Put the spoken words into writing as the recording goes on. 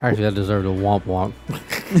Actually, that deserved a womp womp.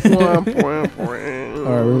 Womp, womp, womp. All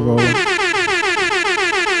right, we're rolling.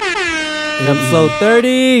 Episode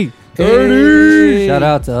 30. 30. Shout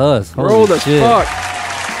out to us. Holy Roll the shit. fuck.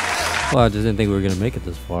 Well, I just didn't think we were going to make it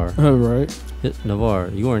this far. All right. Navarre,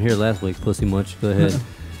 you weren't here last week, pussy munch. Go ahead.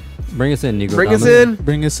 Bring us in, Negro. Bring us Dominant. in.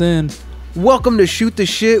 Bring us in. Welcome to Shoot the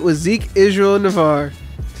Shit with Zeke, Israel, and Navarre.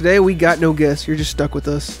 Today we got no guests. You're just stuck with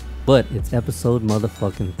us. But it's episode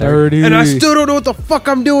motherfucking 30. 30. And I still don't know what the fuck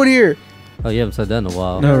I'm doing here. Oh, you haven't said that in a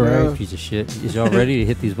while. No, right. right. Piece of shit. Is y'all ready to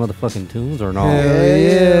hit these motherfucking tunes or not? Hell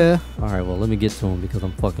yeah. All right, well, let me get to them because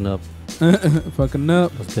I'm fucking up. Fucking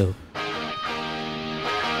up. Let's go.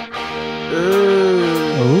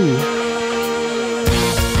 Oh.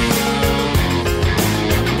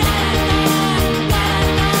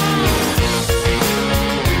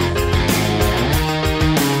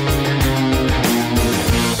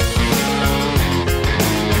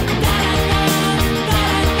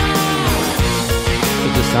 It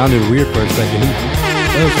just sounded weird for a second.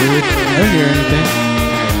 That was weird. I didn't hear anything.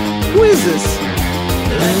 Who is this?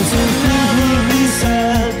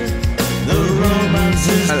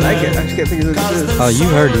 I like it. I just can't think of who this is. Oh, you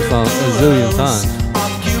heard this song a zillion times.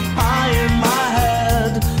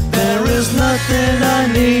 There is nothing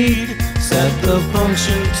I need except the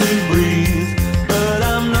function to breathe. But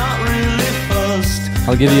I'm not really fussed.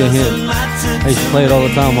 I'll give you a hint. I used to play it all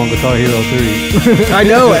the time on Guitar Hero 3. I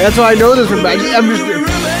know. That's why I know this one. But I'm just.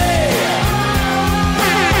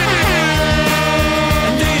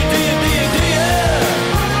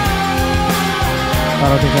 I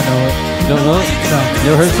don't think I know it. You don't know it? No. You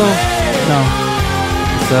never heard the song? No.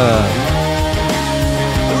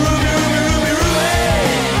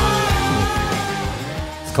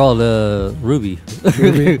 It's called Ruby.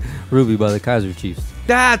 Ruby? Ruby by the Kaiser Chiefs.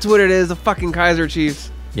 That's what it is. The fucking Kaiser Chiefs.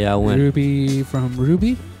 Yeah, I went. Ruby from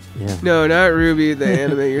Ruby? Yeah. No, not Ruby, the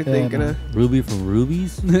anime you're thinking no. of. Ruby from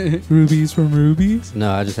Rubies? Rubies from Rubies?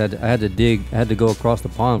 No, I had to dig. I had to go across the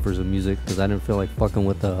pond for some music because I didn't feel like fucking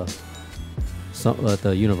with the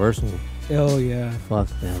Universal. Oh, yeah. Fuck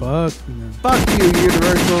them. Fuck. No. Fuck you,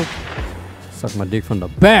 Universal. Suck my dick from the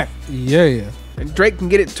back. Yeah. And Drake can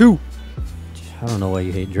get it too. I don't know why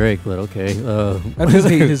you hate Drake, but okay. I just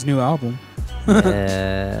hate his new album.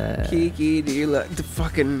 Kiki, do you like the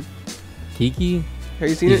fucking... Kiki? Have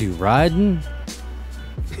you seen Is it? you riding?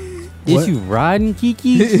 What? Is you riding,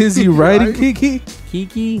 Kiki? Is he riding Kiki?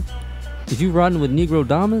 Kiki? Is you riding with Negro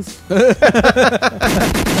Damas? You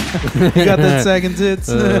got that second tits?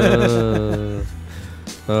 Alright,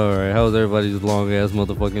 how was everybody's long ass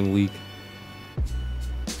motherfucking week?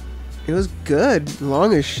 It was good.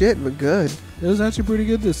 Long as shit, but good. It was actually pretty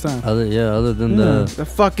good this time. Other than Yeah. The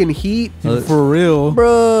fucking heat. For real.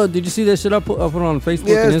 Bro, did you see that shit I put on Facebook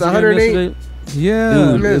Yes, and the Instagram 108. yesterday? Yeah.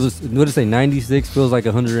 Dude, it was, what did it say, 96? Feels like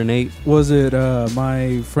 108. Was it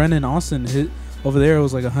my friend in Austin hit over there? It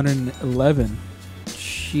was like 111.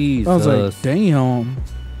 Jesus. I was like, damn.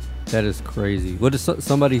 That is crazy. What is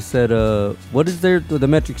somebody said? What is the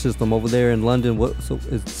metric system over there in London? What? So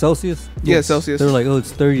it's Celsius? Yeah, Celsius. They're like, oh,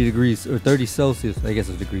 it's 30 degrees or 30 Celsius. I guess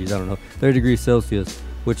it's degrees. I don't know. 30 degrees Celsius,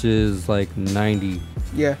 which is like 90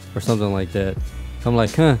 Yeah. or something like that. I'm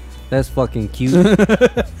like, huh? That's fucking cute.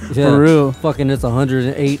 For real. Fucking, it's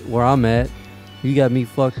 108 where I'm at. You got me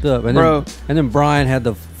fucked up. And Bro. Then Brian had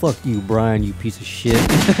the fuck you, Brian, you piece of shit.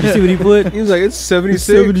 You see what he put? He was like, it's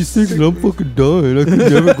 76. 76 and I'm fucking dying. I could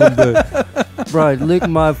never come back. Brian, lick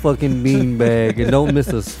my fucking beanbag and don't miss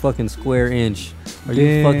a fucking square inch. Are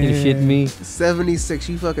you fucking shitting me? 76.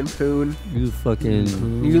 You fucking poon. You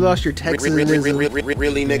fucking... You lost your Texan. Really,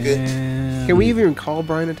 nigga? Damn. Can we even call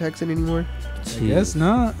Brian a Texan anymore? I guess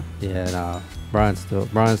not. Yeah, nah. Brian's still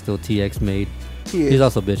TX made. He He's is.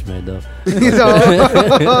 also bitch made though. He's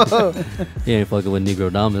all... He ain't fucking with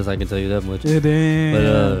Negro Dominus, I can tell you that much. Damn.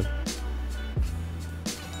 But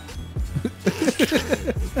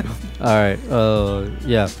all right,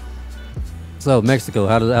 yeah. So Mexico,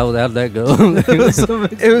 how did that go?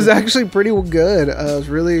 It was actually pretty good. It was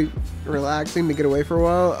really relaxing to get away for a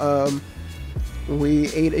while. We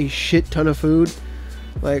ate a shit ton of food.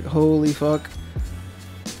 Like, holy fuck.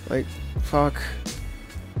 Like, fuck.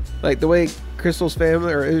 Like, the way Crystal's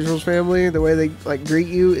family or Israel's family, the way they like greet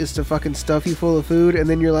you is to fucking stuff you full of food, and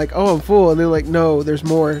then you're like, oh, I'm full, and they're like, no, there's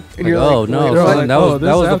more, and Like, you're oh like, no, wait, They're fuck, like, that oh, was this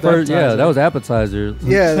the is first. Yeah, appetizer. that was appetizer.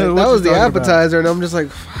 yeah, that What was you the talking about? appetizer, and I'm just like,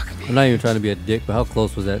 fuck me. I'm not even trying to be a dick, but how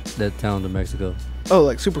close was that town to Mexico? Oh,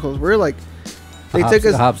 like super close. We're like, they A took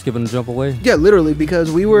us, hop, skip, and jump away. yeah, literally,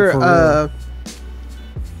 because we were, For real.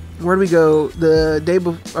 where did we go? The day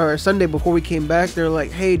before, or Sunday before we came back, they're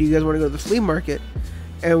like, hey, do you guys want to go to the flea market?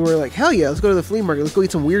 And we're like, hell yeah, let's go to the flea market. Let's go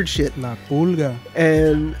eat some weird shit. La pulga.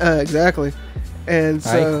 And exactly. And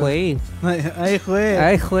so Ay, güey.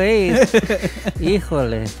 Ay, güey.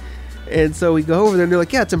 Híjole. and so we go over there and they're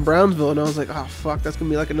like, yeah, it's in Brownsville. And I was like, oh fuck, that's gonna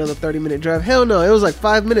be like another 30-minute drive. Hell no, it was like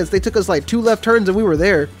 5 minutes. They took us like 2 left turns and we were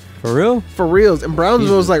there. For real? For reals. And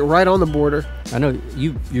Brownsville was like right on the border. I know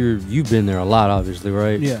you've been there a lot, obviously,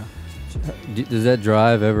 right? Yeah. Does that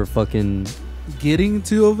drive ever fucking... Getting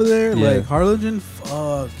to over there, Yeah. like Harlingen,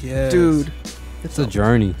 fuck yeah, Dude, It's a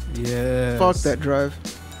journey. Yeah. fuck that drive.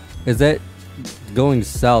 Is that going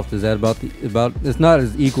south? Is that about it's not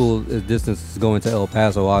as equal as distance as going to El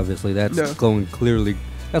Paso, obviously. That's No. going clearly...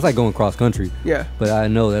 That's like going cross country. Yeah. But I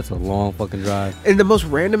know that's a long fucking drive. And the most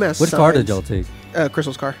random ass What car did y'all take?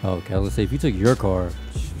 Crystal's car. Oh, okay, I was gonna say, if you took your car,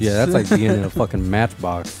 yeah, that's like being in a fucking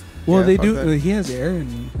matchbox. Well, Yeah, they fuck do. that. He has air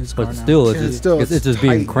in his car But now. still, Yeah, it's just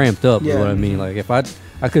being tight. cramped up, is Yeah. what I mean. Like, if I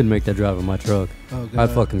couldn't make that drive in my truck, Oh, God.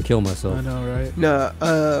 I'd fucking kill myself. I know, right? No,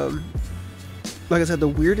 like I said, the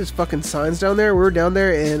weirdest fucking signs down there. We were down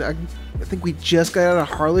there, and I think we just got out of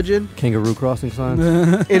Harlingen, Kangaroo crossing sign.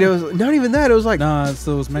 and it was not even that. It was like, Nah, it's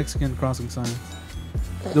those Mexican crossing signs.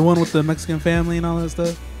 The one with the Mexican family and all that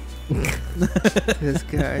stuff. this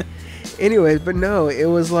guy. Anyways, but no, it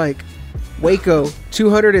was like Waco,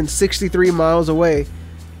 263 miles away.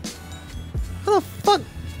 How the fuck?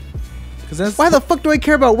 Cause that's Why the fuck do I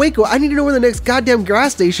care about Waco? I need to know where the next goddamn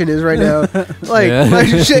gas station is right now. Like, Yeah. my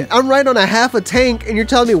shit, I'm right on a half a tank, and you're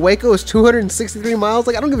telling me Waco is 263 miles?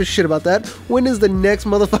 Like, I don't give a shit about that. When is the next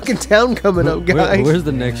motherfucking town coming up, guys? Where's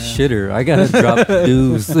the next Yeah. shitter? I gotta drop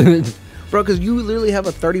dues. Bro, because you literally have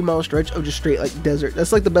a 30-mile stretch of just straight, like, desert.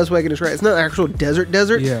 That's, like, the best way I can describe it. It's not actual desert,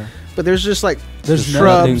 yeah. but there's just, like, There's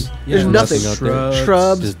shrubs. nothing. There's Yeah, nothing. nothing out there.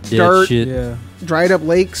 Shrubs, Just dead dirt, shit. Yeah. dried up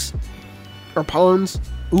lakes, or ponds.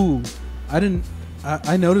 Ooh,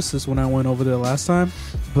 I noticed this when I went over there last time,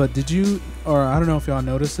 but did you, or I don't know if y'all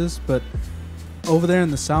noticed this, but over there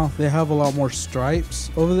in the south, they have a lot more stripes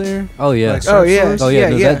over there. Oh yeah. Like Oh, yeah. stores. Oh yeah. Yeah,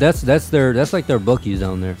 no, yeah. That's like their Buc-ee's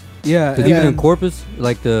down there. Yeah. Because even in and- Corpus,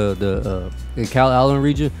 like the Cal Allen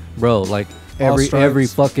region, bro, like All every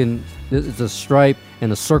stripes. fucking it's a stripe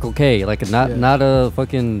and a Circle K, like Yeah. not a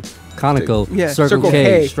fucking Conoco. Yeah, Circle Circle K,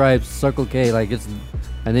 K. stripes, Circle K, like it's.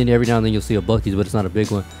 And then every now and then you'll see a Buc-ee's, but it's not a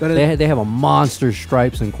big one. But They have a monster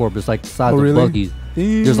stripes in Corpus, like the size Oh, of really? Buc-ee's.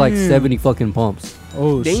 There's like Damn. 70 fucking pumps.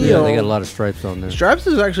 Oh Damn. shit. Yeah, they got a lot of stripes on there. Stripes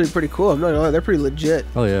is actually pretty cool. I'm not gonna lie, they're pretty legit.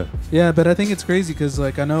 Oh yeah. Yeah, but I think it's crazy because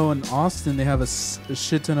like I know in Austin they have a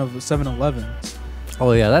shit ton of 7-Elevens.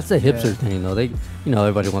 Oh yeah, that's a hipster Yeah. thing though.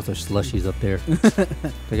 Everybody wants their slushies up there.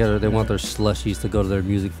 They want their slushies to go to their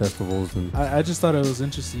music festivals and. I just thought it was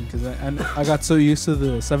interesting because I got so used to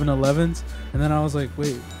the 7-Elevens, and then I was like,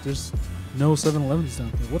 wait, there's no 7-Elevens down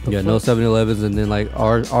here. What the Yeah, fuck? no 7-Elevens, and then like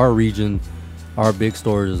our region, our big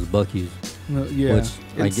stores is Buc-ee's, No, yeah. which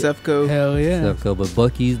In I get Sefco. Hell yeah. Sefco, but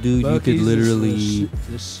Buc-ee's, dude, Buc-ee's you could is literally,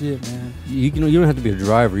 the shit, man. you don't have to be a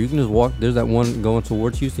driver. You can just walk. There's that one going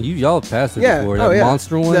towards Houston. Y'all have passed it Yeah. before. Oh, That yeah.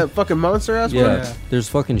 monster one. That fucking monster ass yeah. one? Yeah. There's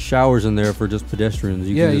fucking showers in there for just pedestrians.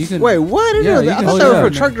 Yeah, you just- can- Wait, what? I didn't Yeah, know you that. I can thought hold that it was for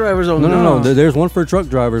on truck drivers only. No. No. There's one for truck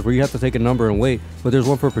drivers where you have to take a number and wait, but there's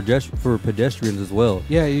one for pedestrians as well.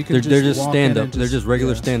 Yeah, you can They're just walk stand in up. and They're just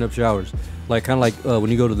regular yeah. stand up showers, like kind of like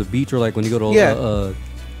when you go to the beach or like when you go to Yeah.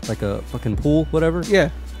 like a fucking pool, whatever. Yeah.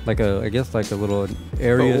 I guess like a little But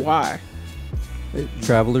area. why?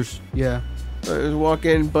 Travelers, Yeah. Just walk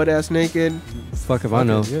in butt ass naked. fuck if I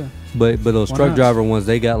know. Yeah. But those Why truck not? driver ones,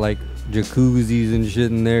 they got like jacuzzis and shit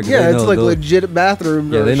in there. 'cause Yeah, they it's know like those, legit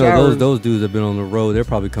bathrooms. Yeah, or they know showers. those dudes have been on the road. They're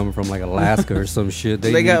probably coming from like Alaska or some shit.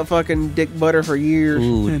 They got fucking dick butter for years.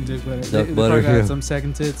 Ooh, Dick butter. duck They butter, probably got yeah. some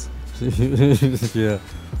second tits. yeah.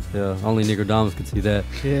 Only Nicodamus could see that.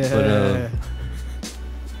 Yeah.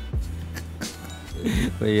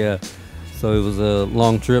 But yeah, so it was a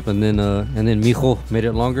long trip, and then Mijo made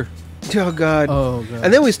it longer. Oh god. Oh god.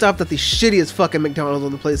 And then we stopped at the shittiest fucking McDonald's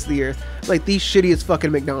on the face of the earth. Like the shittiest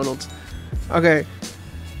fucking McDonald's. Okay,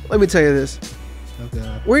 let me tell you this. Oh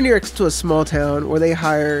god. We're next to a small town where they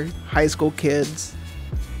hire high school kids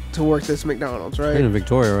to work this McDonald's, You're right? in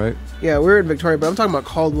Victoria, right? Yeah, we're in Victoria, but I'm talking about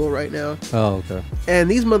Caldwell right now. Oh, okay.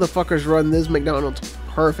 And these motherfuckers run this McDonald's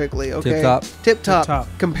perfectly, okay? Tip-top. Tip-top Tip-top.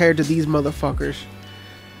 compared to these motherfuckers.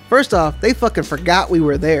 First off, they fucking forgot we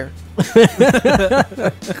were there.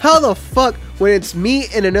 How the fuck, when it's me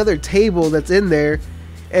and another table that's in there,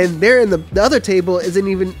 and they're in the other table isn't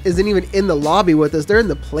even in the lobby with us. They're in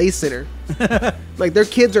the play center. Like their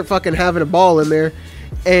kids are fucking having a ball in there,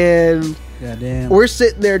 and God damn. we're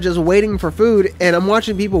sitting there just waiting for food. And I'm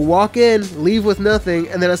watching people walk in, leave with nothing,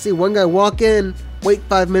 and then I see one guy walk in, wait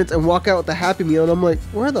 5 minutes, and walk out with a Happy Meal. And I'm like,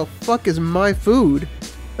 where the fuck is my food?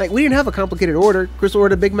 Like, we didn't have a complicated order. Crystal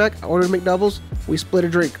ordered a Big Mac. I ordered a McDoubles. We split a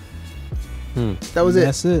drink. That was it.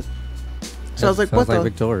 That's it. So I was like, Sounds what the? like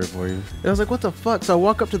Victoria for you. And I was like, what the fuck? So I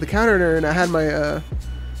walk up to the counter there, and I had my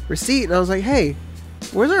receipt, and I was like, hey,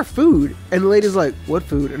 where's our food? And the lady's like, what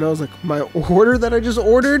food? And I was like, my order that I just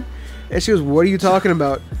ordered? And she goes, what are you talking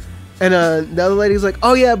about? And the other lady's like,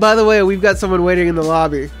 oh yeah, by the way, we've got someone waiting in the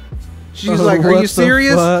lobby. She's like, are What you the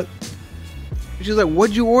serious? fuck? She's like,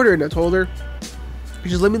 what'd you order? And I told her. She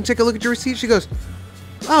goes, let me take a look at your receipt. She goes,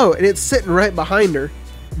 oh, and it's sitting right behind her.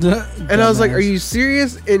 And I was like, are you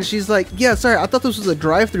serious? And she's like, yeah, sorry, I thought this was a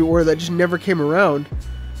drive-through order that just never came around.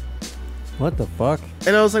 What the fuck?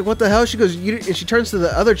 And I was like, what the hell? She goes, you didn't, and she turns to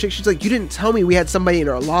the other chick. She's like, you didn't tell me we had somebody in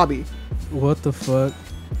our lobby. What the fuck?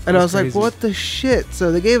 And I was That's like, crazy. what the shit?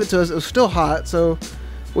 So they gave it to us. It was still hot, so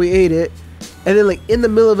we ate it. And then, like, in the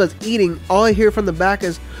middle of us eating, all I hear from the back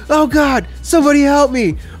is, oh God, somebody help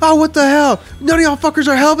me. Oh, what the hell? None of y'all fuckers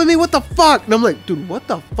are helping me? What the fuck? And I'm like, dude, what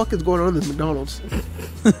the fuck is going on in this McDonald's?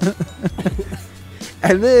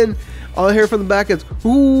 And then all I hear from the back is,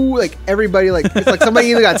 ooh, like everybody, like, it's like somebody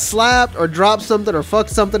either got slapped or dropped something or fucked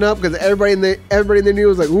something up because everybody in the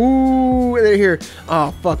news was like, ooh, and they hear,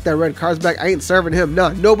 oh fuck, that red car's back. I ain't serving him. No,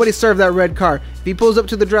 nobody served that red car. If he pulls up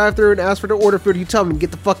to the drive-thru and asks for the order food, you tell him to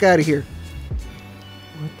get the fuck out of here.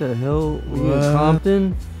 What the hell? Were you in What?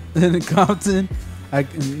 Compton? In Compton?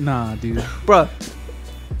 Nah, dude. Bruh,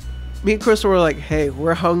 me and Crystal were like, hey,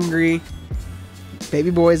 we're hungry.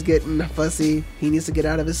 Baby boy's getting fussy. He needs to get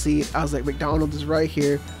out of his seat. I was like, McDonald's is right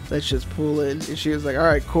here. Let's just pull in. And she was like, all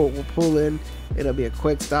right, cool. We'll pull in. It'll be a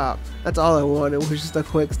quick stop. That's all I wanted was just a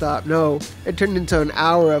quick stop. No, it turned into an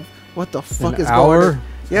hour of what the fuck An is hour? going on?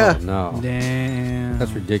 Yeah. Oh, no. Damn.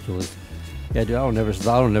 That's ridiculous. Yeah, dude, I don't never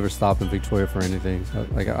stop in Victoria for anything.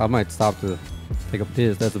 Like, I might stop to take a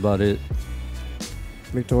piss. That's about it.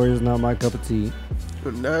 Victoria's not my cup of tea.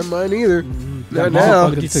 Not mine either. That Not now.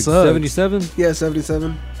 motherfucker You took sucks. 77? Yeah,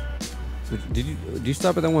 77. Do you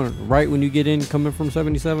stop at that one right when you get in coming from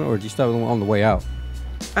 77, or did you stop at the one on the way out?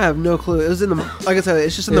 I have no clue. It was in the, like I said,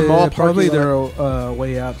 it's just in the mall Probably parking lot. their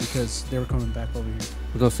way out because they were coming back over here.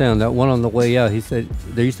 I was saying that one on the way out. He said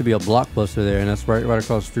there used to be a Blockbuster there, and that's right across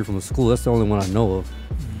the street from the school. That's the only one I know of.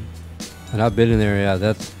 And I've been in there.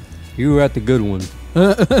 Yeah, you were at the good one.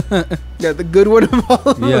 Yeah, the good one of all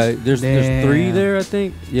of them. Yeah, there's 3 Damn. there, I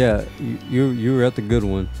think. Yeah, you were at the good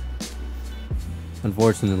one.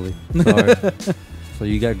 Unfortunately, sorry. So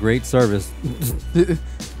you got great service.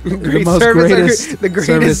 Great most service, greatest the greatest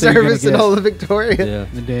service that you're gonna service in get. all of Victoria. Yeah,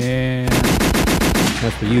 Damn.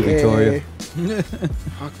 that's for you, Victoria. Yay.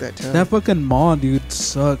 Fuck that town. That fucking mall, dude,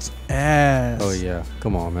 sucks ass. Oh yeah,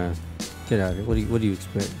 come on, man, get out of here. What do you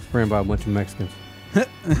expect? It's ran by a bunch of Mexicans.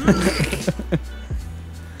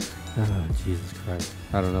 Oh, Jesus Christ.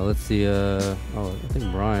 I don't know. Let's see. I think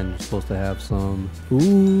Brian is supposed to have some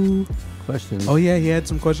Ooh. questions. Oh yeah, he had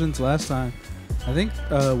some questions last time. I think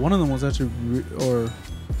one of them was actually,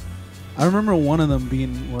 I remember one of them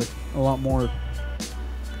being like a lot more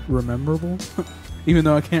rememberable, even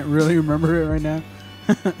though I can't really remember it right now.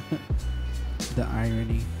 The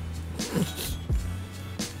irony.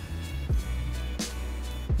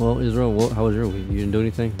 Well, Israel, how was your week? You didn't do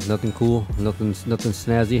anything? Nothing cool? Nothing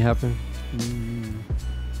snazzy happened?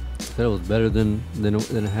 Said it was better than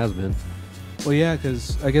it has been. Well, yeah,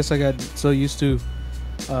 because I guess I got so used to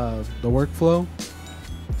the workflow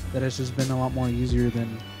that it's just been a lot more easier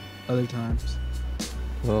than other times.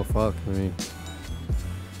 Well, fuck. I mean,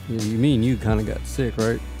 you mean you kind of got sick,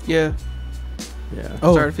 right? Yeah. Yeah.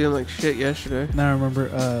 Oh, Started feeling like shit yesterday. now I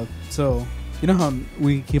remember. So you know how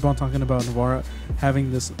we keep on talking about Navarre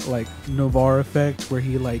having this like Navarre effect, where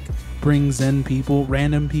he like brings in people,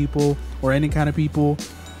 random people, or any kind of people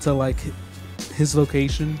to like his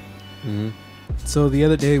location. Mm-hmm. So the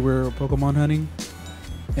other day we were Pokemon hunting,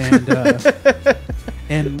 and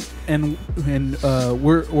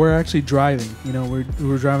we're actually driving. You know,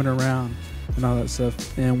 we're driving around and all that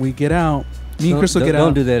stuff, and we get out. Me and Crystal get out.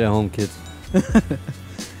 Don't do that at home, kids.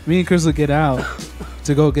 Me and Crystal get out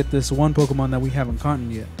to go get this one Pokemon that we haven't caught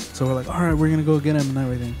yet. So we're like, all right, we're gonna go get him and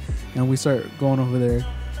everything. And we start going over there,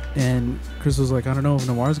 and Crystal's like, I don't know if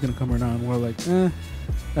Navarre's gonna come or not. And we're like,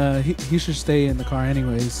 he should stay in the car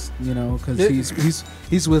anyways, you know, because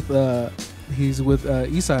he's with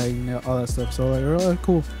Isai and all that stuff. So like, all right,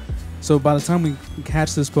 cool. So by the time we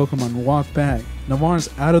catch this Pokemon, walk back, Navarre's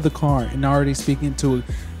out of the car and already speaking to a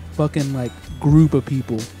fucking like group of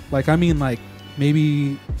people. Like, I mean, like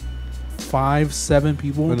maybe 5-7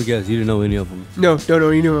 people. Let me guess, you didn't know any of them. No, don't know.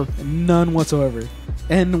 You knew him. None whatsoever.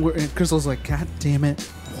 And Crystal's like, God damn it!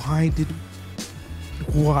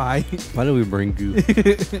 Why? Why did we bring Goop?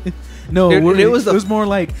 No, Dude, it it was was more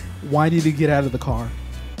like, why did he get out of the car?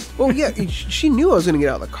 Well, yeah, she knew I was gonna get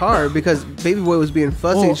out of the car because Baby Boy was being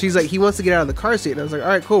fussy. Well- And she's like, he wants to get out of the car seat, and I was like, all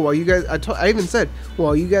right, cool. While you guys, I even said,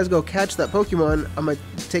 while you guys go catch that Pokemon, I'm gonna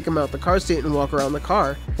take him out the car seat and walk around the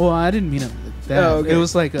car. Well, I didn't mean it like that. Oh, okay. It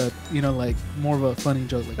was like a, like more of a funny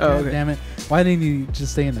joke. Like, Oh, God okay. damn it, why didn't you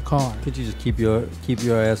just stay in the car? Could you just keep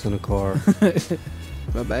your ass in the car?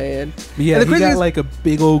 My bad. But yeah, And the he crazy got is- like a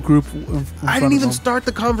big old group. In I didn't even start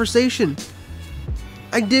the conversation.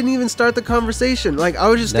 I didn't even start the conversation. Like, I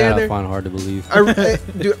was just That standing I there. find hard to believe.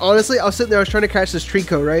 Dude, honestly, I was sitting there. I was trying to catch this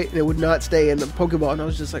Trico, right? And it would not stay in the Pokeball. And I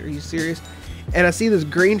was just like, are you serious? And I see this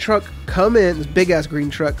green truck come in, this big ass green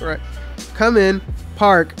truck, right? Come in,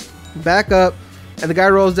 park, back up. And the guy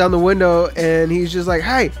rolls down the window and he's just like,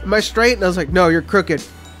 hey, am I straight? And I was like, no, you're crooked.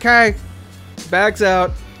 Okay. Backs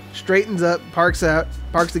out, straightens up, parks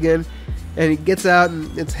again. And he gets out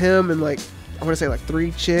and it's him and like, I want to say like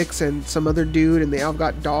 3 chicks and some other dude, and they all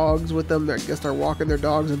got dogs with them. I guess they're walking their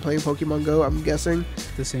dogs and playing Pokemon Go, I'm guessing,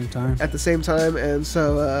 at the same time. at the same time. And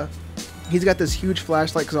so he's got this huge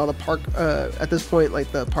flashlight because all the park, at this point,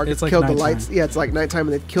 like the park has It's like killed the nighttime. lights. Yeah, it's like nighttime,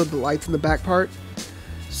 and they've killed the lights in the back part.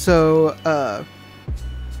 So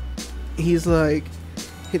he's like,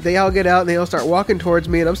 they all get out and they all start walking towards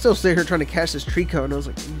me, and I'm still sitting here trying to catch this Trico, and I was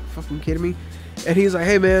like, you fucking kidding me? And he's like,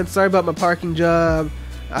 hey man, sorry about my parking job.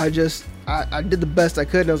 I did the best I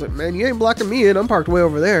could. And I was like, man, you ain't blocking me in. I'm parked way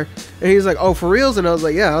over there. And he's like, oh, for reals? And I was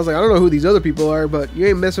like, yeah. I was like, I don't know who these other people are, but you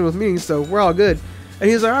ain't messing with me, so we're all good. And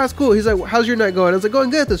he's like, oh, that's cool. He's like, how's your night going? I was like,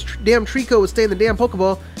 going good. This damn Trico would stay in the damn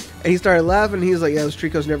Pokeball. And he started laughing. He's like, yeah, those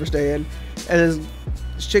Tricos never stay in. And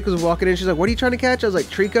this chick was walking in. She's like, what are you trying to catch? I was like,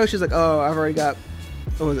 Trico. She's like, oh, I've already got,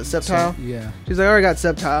 what was it, Sceptile? Yeah. She's like, I already got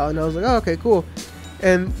Sceptile. And I was like, oh, okay, cool.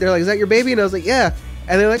 And they're like, is that your baby? And I was like, yeah.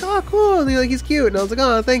 And they're like, oh, cool. And they're like, he's cute. And I was like,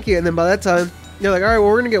 oh, thank you. And then by that time, they're like, all right, well,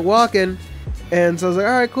 we're going to get walking. And so I was like,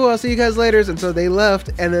 all right, cool. I'll see you guys later. And so they left.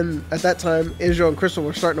 And then at that time, Israel and Crystal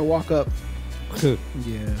were starting to walk up.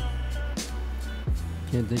 Yeah.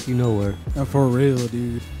 Can't take you nowhere. For real,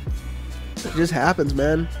 dude. It just happens,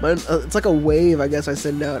 man. It's like a wave, I guess I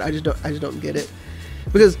send out. I just don't get it.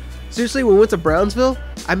 Because seriously, when we went to Brownsville,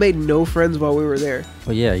 I made no friends while we were there.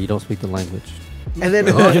 But yeah, you don't speak the language. And then,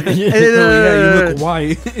 Oh, yeah, you look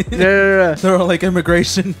white. no. They're all like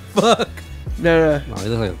immigration. Fuck. No. Oh, you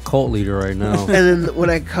look like a cult leader right now. And then when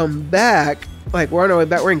I come back, like we're on our way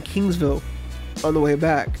back, we're in Kingsville on the way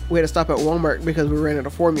back. We had to stop at Walmart because we ran out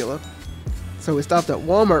of formula. So we stopped at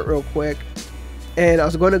Walmart real quick, and I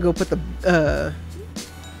was going to go put the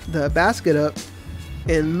basket up.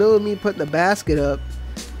 And in the middle of me putting the basket up,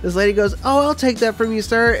 this lady goes, "Oh, I'll take that from you,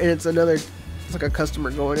 sir." And it's like a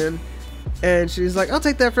customer going in. And she's like, "I'll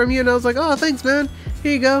take that from you." And I was like, "Oh, thanks, man.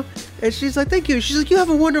 Here you go." And she's like, "Thank you." She's like, "You have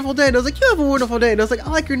a wonderful day." And I was like, "You have a wonderful day." And I was like, "I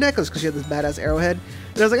like your necklace," because she had this badass arrowhead.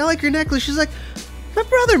 And I was like, "I like your necklace." She's like, "My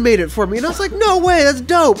brother made it for me." And I was like, "No way, that's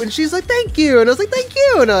dope." And she's like, "Thank you." And I was like, "Thank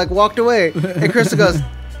you." And I like walked away. And Krista goes,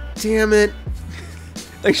 "Damn it."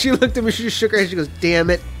 Like she looked at me, she just shook her head. She goes, "Damn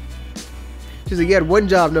it." She's like, "You had one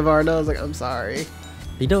job, Navarre." And I was like, "I'm sorry."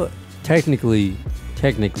 You know, technically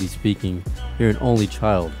speaking, you're an only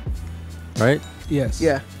child, right? Yes.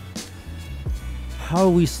 Yeah. How are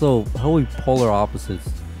we polar opposites?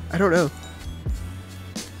 I don't know.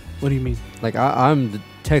 What do you mean? Like I'm the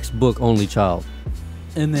textbook only child.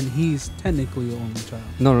 And then he's technically the only child.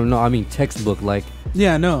 No. I mean textbook. Like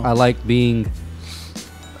Yeah, no. I like being.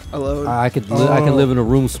 Alone. I could Oh. live in a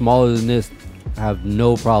room smaller than this. I have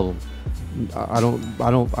no problem.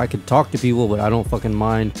 I could talk to people, but I don't fucking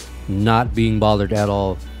mind not being bothered at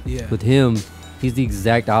all. Yeah. With him, he's the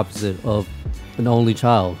exact opposite of an only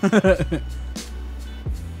child,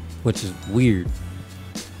 which is weird.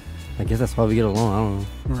 I guess that's why we get along. I don't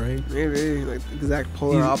know. Right. Maybe like exact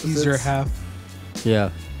polar opposites. He's your half.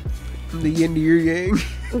 Yeah. I'm the yin to your yang.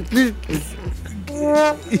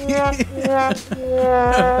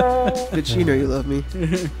 Bitch, you know you love me.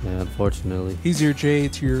 Yeah. Unfortunately. He's your J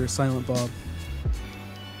to your Silent Bob.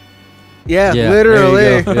 Yeah, Yeah, literally.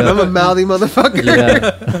 there you go. Yeah. I'm a mouthy motherfucker.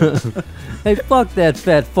 Yeah. Hey, fuck that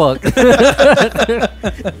fat fuck.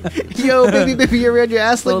 Yo, baby, you ever had your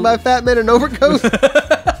ass licked by a fat man in an overcoat?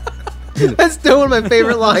 That's still one of my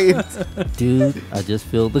favorite lines. Dude, I just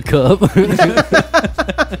filled the cup.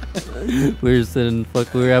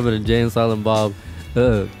 we were having a Jay and Silent Bob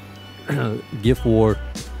gift war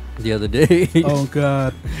the other day. Oh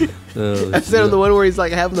God. I said on the one where he's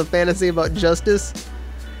like having the fantasy about justice,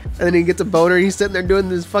 and then he gets a boner and he's sitting there doing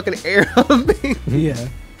this fucking air humping. Yeah.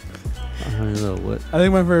 I don't know what. I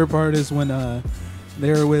think my favorite part is when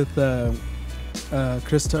they were with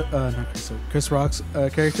Chris Rock's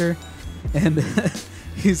character, and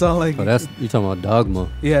he's all like, Oh, that's you talking about Dogma?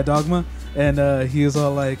 yeah, Dogma, and he was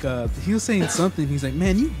all like, he was saying something. He's like,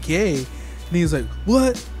 man, you gay, and he was like,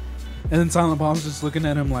 what? And then Silent Bomb's just looking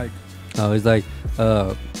at him like, Oh, he's like,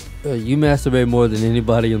 you masturbate more than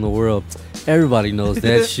anybody in the world. Everybody knows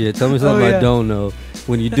that shit. Tell me something yeah. I don't know.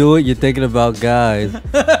 When you do it, you're thinking about guys.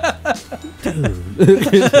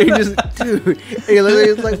 Dude. And he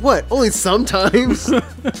literally was like, what? Only sometimes? and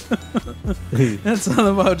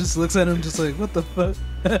Silent Bomb just looks at him just like, what the fuck?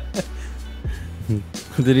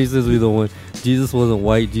 Then he says, "We the one. Jesus wasn't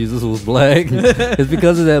white. Jesus was black." It's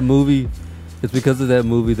because of that movie. It's because of that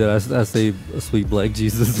movie that I say a sweet black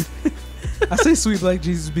Jesus. I say Sweet Black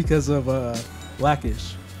Jesus because of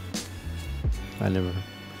Blackish. I never.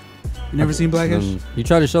 You never seen Blackish? You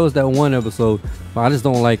tried to show us that one episode, but I just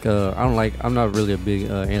don't like. I'm not really a big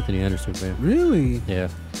Anthony Anderson fan. Really? Yeah.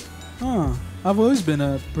 Huh. I've always been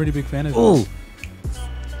a pretty big fan of him. Oh.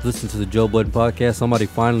 Listen to the Joe Budden podcast. Somebody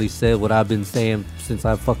finally said what I've been saying since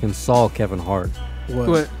I fucking saw Kevin Hart.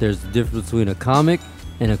 What? There's a difference between a comic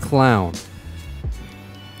and a clown.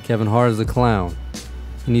 Kevin Hart is a clown.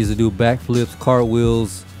 He needs to do backflips,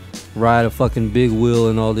 cartwheels, ride a fucking big wheel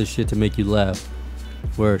and all this shit to make you laugh.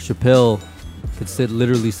 Where Chappelle could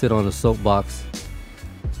literally sit on a soapbox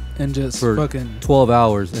And just for fucking 12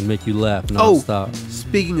 hours and make you laugh nonstop.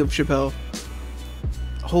 Speaking of Chappelle,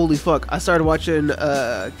 holy fuck! I started watching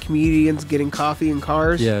comedians getting coffee in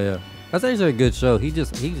cars. Yeah. That's actually a good show. He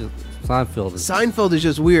just Seinfeld is Seinfeld is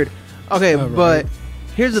just weird. Okay, Oh, right. but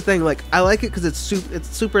here's the thing: like, I like it because it's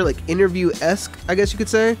super like interview-esque, I guess you could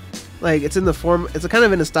say. Like, it's in the form, it's kind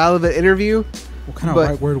of in the style of an interview. what kind of but-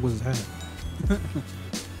 right word was that?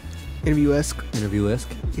 Interview-esque, interview-esque.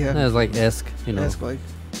 yeah. It's like esque, you know. Esque, like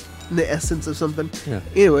in the essence of something. Yeah.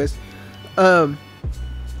 Anyways, but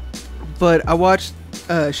I watched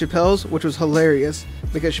Chappelle's, which was hilarious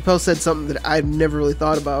because Chappelle said something that I'd never really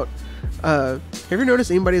thought about. Have you ever noticed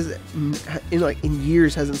anybody's in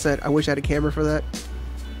years hasn't said, "I wish I had a camera for that,"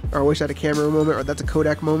 or "I wish I had a camera moment," or "That's a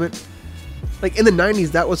Kodak moment"? Like in the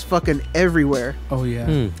 '90s, that was fucking everywhere. Oh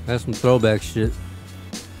yeah. That's some throwback shit.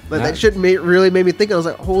 Like Now- that shit really made me think. I was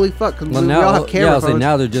like, "Holy fuck!" Because Well, we now, all have camera I'll say phones.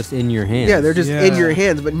 now they're just in your hands. Yeah, they're just in Yeah. your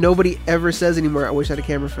hands, but nobody ever says anymore, "I wish I had a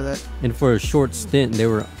camera for that." And for a short stint, they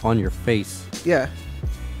were on your face. Yeah.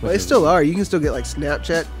 Well, which they is- still are. You can still get like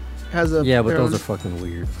Snapchat has a. Yeah, but their those own- are fucking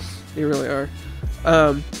weird. They really are.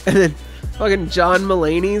 And then fucking John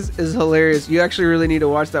Mulaney's is hilarious. You actually really need to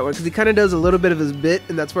watch that one because he kind of does a little bit of his bit,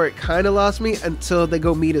 and that's where it kind of lost me until they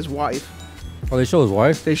go meet his wife. Oh, they show his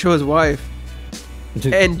wife? They show his wife,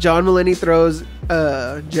 and John Mulaney throws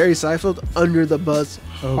Jerry Seinfeld under the bus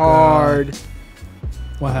Oh, hard.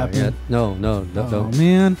 What happened? No, Oh don't.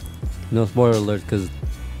 man. No spoiler alert, because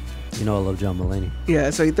you know I love John Mulaney.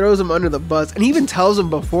 Yeah, so he throws him under the bus, and he even tells him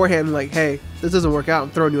beforehand, like, "Hey, this doesn't work out.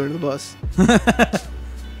 I'm throwing you under the bus."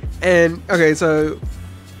 And okay, so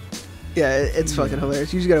yeah, it's fucking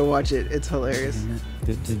hilarious. You just gotta watch it. It's hilarious.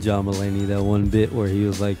 To John Mulaney, that one bit where he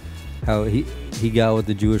was like, how he got with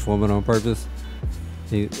the Jewish woman on purpose.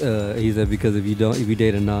 He said because if you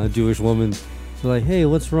date a non-Jewish woman, you're like, hey,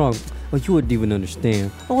 what's wrong? Oh, you wouldn't even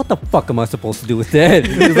understand. Oh, what the fuck am I supposed to do with that?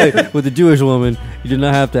 It's like, with a Jewish woman, you do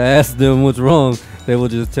not have to ask them what's wrong. They will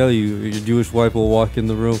just tell you. Your Jewish wife will walk in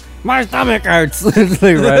the room. My stomach hurts. It's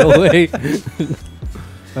like right away.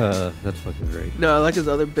 That's fucking great. No, I like his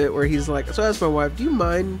other bit where he's like, "So I asked my wife, do you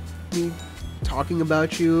mind me talking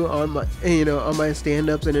about you on my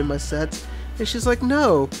stand-ups and in my sets?" And she's like,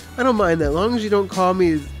 "No, I don't mind that, as long as you don't call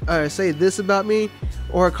me, say this about me,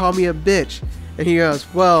 or call me a bitch." And he goes,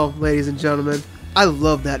 "Well, ladies and gentlemen, I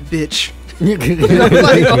love that bitch." And I'm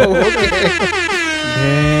like, "Oh, okay."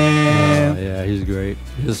 Damn. Yeah, he's great.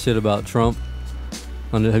 His shit about Trump.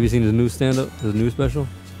 Have you seen his new stand-up? His new special?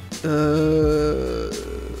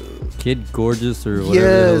 Kid Gorgeous or whatever the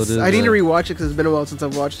hell it Yes, is. I need to rewatch it because it's been a while since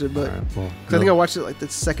I've watched it, but Alright, well, 'cause I think I watched it like the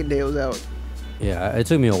second day it was out. yeah, it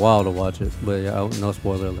took me a while to watch it, but yeah, no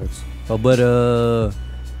spoiler alerts. Oh, but the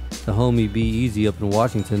homie Be Easy up in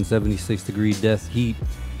Washington, 76-degree death heat,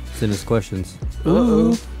 sent us questions.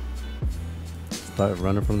 Uh-oh. Start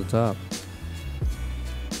running from the top.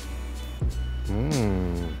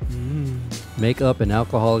 Make up an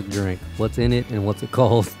alcoholic drink. What's in it and what's it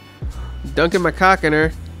called? Dunking my cock in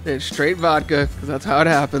her, and it's straight vodka, because that's how it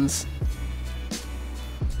happens.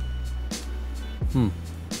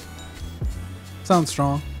 Sounds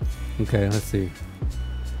strong. Okay, let's see.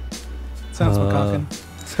 Sounds McCocken.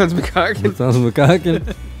 Sounds McCarkin. Sounds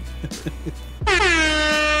McCocken.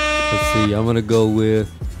 Let's see. I'm gonna go with.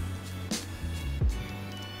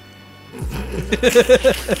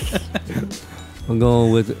 I'm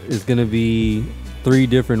going with, it's going to be 3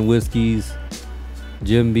 different whiskeys.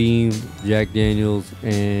 Jim Beam, Jack Daniels,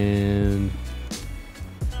 and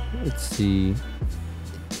let's see.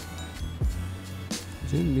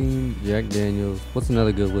 Jim Beam, Jack Daniels. What's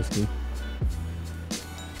another good whiskey?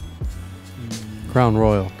 Crown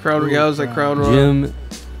Royal. Crown. Yeah, I was like Crown Royal. Jim, Is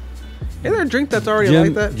there a drink that's already Jim,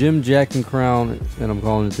 like that? Jim, Jack, and Crown, and I'm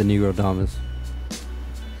calling it the Negro Damas.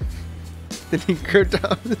 The Negro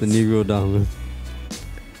Down. The Negro Damas.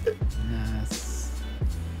 Yes.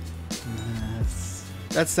 Yes.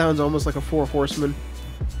 That sounds almost like a Four Horsemen.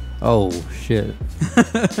 Oh shit,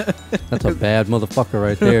 that's a bad motherfucker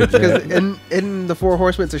right there, Because Jack. in the Four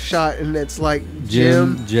Horsemen, it's a shot, and it's like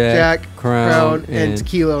Jim, Jim, Jack, Crown, and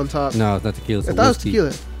tequila on top. No, it's not tequila. It's I a thought it was whiskey.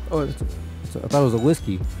 tequila. Oh, it's, I thought it was a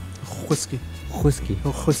whiskey. Whiskey. Whiskey.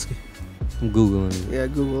 Oh, whiskey. I'm googling it. yeah,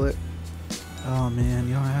 Google it. Oh man,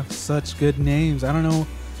 y'all have such good names. I don't know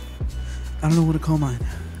what to call mine.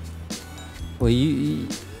 Well, you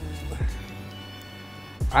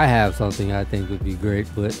I have something I think would be great,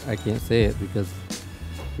 but I can't say it because,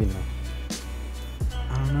 you know.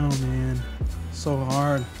 I don't know, man. So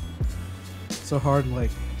hard. So hard, like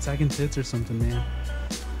second tits or something, man.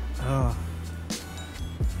 Oh,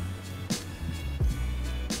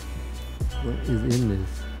 What is in this?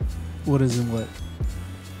 what is in what?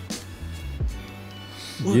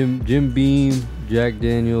 Jim Beam, Jack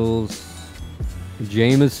Daniels,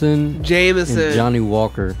 Jameson, and Jameson. Johnny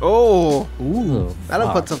Walker. Oh, Ooh. Oh, that'll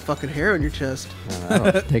fuck. put some fucking hair on your chest.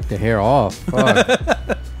 That'll take the hair off.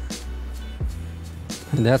 Fuck.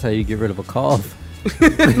 And that's how you get rid of a cough.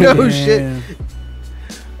 No shit. Man.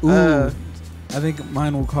 Ooh. Uh, I think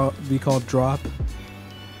mine will be called drop.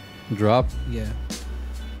 Drop. Yeah.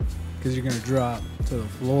 Because you're gonna drop to the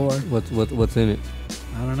floor. What's in it?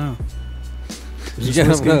 I don't know. You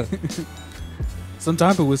Just gotta- whiskey. Some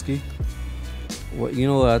type of whiskey. What you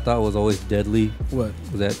know what I thought was always deadly What?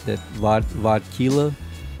 was that vodka.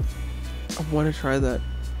 I want to try that.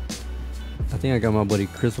 I think I got my buddy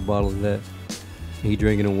Chris a bottle of that. He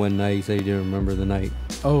drank it in one night. He said he didn't remember the night.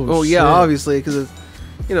 Oh shit. yeah, obviously, because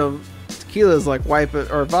tequila is like wiping,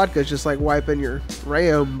 or vodka is just like wiping your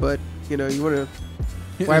RAM, but you want to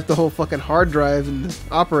wipe the whole fucking hard drive and the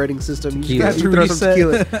operating system. You Tequila. just gotta throw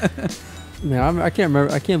some tequila. Man, I can't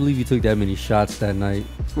remember. I can't believe you took that many shots that night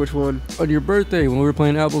Which one? on your birthday when we were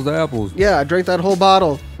playing apples to apples. Yeah, I drank that whole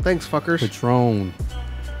bottle. Thanks, fuckers. Patron.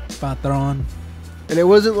 Patron. And it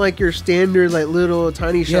wasn't like your standard, like little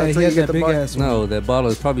tiny Yeah, shots. he like had you get that the big bar- ass one. No, that bottle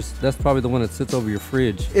is that's probably the one that sits over your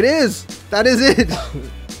fridge. It is. That is it.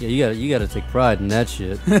 Yeah, you gotta take pride in that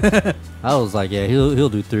shit. I was like, yeah, he'll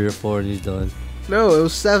do 3 or 4 and he's done. No, it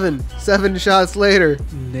was 7. 7 shots later.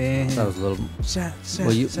 Damn. That was a little. Shot, Well,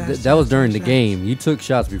 that was during the game. You took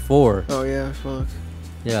shots before. Oh yeah, fuck.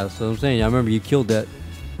 Yeah, so I'm saying, I remember you killed that.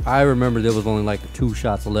 I remember there was only like 2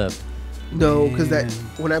 shots left. No, because Man.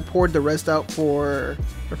 when I poured the rest out I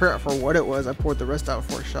forgot for what it was. I poured the rest out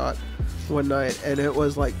for a shot one night, and it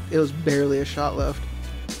was barely a shot left.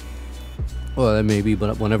 Well, that may be,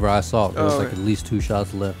 but whenever I saw it, there was Oh, like right. at least 2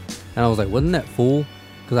 shots left. And I was like, wasn't that full?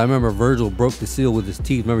 Because I remember Virgil broke the seal with his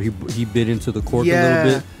teeth. Remember he bit into the cork a Yeah.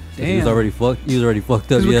 little bit. He was Damn. already fucked. He was already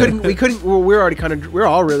fucked up. 'Cause Yeah. we couldn't. We were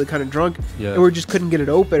all really kind of drunk, Yeah. and we just couldn't get it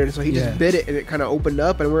open. And so he Yeah. just bit it, and it kind of opened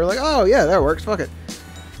up, and we were like, "Oh yeah, that works. Fuck it."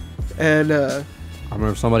 And I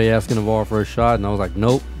remember somebody asking Navarre for a shot, and I was like,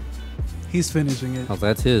 nope. He's finishing it. I was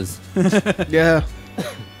like, that's his. yeah.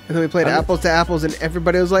 And then we played I mean- apples to apples, and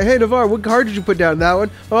everybody was like, "Hey Navarre, what card did you put down? That one?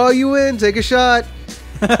 Oh, you win. Take a shot."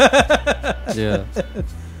 Yeah.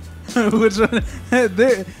 Which one?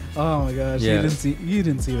 There. Oh my gosh! Yeah. You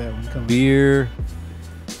didn't see that one coming. Beer,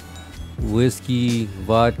 whiskey,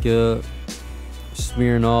 vodka,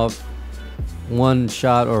 Smirnoff, 1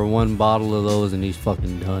 shot or 1 bottle of those, and he's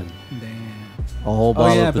fucking done. Damn. A whole Oh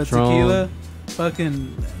bottle yeah, of but Patron. tequila,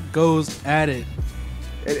 fucking goes at it.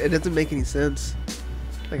 It doesn't make any sense.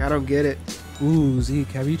 Like I don't get it. Ooh,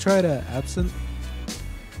 Zeke, have you tried absinthe?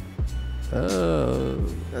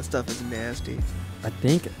 That stuff is nasty. I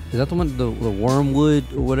think is that the one, the wormwood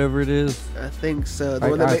or whatever it is. I think so. The I-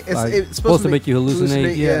 one that I- it's supposed to make you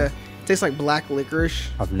hallucinate? Yeah. Yeah. It tastes like black licorice.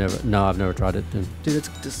 I've never tried it. Then Dude, it's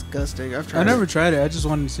disgusting. I've tried I never it. tried it. I just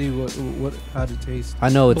wanted to see what how it tastes. I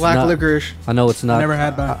know it's Black not. licorice. I know it's not. I never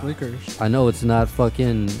had black licorice. I know it's not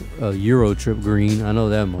fucking Euro Trip green. I know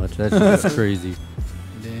that much. That's just crazy.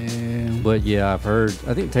 Damn. But yeah, I've heard.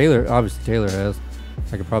 I think obviously Taylor has.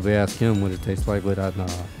 I could probably ask him what it tastes like, but I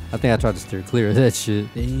think I tried to steer clear of that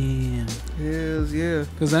shit. Damn. Yes, yeah.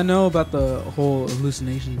 Because I know about the whole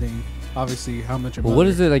hallucination thing. Obviously, how much. Well, what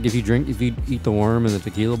is it like if you eat the worm in the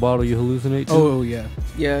tequila bottle, you hallucinate? Too? Oh yeah.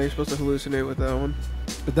 Yeah, you're supposed to hallucinate with that one.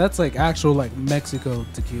 But that's like actual like Mexico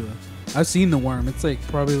tequila. I've seen the worm. It's like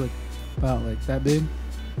probably like about like that big.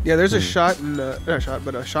 Yeah, there's a shot in not a shot,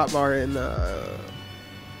 but a shot bar in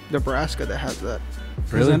Nebraska that has that.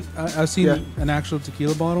 Really? I've seen Yeah. an actual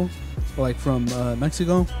tequila bottle, like from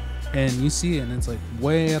Mexico, and you see it, and it's like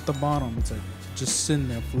way at the bottom. It's like just sitting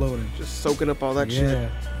there floating. Just soaking up all that shit. Yeah.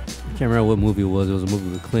 I can't remember what movie it was. It was a movie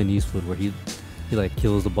with Clint Eastwood where he like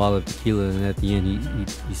kills the bottle of tequila, and at the end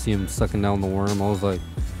you see him sucking down the worm. I was like,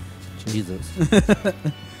 Jesus.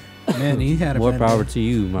 Man, he had a More bad power day. to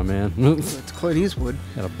you, my man. It's Clint Eastwood.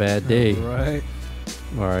 Had a bad day. Right.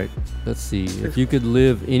 All right, let's see. If you could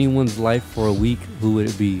live anyone's life for a week, who would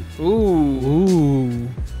it be? Ooh. Ooh.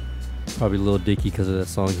 Probably Lil Dicky because of that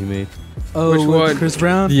song he made. Oh, Which with one? Chris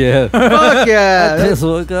Brown? Yeah. Fuck yeah. Just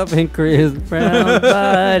woke up in Chris Brown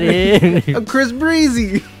body. I'm Chris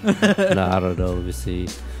Breezy. Nah, I don't know. Let me see.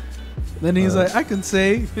 Then he's like, I can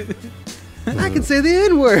say. I can say the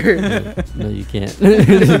N word. No, you can't.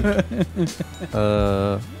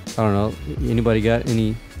 I don't know. Anybody got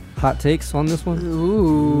any hot takes on this one?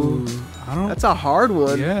 Ooh. I don't. That's a hard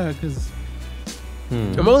one. Yeah, because.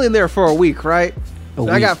 Hmm. I'm only in there for a week, right? A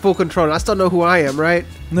I week. got full control. And I still know who I am, right?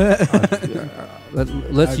 Let's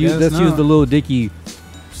I use guess use not. the Lil Dicky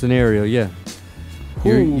scenario. Yeah.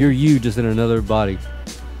 Who? You're you just in another body.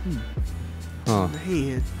 Huh.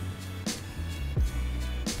 Man.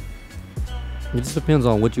 It just depends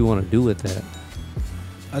on what you want to do with that.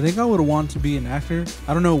 I think I would want to be an actor.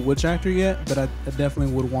 I don't know which actor yet, but I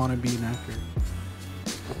definitely would want to be an actor.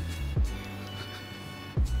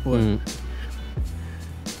 What? Mm,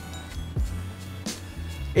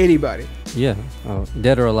 Anybody. yeah. Oh,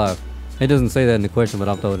 dead or alive. It doesn't say that in the question, but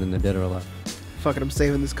I'll throw it in the dead or alive. Fuck it, I'm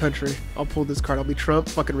saving this country. I'll pull this card. I'll be Trump,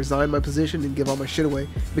 fucking resign my position and give all my shit away.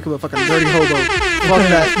 Become a fucking dirty hobo. Fuck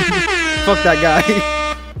that. Fuck that guy.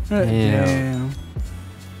 Damn.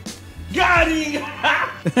 Got him!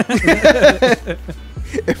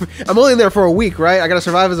 I'm only in there for a week, right? I gotta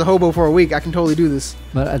survive as a hobo for a week. I can totally do this.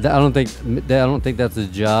 But I don't think that's a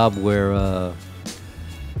job where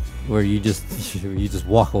you just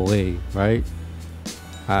walk away, right?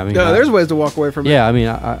 I mean, No, there's ways to walk away from it. yeah. I mean,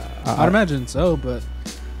 I'd imagine so, but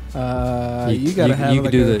you gotta have. You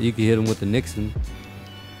like could do you could hit him with the Nixon.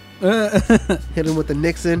 Hit him with the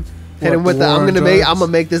Nixon. Hit What, him with the the war I'm on gonna drugs?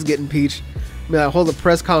 make this get impeached. Be like, hold a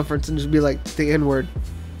press conference and just be like the N word.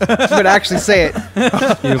 But actually say it.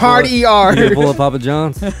 Hard You ER. pull up Papa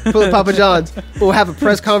John's. Pull up Papa John's. We'll have a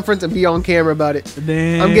press conference and be on camera about it.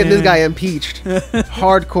 Damn. I'm getting this guy impeached.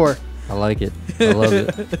 Hardcore. I like it. I love it.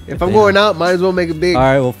 If I'm Damn. going out, might as well make it big. All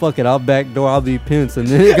right, well, fuck it. I'll backdoor. I'll be Pence, and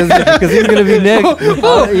then because he's gonna be next.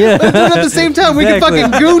 Yeah, Let's do it at the same time. We Exactly.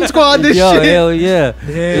 can fucking goon squad this Yo, shit. hell yeah.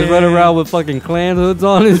 Just run around with fucking Klan hoods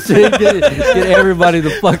on and shit. Get everybody the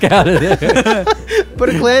fuck out of there. Put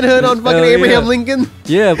a Klan hood on fucking Hell yeah. Abraham Lincoln.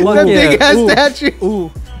 Yeah, fuck That yeah. big ass Ooh. statue.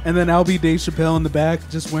 Ooh, and then I'll be Dave Chappelle in the back,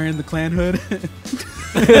 just wearing the Klan hood.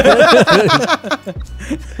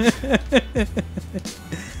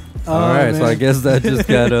 All Oh, right, so I man. guess that just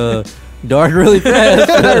got dark really fast.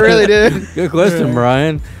 I really did. Good question, Yeah.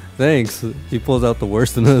 Brian. Thanks. He pulls out the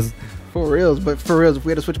worst in us. For reals, but for reals, if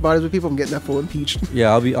we had to switch bodies with people, I'm getting that full impeached.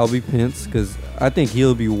 Yeah, I'll be Pence because I think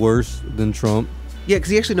he'll be worse than Trump. Yeah,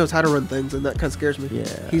 because he actually knows how to run things, and that kind of scares me.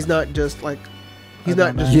 Yeah. He's not just like, he's I not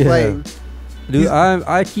don't just know. Yeah. playing. Dude,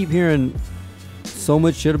 I keep hearing so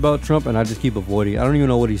much shit about Trump, and I just keep avoiding. I don't even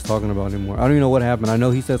know what he's talking about anymore. I don't even know what happened. I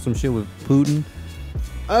know he said some shit with Putin.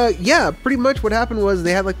 Yeah, pretty much what happened was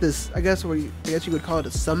they had like this, I guess you would call it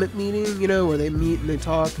a summit meeting, you know, where they meet and they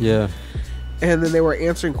talk, Yeah. and then they were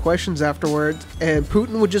answering questions afterwards, and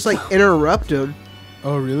Putin would just like interrupt him.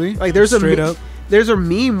 Oh, really? Like there's Straight a up. there's a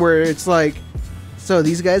meme where it's like, so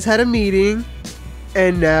these guys had a meeting,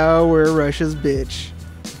 and now we're Russia's bitch,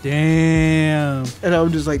 Damn. and I'm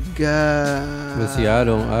just like, God. But see,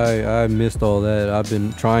 I missed all that. I've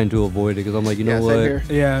been trying to avoid it because I'm like, you know Yeah, what? same here.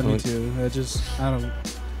 Yeah, me Like- too.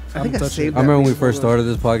 I think I touch saved I remember when we meme. first Hold on. started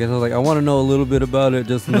this podcast, I was like, I want to know a little bit about it.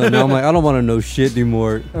 Just now I'm like, I don't want to know shit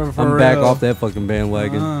anymore. For I'm back real. off that fucking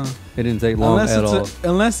bandwagon. It didn't take long unless at it's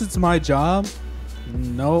all. unless it's my job,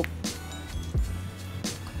 nope.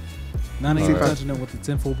 Not even Alright. touching it with the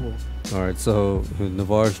 10-foot pole. All right, so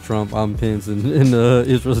Navarre's Trump, I'm Pence, and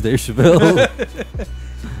Israel's Dave Chappelle.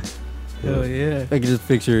 Hell yeah. I can just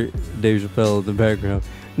picture Dave Chappelle in the background.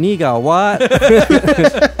 Nigga, what?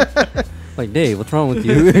 Like, Dave, what's wrong with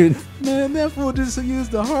you? Man, that fool just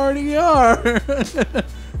used the hard ER.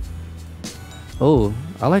 Oh,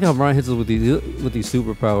 I like how Brian hits us with these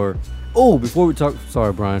superpower. Oh, before we talk,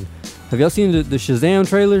 sorry, Brian. Have y'all seen the Shazam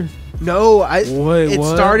trailer? No, Wait, it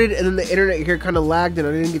what? started and then the internet here kind of lagged and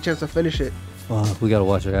I didn't get a chance to finish it. Fuck, we gotta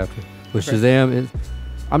watch it after. But Okay. Shazam is.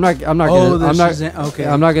 I'm not Oh, gonna. the I'm not. Shazam. Okay.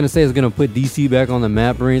 I'm not gonna say it's gonna put DC back on the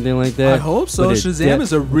map or anything like I that. hope so. but it Shazam de-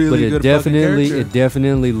 is a really but it good definitely, fucking it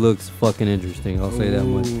definitely looks fucking interesting. I'll say that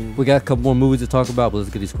much. Ooh. We got a couple more movies to talk about, but let's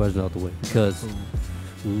get these questions out the way because.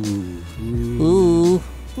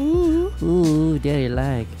 Ooh, daddy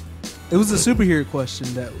like. It was a superhero question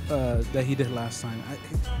that he did last time.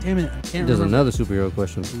 Damn it, I can't There's remember. another superhero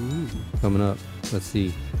question coming up. Let's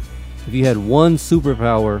see. If you had one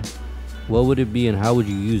superpower, what would it be and how would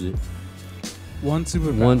you use it? One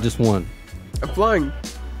superpower. One, just one. I'm flying.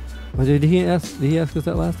 Oh, did he ask us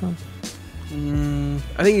that last time?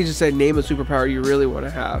 I think you just said name a superpower you really want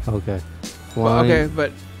to have. Okay. Well, Flying. okay,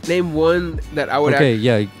 but name one that I would Okay,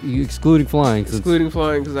 yeah, you excluding flying. 'Cause excluding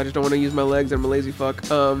flying because I just don't want to use my legs and I'm a lazy fuck.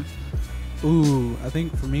 Ooh, I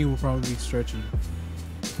think for me will probably be stretching.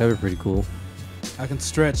 that'd be pretty cool. I can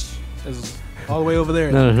stretch as all the way over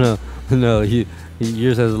there. No.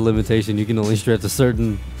 Yours has a limitation. You can only stretch a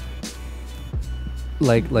certain,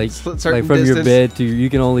 like certain from your distance. bed to you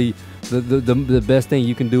can only the best thing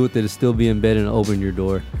you can do with it is still be in bed and open your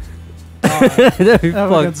door. That'd be That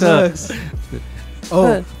fucking fucked up. sucks.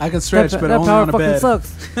 Oh, I can stretch, but that only power on a fucking bed.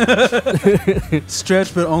 sucks.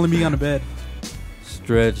 Stretch, but only be on a bed.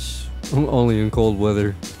 Stretch only in cold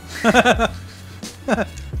weather.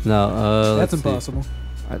 No, That's let's see. impossible.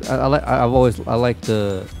 I like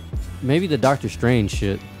the maybe the Doctor Strange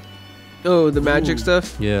shit. Oh, the magic Ooh.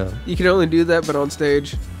 stuff. Yeah, You can only do that, but on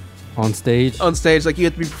stage. on stage. On stage, like you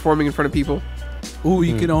have to be performing in front of people. Ooh,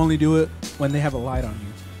 you Hmm. can only do it when they have a light on you.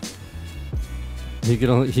 He can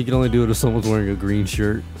only do it if someone's wearing a green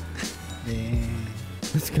shirt. Dang.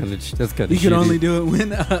 That's kind of. You can only do it when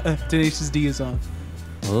Tenacious D is on.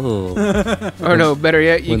 Oh, Or no, better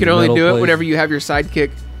yet, you When can the only metal do it plays. whenever you have your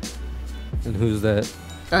sidekick. and who's that?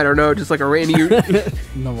 I don't know, just like a rainy.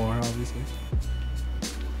 No more, obviously.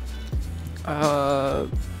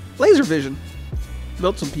 Laser vision.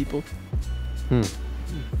 Melt some people.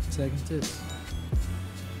 Second tips.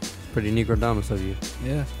 Pretty Negrodamus of you.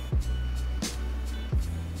 Yeah.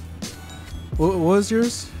 What was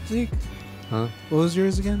yours, Zeke? Huh? What was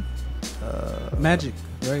yours again? Magic,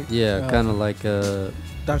 right? Yeah, kind of like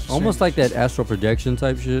Doctor almost Strange. like that astral projection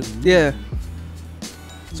type shit. Yeah.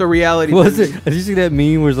 So reality. Was it? bending. Did you see that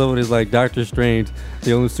meme where someone is like Doctor Strange,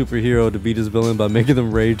 the only superhero to beat his villain by making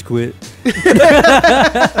them rage quit?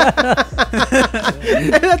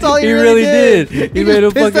 That's all he, really did. He just made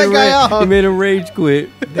him pissed fucking that guy off. He made him rage quit.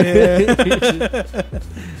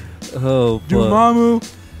 Oh, fuck.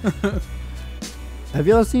 Dormammu. Have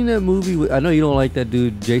y'all seen that movie? I know you don't like that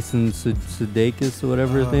dude, Jason Sudeikis or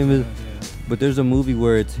whatever his name is. But there's a movie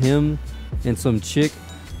where it's him and some chick,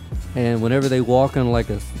 and whenever they walk on like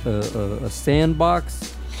a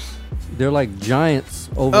sandbox, they're like giants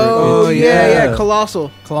over. Oh, in- yeah, Colossal.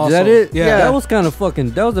 Is that it? Yeah. That was kind of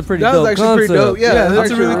fucking. That was a pretty That dope was actually concept. pretty dope. Yeah, Yeah, that's a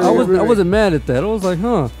actually really I cool was I movie. wasn't mad at that. I was like,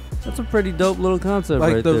 huh, that's a pretty dope little concept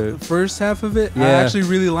Like right the there. first half of it, I Yeah. actually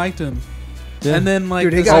really liked him. Yeah. And then like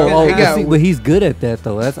Dude, he the got second good- he half- got- see, but he's good at that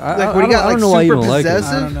though. That's I, Like, I, when I, he got, I don't like, know why you super don't like him.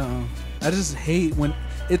 possessive. I don't know. I just hate when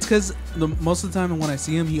it's because most of the time when I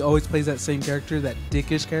see him, he always plays that same character, that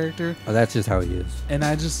dickish character, Oh, that's just how he is. and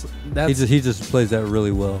I just that's He just plays that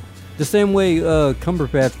really well. The same way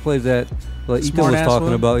Cumberbatch plays that. Like Ethan was Smart-ass talking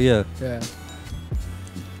one? about. Yeah, yeah,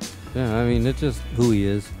 yeah. I mean, it's just who he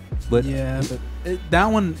is. But yeah. But that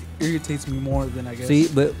one irritates me more than I guess. see,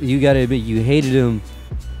 but you gotta admit, you hated him.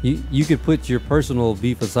 You could put your personal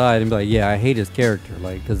beef aside and be like, yeah, I hate his character,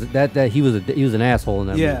 like, because that he was an asshole in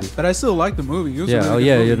that yeah, movie. but I still like the movie. It was a Yeah, really oh good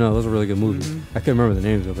yeah, movie. you know, it was a really good movie. Mhm. I can't remember the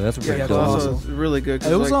names of it. That's a pretty Yeah, dope Colossal. movie. Colossal is really good.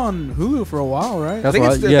 'cause, It was like, on Hulu for a while, right? I That's think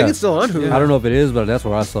why it's yeah. I think it's still on Hulu. Yeah. I don't know if it is, but that's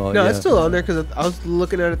where I saw it. No, yeah. it's still on there because I was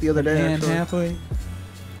looking at it the other day. Anne actually. Hathaway.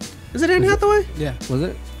 Is it Anne Hathaway? Yeah, Was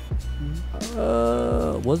it?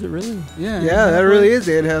 Was it really? yeah. Anne Yeah, that Hathaway. really is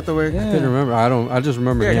Anne Hathaway. Yeah. I couldn't remember. I just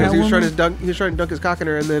remember Yeah, him. because he was Catwoman? trying to dunk. He was trying to dunk his cock in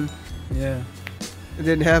her, and then Yeah, it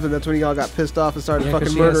didn't happen. That's when he all got pissed off and started yeah, 'cause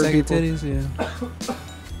fucking she had murdering second people. titties.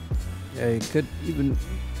 Yeah. Yeah, he could even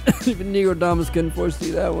even Negrodamus couldn't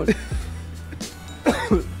foresee that one.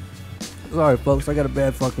 Sorry, folks. I got a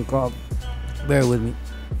bad fucking cough. Bear with me.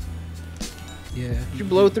 Yeah. Did you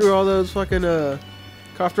blow through all those fucking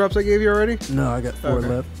cough drops I gave you already? No, I got 4 Okay.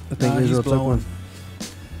 left. I think Nah, he's Israel took blowing. one.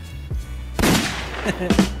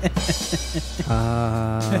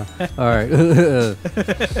 All right.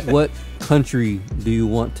 What country do you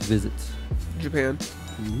want to visit? Japan.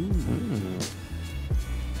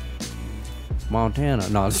 Montana.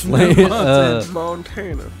 No, just playing.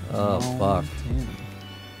 Montana. Oh fuck, Montana.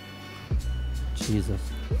 Jesus.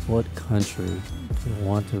 What country do you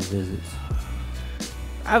want to visit?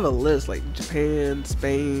 I have a list like Japan,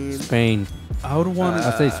 Spain, Spain. I would want.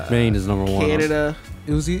 I say Spain is number one. Canada.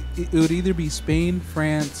 It would either be Spain,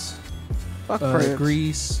 France, Fuck France.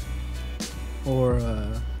 Greece, or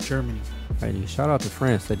Germany. Right, shout out to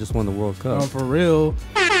France. They just won the World Cup. Oh, for real.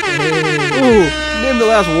 Ooh, name the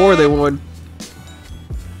last war they won.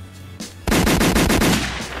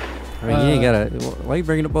 I mean, you ain't gotta. Why you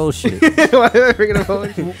bringing up bullshit? Why am I bringing up all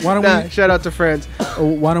this? Why don't Nah, we? shout out to France.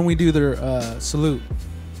 Why don't we do their salute?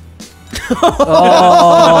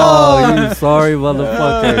 Oh, you sorry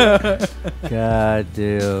motherfucker. God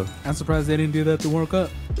damn. I'm surprised they didn't do that at the World Cup.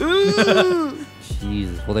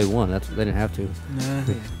 Jesus. Well, they won. They didn't have to. Nah.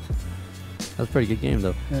 That's a pretty good game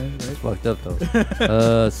though. Right. It's fucked up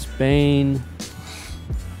though. Spain.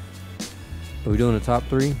 Are we doing the top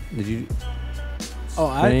three? Did you? Oh,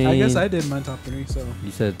 I guess Spain. I did my top three. So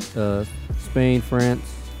You said Spain, France.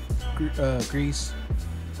 Greece.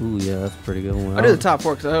 Ooh, yeah, that's a pretty good one. I did the top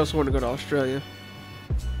four because I also want to go to Australia.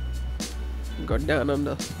 Go down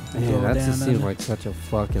under. Man, Go that down just seems under. like such a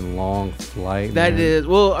fucking long flight. That man. is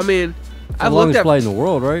well. I mean, It's the I've longest looked at flight in the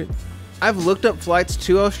world, right? I've looked up flights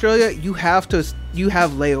to Australia. You have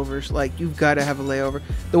layovers. Like you've got to have a layover.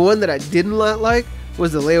 The one that I didn't like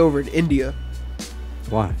was the layover in India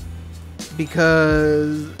Why?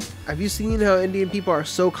 because have you seen how Indian people are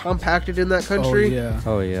so compacted in that country? Oh yeah.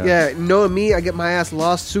 Oh yeah. Yeah, knowing me, I get my ass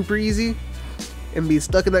lost super easy and be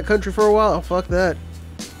stuck in that country for a while. Fuck that.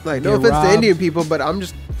 Like, no Get offense robbed. to Indian people, but I'm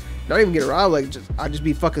just not even get robbed. Like, I just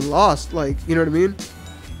be fucking lost. Like, you know what I mean?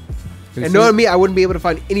 And knowing me, I wouldn't be able to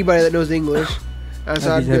find anybody that knows English. That's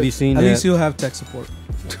how I'd Have do you it. seen At that? least you'll have tech support.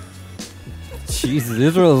 Jesus,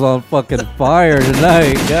 Israel's on fucking fire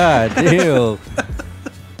tonight. God damn.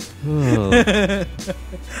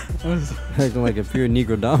 Oh, acting like a pure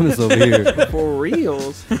Negrodamus over here. For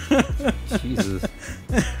reals. Jesus.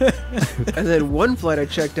 And then one flight I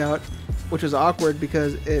checked out, which was awkward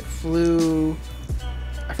because it flew.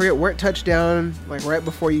 I forget where it touched down, like right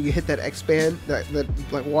before you hit that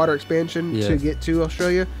like water expansion Yeah. to get to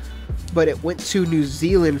Australia. But it went to New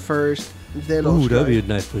Zealand first, then Ooh, that'd be Australia. a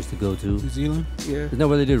nice place to go to. New Zealand. Yeah, Isn't that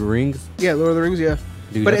where they did Rings? yeah, Lord of the Rings, yeah.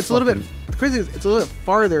 Dude, But that's it's a little bit fucking- the crazy. It's a little bit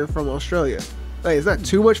farther from Australia. Like it's not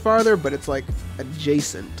too much farther, but it's like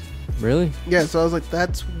adjacent. Really? Yeah, so I was like,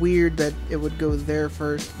 that's weird that it would go there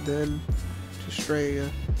first, then to Australia.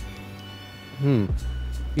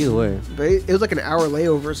 Either way, But it was like an hour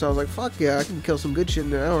layover, so I was like, fuck yeah, I can kill some good shit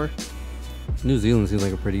in an hour. New Zealand seems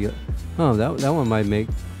like a pretty good. Oh, that one might make.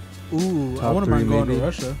 Ooh, I Top wouldn't mind three, going maybe. to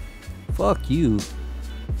Russia. Fuck you.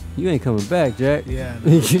 You ain't coming back, Jack. Yeah.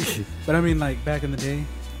 no. But I mean, like back in the day.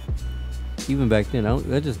 Even back then,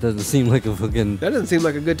 that just doesn't seem like a fucking That doesn't seem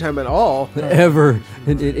like a good time at all. ever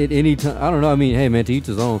at any time. I don't know. I mean, hey man, to each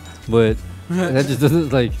his own. But that just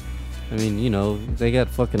doesn't like. I mean, you know, they got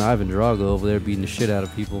fucking Ivan Drago over there beating the shit out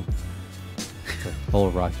of people.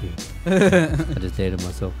 Old Rocky. I just dated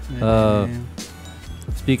myself. Yeah.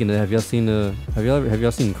 Speaking of, have y'all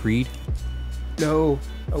seen Creed? No,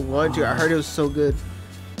 I want to. I heard it was so good.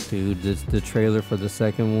 Dude, this the trailer for the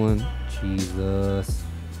second one. Jesus,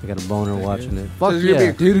 I got a boner That watching good? it. Fuck it's gonna be yeah,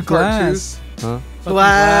 a Dude, Part Glass. huh? Fucking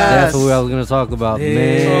Glass. That's what I was gonna talk about, Yeah.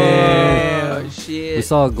 man. Oh We shit!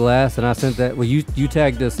 saw Glass, and I sent that. Well, you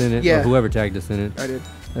tagged us in it, Yeah. or whoever tagged us in it. I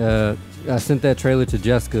did. I sent that trailer to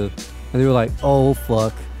Jessica, and they were like, "Oh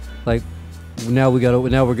fuck!" Like now we gotta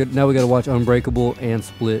watch Unbreakable and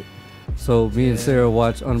Split. So me and Yeah. Sarah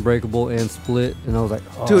watched Unbreakable and Split, and I was like,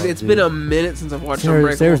 oh, Dude, it's been a minute since I've watched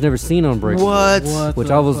Unbreakable. Sarah's never seen Unbreakable. What? Which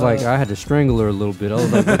the I was like, fuck? I had to strangle her a little bit. I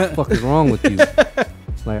was like, what the fuck is wrong with you?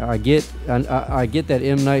 Like, I get that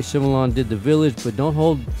M. Night Shyamalan did The Village, but don't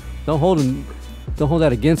hold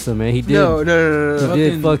that against him, man. He did. No, no, no, no, He no.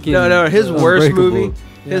 did fucking. No, his worst Unbreakable. movie.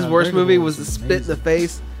 His Yeah, worst movie Unbreakable was the is spit in the amazing.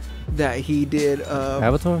 face that he did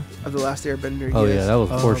Avatar. of the Last Airbender. Oh yes. yeah, that was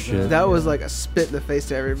Oh, horse God. shit. That was Yeah. like a spit in the face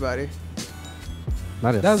to everybody.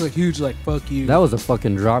 Not a- That was a huge like fuck you. that was a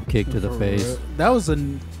fucking drop kick to the For face. real. That was a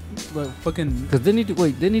like, fucking. Cause didn't he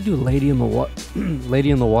do Lady in the Lady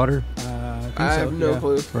in the Water? I think have so, no yeah.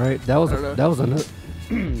 clue. Right. That was I don't know. that was another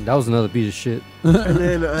that was another piece of shit. And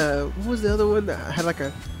then what was the other one that had like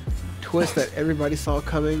a twist that everybody saw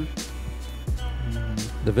coming?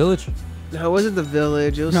 The Village. No, it wasn't The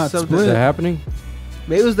Village. It was No, it's something. Is Split. that happening?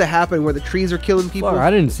 Maybe it was The Happening where the trees are killing people. Fuck,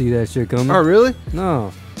 I didn't see that shit coming. Oh, really?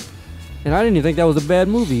 No. And I didn't even think that was a bad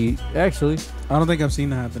movie. Actually, I don't think I've seen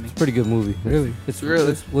that happening. pretty good movie. Really? It's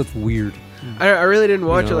Really? It's weird. I really didn't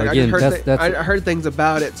watch know, it. Like again, I just that's- I heard things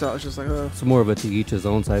about it, so I was just like, oh. It's more of a to each his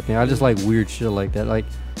own type thing. I just like weird shit like that. Like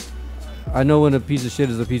I know when a piece of shit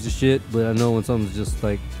is a piece of shit, but I know when something's just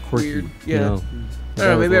like quirky. Weird. You Yeah. know? I don't know.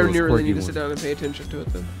 That was Maybe I one of those really quirky need to ones. sit down and pay attention to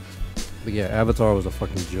it then. But yeah, Avatar was a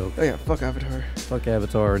fucking joke. Oh yeah, fuck Avatar. Fuck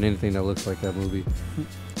Avatar and anything that looks like that movie.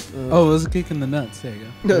 Oh, it was a kick in the nuts. There you go.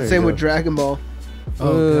 No, There you same go. with Dragon Ball.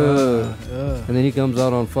 Oh, God. And then he comes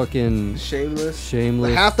out on fucking Shameless.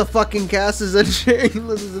 Shameless. Half the fucking cast is in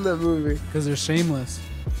Shameless is in that movie. Because they're shameless.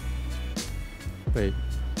 Wait,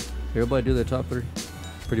 everybody do their top 3?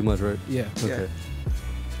 Pretty much, right? Yeah. Yeah.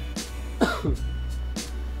 Okay.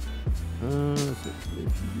 Let's see.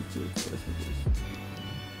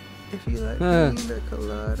 If you like pina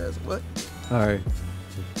coladas, what? All right.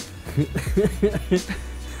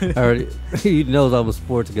 Alright, he knows I'm a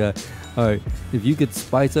sports guy. All right, if you could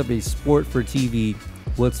spice up a sport for TV,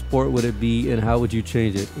 what sport would it be, and how would you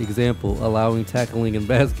change it? Example: allowing tackling in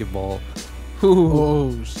basketball.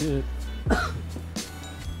 Oh, shit.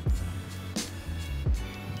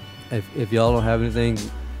 If y'all don't have anything,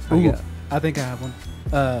 I Ooh, got. I think I have one.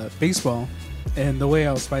 Baseball. And the way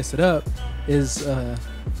I'll spice it up is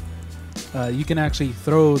you can actually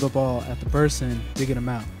throw the ball at the person to get them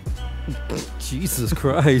out. Jesus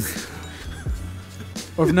Christ.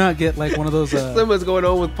 Or if not, get like one of those. Someone's going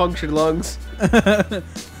on with punctured lungs. I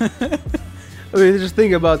mean, just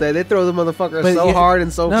think about that. They throw the motherfucker But so yeah, hard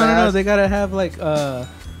and so no, fast. they gotta have like Rear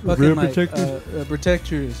fucking like protectors?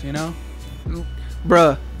 protectors, you know,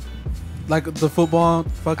 Bruh, like the football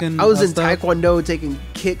fucking. I was in stuff. Taekwondo taking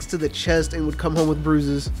kicks to the chest and would come home with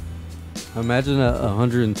bruises. Imagine a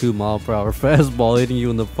 102 mile per hour fastball hitting you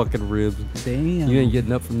in the fucking ribs. Damn. You ain't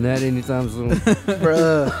getting up from that anytime soon.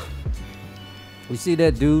 Bruh. You see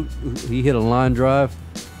that dude? He hit a line drive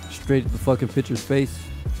straight at the fucking pitcher's face.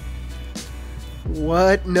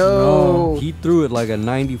 What? No. He threw it like a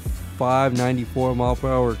 95, 94 mile per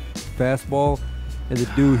hour fastball, and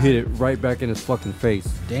the dude hit it right back in his fucking face.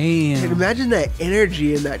 Damn. Dude, imagine that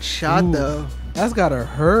energy in that shot, Ooh. though. That's gotta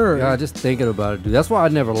hurt. Yeah, just thinking about it, dude. That's why I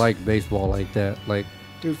never liked baseball like that. Like,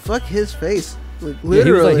 Dude, fuck his face. Like, yeah,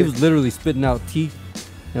 literally. he was literally spitting out teeth,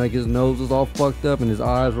 and like his nose was all fucked up, and his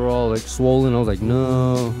eyes were all like swollen. I was like,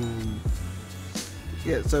 no,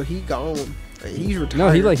 Yeah, so he gone. Like, he's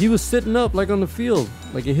retired. no. He was sitting up like on the field,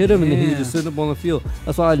 like it hit him, and then he was Yeah. just sitting up on the field.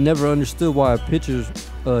 That's why I never understood why pitchers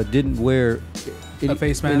didn't wear A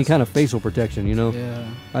face any mask? kind of facial protection. You know, Yeah.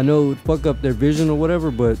 I know it would fuck up their vision or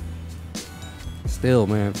whatever, but still,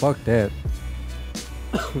 man, fuck that.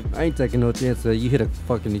 I ain't taking no chance that you hit a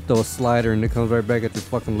fucking, you throw a slider and it comes right back at your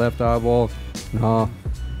fucking left eyeball. Nah.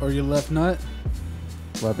 Or your left nut.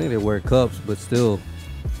 Well, I think they wear cups, but still,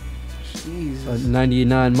 a Jesus.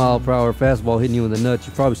 99 mile per hour fastball hitting you in the nuts,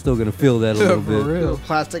 you're probably still gonna feel that a little For bit. real. Little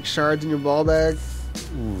plastic shards in your ball bag.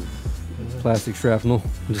 Plastic shrapnel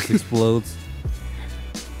just explodes.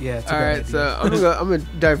 Yeah. It's a All bad right, idea. so I'm gonna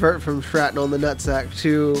divert from shrapnel in the nutsack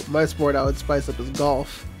to my sport. I would spice up is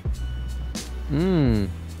golf.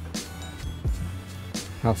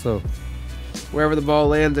 How so? Wherever the ball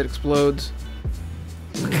lands, it explodes.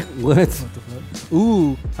 What? What the fuck?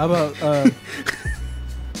 Ooh,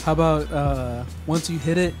 how about once you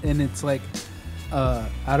hit it and it's like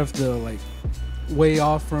out of the like way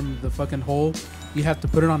off from the fucking hole, you have to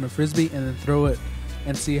put it on the frisbee and then throw it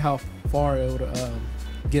and see how far it would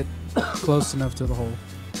get close enough to the hole.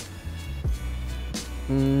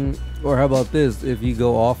 Or how about this? If you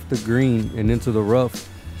go off the green and into the rough,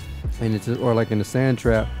 and it's or like in a sand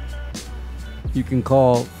trap, you can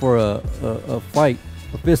call for a fight,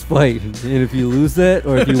 a fist fight, and if you lose that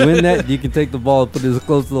or if you win that, you can take the ball and put it as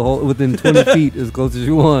close to the hole within 20 feet, as close as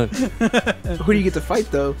you want. Who do you get to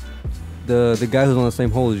fight though? The guy who's on the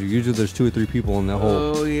same hole as you. Usually there's 2 or 3 people on that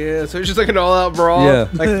hole. Oh yeah, so it's just like an all-out brawl. Yeah.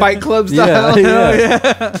 Like Fight Club Yeah, style.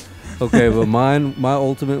 yeah. Okay, but my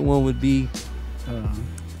ultimate one would be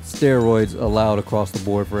steroids allowed across the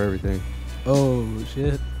board for everything. Oh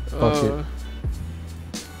shit! Fuck it.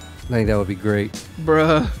 I think that would be great.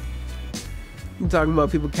 Bruh. You talking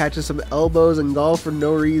about people catching some elbows in golf for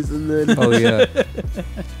no reason then. Oh yeah.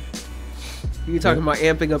 You talking about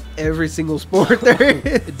amping up every single sport there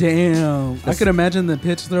is. Damn, I That's- could imagine the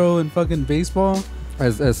pitch throw in fucking baseball.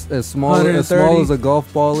 As small 130. as a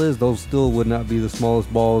golf ball is, those still would not be the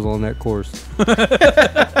smallest balls on that course.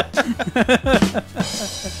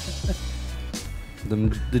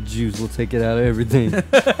 The juice will take it out of everything.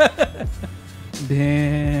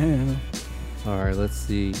 Damn. All right, let's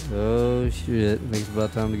see. Oh shit! I think it's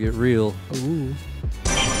about time to get real. Ooh.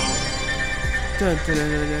 Dun, dun, dun,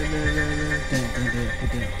 dun, dun, dun,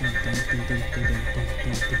 dun.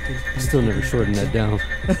 Still never shortened that down.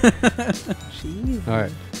 Jeez. All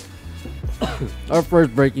right. Our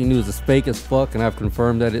first breaking news is fake as fuck, and I've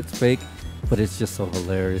confirmed that it's fake, but it's just so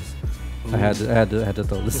hilarious. I had to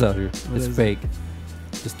throw this out here. What It's is fake.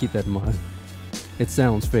 Just keep that in mind. It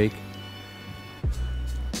sounds fake.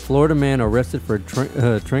 Florida man arrested for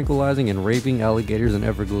tranquilizing and raping alligators in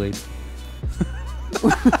Everglades.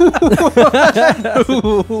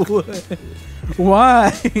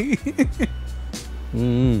 Why?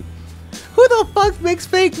 Mm. Who the fuck makes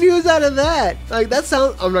fake news out of that? Like that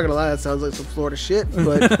sounds. I'm not gonna lie. That sounds like some Florida shit.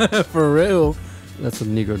 But For real. That's some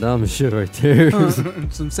Negro Dama shit right there.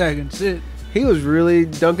 Some second shit. he was really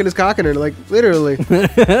dunking his cock in her, like literally.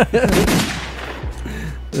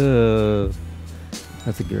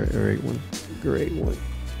 That's a great one. Great one.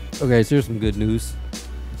 Okay, so here's some good news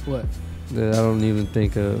What? that I don't even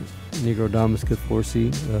think Negro Damas could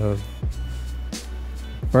foresee.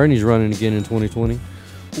 Bernie's running again in 2020.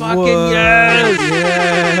 Fucking What? yes!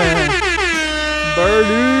 Yeah.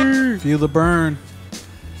 Bernie. Feel the burn.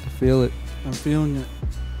 I feel it. I'm feeling it.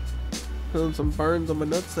 Feeling some burns on my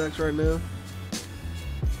nutsacks right now.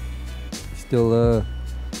 Still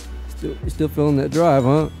feeling that drive,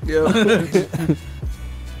 huh? Yeah.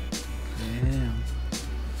 Damn.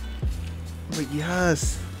 But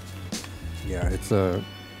yes. Yeah, it's I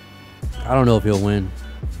don't know if he'll win.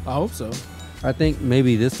 I hope so. I think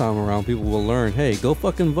maybe this time around people will learn, hey, go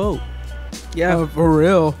fucking vote. Yeah. For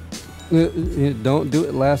real. Don't do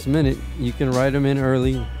it last minute. You can write them in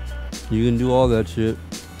early. You can do all that shit.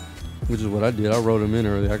 Which is what I did. I wrote them in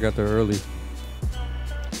early. I got there early.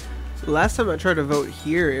 Last time I tried to vote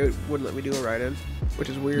here, it wouldn't let me do a write-in, which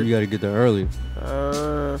is weird. You got to get there early.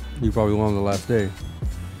 You probably won on the last day.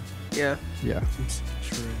 Yeah. Yeah. It's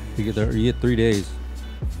true. You get there. You get 3 days.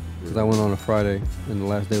 Because I went on a Friday and the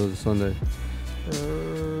last day was a Sunday.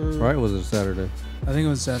 Right? Or was it a Saturday? I think it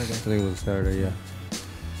was Saturday. I think it was a Saturday. Yeah.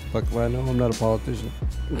 Fuck if I know. I'm not a politician.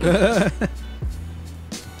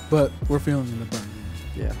 But we're feeling the burn.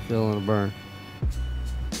 Yeah. Feeling a burn.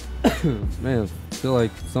 Man, I feel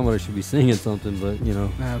like somebody should be singing something, but you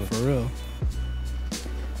know. Nah, for real.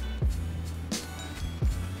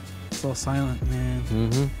 It's all silent, man.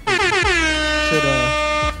 Mm-hmm. Should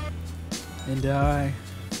and die,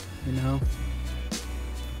 you know.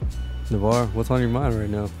 Navarre, what's on your mind right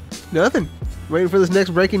now? Nothing. Waiting for this next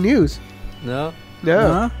breaking news. No? No.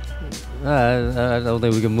 Huh? I don't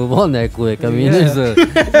think we can move on that quick. I mean, Yeah. there's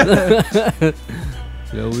a...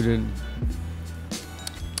 we didn't...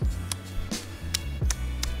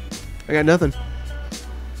 I got nothing.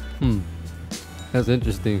 That's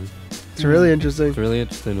interesting. It's really interesting. It's really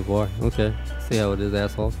interesting, Navarre. Okay. See how it is,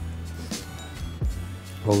 asshole.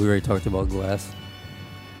 Well, we already talked about Glass.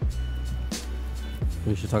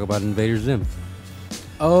 We should talk about Invader Zim.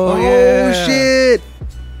 Oh, Oh yeah. shit!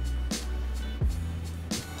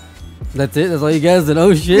 That's it? That's all you guys did?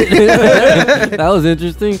 Oh, shit. That was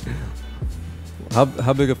interesting. How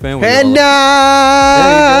big a fan were you? And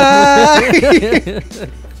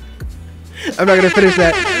I'm not gonna finish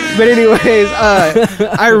that. But anyways,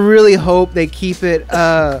 I really hope they keep it.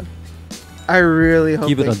 I really hope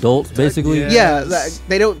Keep it they, adult, basically? Yeah. Yeah, Yes.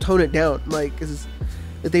 they don't tone it down like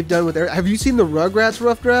that they've done with their. Have you seen the Rugrats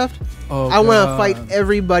rough draft? Oh, I want to God. fight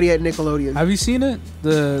everybody at Nickelodeon. Have you seen it?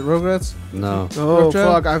 The Rugrats? No. Oh rough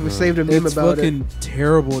draft? fuck! I've saved a meme It's about it. fucking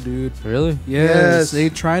terrible, dude. Really? Yes. Yes. They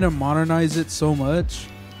try to modernize it so much.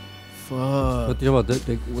 Fuck. What do you know about?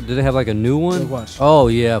 Did they have like a new one? Like, watch. Oh,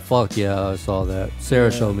 yeah. Fuck yeah. I saw that.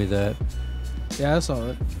 Sarah Yeah. showed me that. Yeah, I saw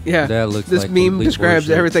it. Yeah, That looks this like meme complete describes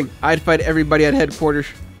bullshit. everything. I'd fight everybody at headquarters.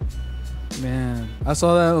 Man, I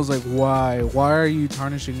saw that. I was like, why? Why are you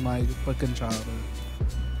tarnishing my fucking childhood?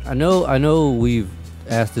 I know we've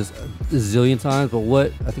asked this a zillion times, but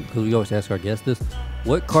what I think, because we always ask our guests this,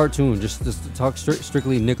 what cartoon, just to talk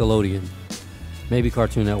strictly Nickelodeon, maybe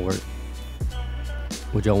Cartoon Network,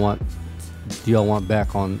 would y'all want? Do y'all want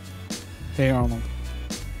back on? Hey Arnold.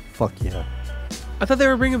 Fuck yeah. I thought they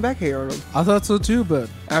were bringing back Hey Arnold I thought so too, but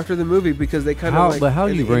after the movie because they kind How? of like. But how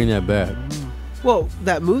do you bring that back? Well,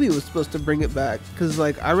 that movie was supposed to bring it back because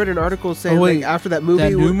like I read an article saying Oh, wait, like after that movie.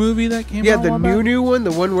 that new movie that came yeah, out. the a while back? new one,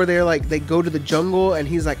 the one where they're like they go to the jungle and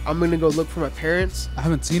he's like, I'm gonna go look for my parents. I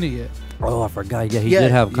haven't seen it yet. Oh, I forgot. Yeah, he Yeah.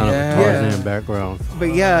 did have kind Yeah. of a Tarzan Yeah. background.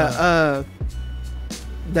 But yeah,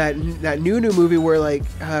 that new movie where like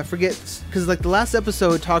I forget because like the last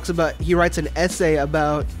episode talks about he writes an essay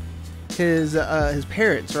about his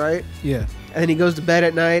parents, right? Yeah, And then he goes to bed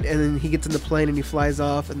at night and then he gets in the plane and he flies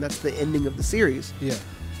off and that's the ending of the series. yeah.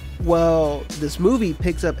 Well, this movie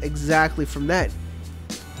picks up exactly from that.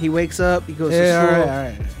 He wakes up, he goes to Yeah, school. all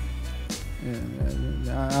right.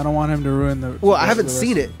 Yeah, I don't want him to ruin the. Well, I the haven't rest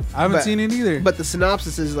seen of it. I haven't but- seen it either. But the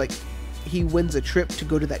synopsis is like he wins a trip to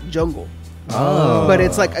go to that jungle. Oh. But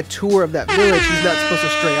it's like a tour of that village. He's not supposed to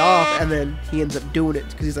stray off, and then he ends up doing it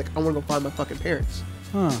because he's like, I want to go find my fucking parents.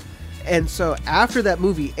 Huh. And so after that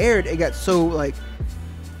movie aired, it got so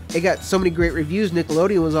many great reviews.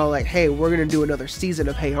 Nickelodeon was all like, hey, we're going to do another season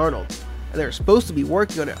of Hey Arnold. And they were supposed to be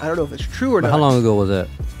working on it. I don't know if it's true or But not. how long ago was that?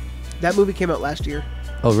 That movie came out last year.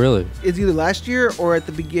 Oh, really? It's either last year or at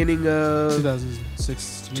the beginning of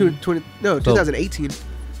 2016. 2018.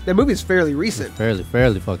 That movie is fairly recent. Fairly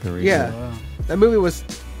fucking recent. Yeah. Wow. That movie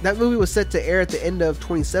was set to air at the end of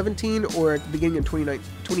 2017 or at the beginning of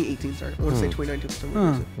 2018. Sorry, I want to say 2019 for some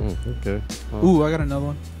reason. Okay. Oh. Ooh, I got another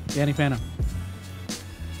one. Danny Phantom.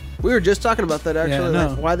 We were just talking about that actually. Yeah, I know.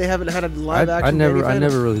 Like why they haven't had a live action. I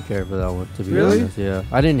never really cared for that one, to be Really? honest. Yeah,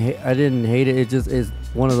 I didn't hate it. It just is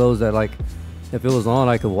one of those that, like, if it was on,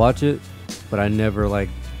 I could watch it, but I never like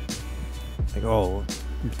oh,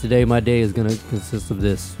 today my day is gonna consist of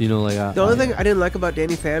this. You know, like The only thing I didn't like about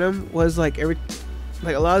Danny Phantom was like a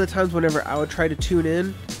lot of the times whenever I would try to tune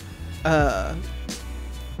in,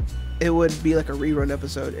 it would be like a rerun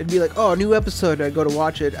episode. It'd be like, oh, a new episode, and I'd go to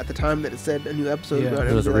watch it at the time that it said a new episode. Yeah, and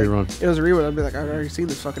it was a be like- rerun. It was a rerun. I'd be like, I've already seen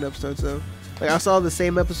this fucking episode. So, like, I saw the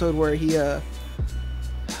same episode where he,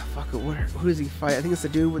 fuck it, who does he fight? I think it's the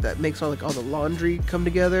dude that makes all the laundry come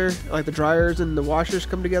together, like the dryers and the washers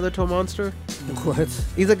come together to a monster. What?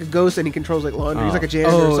 He's like a ghost and he controls like laundry. He's Oh. like a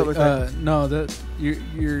janitor or something like that. No, that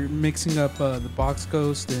you're mixing up the Box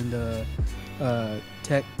Ghost and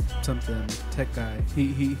tech guy.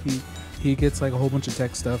 He gets like a whole bunch of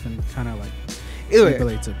tech stuff and kind of like Either way,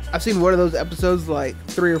 manipulates it. I've seen one of those episodes like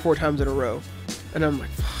 3 or 4 times in a row, and I'm like,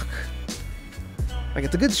 fuck. Like,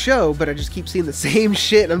 it's a good show, but I just keep seeing the same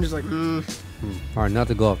shit, and I'm just like, All right, not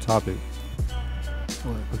to go off topic.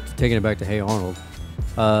 What? Taking it back to Hey Arnold.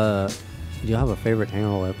 Do you have a favorite Hey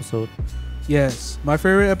Arnold episode? Yes, my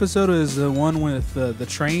favorite episode is the one with the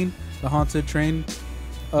train, the haunted train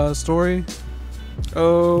story.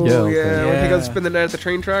 oh, Yeah, yeah. okay. When they go Yeah. spend the night at the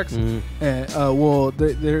train tracks. Well,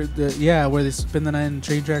 where they spend the night in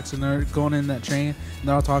train tracks and they're going in that train and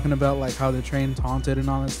they're all talking about like how the train's haunted and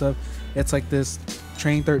all that stuff. It's like this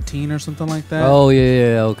Train 13 or something like that. Oh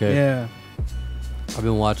yeah, okay. yeah. I've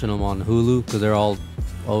been watching them on Hulu because they're all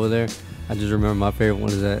over there. I just remember my favorite one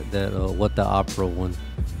is that What the Opera one,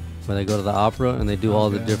 where they go to the opera and they do all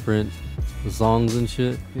the Okay. different songs and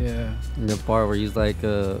shit. Yeah. And the part where he's like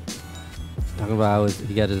talking about how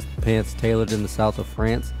he got his pants tailored in the south of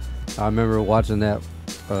France. I remember watching that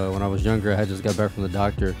when I was younger. I had just got back from the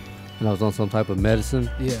doctor and I was on some type of medicine.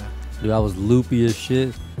 Yeah. Dude, I was loopy as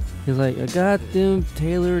shit. He's like, I got them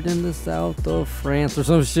tailored in the south of France or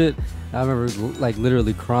some shit. I remember like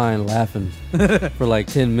literally crying, laughing for like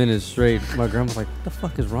 10 minutes straight. My grandma's like, what the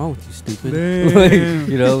fuck is wrong with you, stupid? Damn. Like,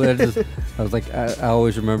 you know, I was like, I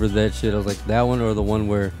always remember that shit. I was like, that one or the one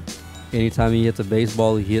where anytime he hits a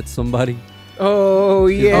baseball, he hits somebody. Oh,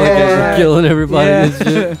 He's always yeah. killing everybody and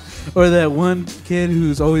Yeah. shit. Or that one kid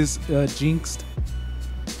who's always jinxed.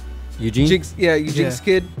 Eugene? Eugene's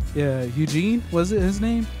kid. Yeah, Eugene, was it his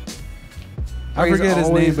name? Or I he's forget his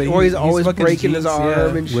always- name, but or he's always fucking breaking his jinxed, arm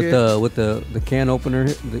yeah. and shit. with the can opener,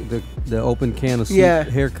 the open can of soup Yeah.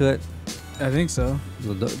 haircut, I think so.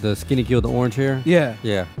 the skinny kid with the orange hair. Yeah.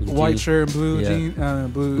 Yeah, White Eugene. shirt and blue Yeah.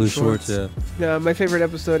 blue shorts. Yeah. No, my favorite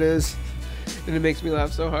episode is, and it makes me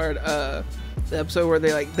laugh so hard. The episode where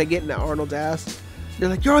they get into Arnold's ass. They're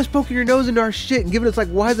like, you're always poking your nose into our shit and giving us like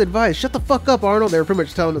wise advice. Shut the fuck up, Arnold. They were pretty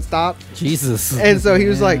much telling him to stop. Jesus. And so he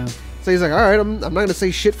was like, Yeah. all right, I'm not gonna say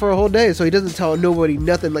shit for a whole day. So he doesn't tell nobody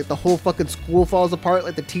nothing. Like the whole fucking school falls apart.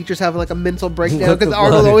 Like the teachers having like a mental breakdown What because the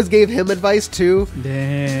Arnold fuck? always gave him advice too.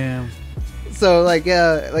 Damn. So like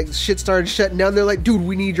like shit started shutting down. They're like, dude,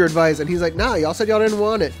 we need your advice. And he's like, nah, y'all said y'all didn't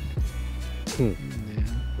want it. Yeah.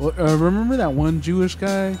 Well, remember that one Jewish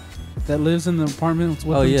guy that lives in the apartment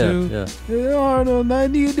with Oh him yeah, too? yeah. Hey, Arnold, I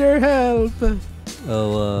need your help.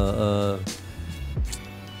 Oh,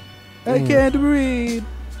 I can't breathe.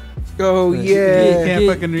 Oh Yeah. yeah. Can't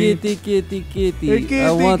fucking read. Kitty. Kitty,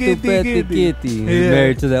 I want to kitty, pet the kitty. kitty. He's Yeah.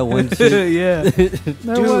 married to that one chick. Yeah.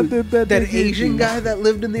 I want to bet That the Asian kitty. guy that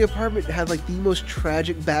lived in the apartment had like the most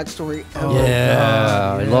tragic backstory ever. Oh, Yeah,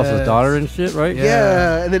 God, he lost his yes. daughter and shit, right? Yeah.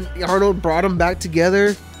 Yeah, and then Arnold brought them back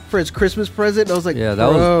together for his Christmas present. And I was like, Yeah, that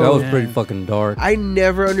was bro, Yeah. pretty fucking dark. I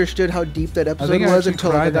never understood how deep that I episode think I was actually until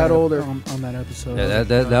like, I cried got that older. on that episode. Yeah, I was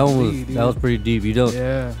that like, one "Golly, was dude." that was pretty deep. You don't.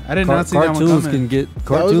 Yeah, I did not see that one cartoons coming. can get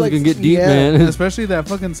cartoons like- can get deep, yeah. man. Especially that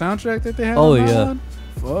fucking soundtrack that they had. Oh, on that yeah. one.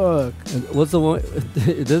 Fuck. And what's the one?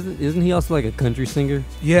 Isn't he also like a country singer?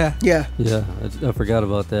 Yeah, Yeah. Yeah, I forgot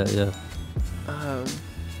about that. Yeah,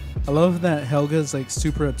 I love that Helga's like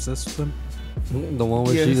super obsessed with him. the one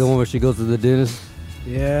where Yes. she goes to the dentist.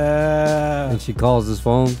 Yeah. And she calls his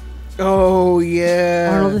phone. Oh yeah.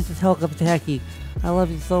 Arnold, this is Helicopter Tacky. I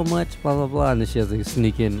love you so much, blah, blah, blah. And then she has to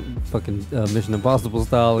sneak in fucking Mission Impossible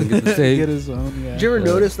style and get the Get tape. his own. Yeah. Did you ever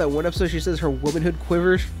notice that one episode she says her womanhood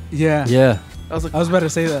quivers? Yeah. Yeah. I was like, I was about to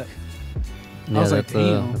say that. Yeah, was like, that's,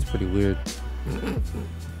 damn. that's pretty weird.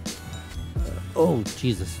 Oh,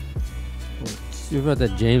 Jesus. You heard about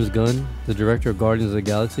that James Gunn, the director of Guardians of the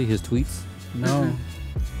Galaxy, his tweets? No.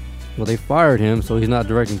 Well, they fired him, so he's not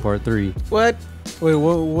directing part 3. what? Wait,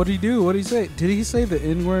 what did he do? What did he say? Did he say the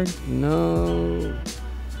N word? No.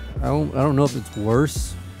 I don't know if it's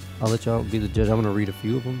worse. I'll let y'all be the judge. I'm going to read a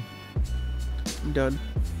few of them. I'm done.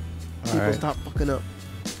 All People right. stop fucking up.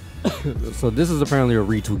 So this is apparently a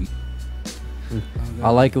retweet. I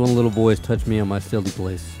like it when little boys touch me on my silly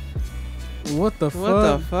place. What the fuck? What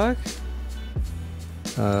the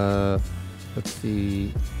fuck? Let's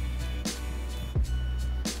see.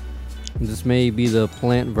 This may be the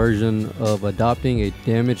plant version of adopting a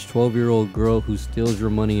damaged 12-year-old girl who steals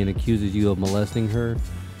your money and accuses you of molesting her.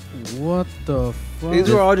 What the fuck? These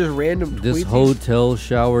were all just random tweets. This hotel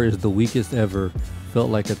shower is the weakest ever.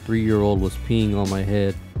 Felt like a 3-year-old was peeing on my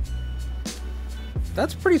head.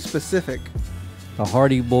 That's pretty specific. The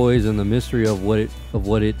Hardy Boys and the mystery of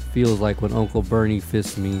what it feels like when Uncle Bernie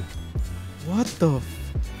fists me. What the?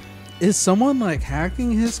 Is someone like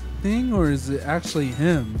hacking his thing, or is it actually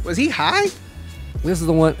him? Was he high? This is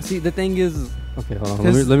the one. See, the thing is, okay, hold on.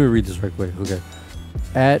 Let 'Cause- me read this right quick. Okay.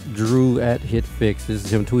 At Drew at HitFix. This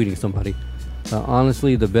is him tweeting somebody.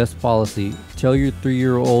 Honestly, the best policy. Tell your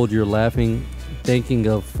 3-year-old you're laughing, thinking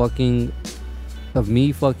of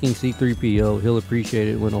me fucking C-3PO. He'll appreciate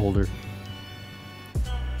it when older.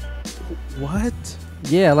 What?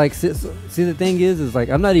 Yeah, like, see the thing is like,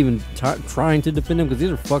 I'm not even trying to defend him because these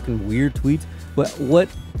are fucking weird tweets. But what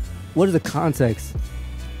is the context?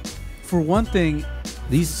 For one thing,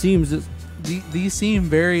 These seems just, these seem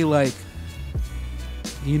very like,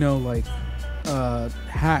 you know, like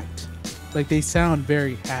hacked. Like they sound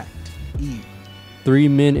very hacked. 3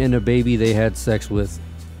 men and a baby they had sex with.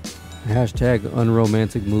 Hashtag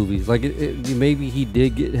unromantic movies. Like, maybe he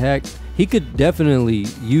did get hacked. He could definitely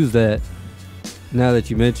use that now that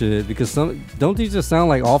you mention it, because don't these just sound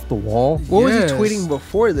like off the wall? What Yes. was he tweeting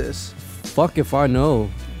before this? Fuck if I know.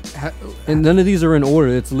 And none of these are in order.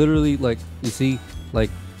 It's literally like, you see, like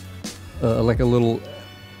a little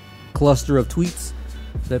cluster of tweets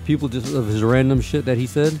that people just, of his random shit that he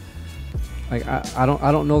said. Like, I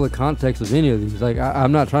don't know the context of any of these. Like,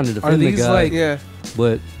 I'm not trying to defend Are the these guy, like- Yeah.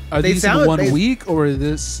 but Are They these sound- in one they- week, or is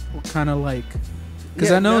this kind of like? Because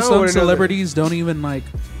Yeah, I know no, some or another. celebrities don't even like.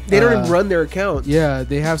 They don't even run their accounts. Yeah,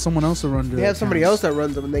 they have someone else to run. They have somebody else that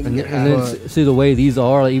runs them and they can and get then hacked. see the way these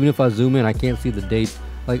are. Like, even if I zoom in, I can't see the dates.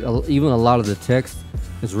 Like, even a lot of the text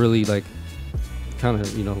is really like kind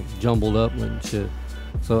of jumbled up and shit.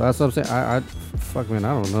 So that's what I'm saying. I fuck, man,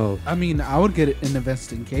 I don't know. I mean, I would get an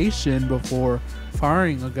investigation before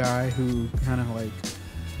firing a guy who kind of like,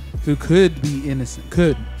 who could be innocent.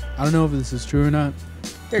 I don't know if this is true or not.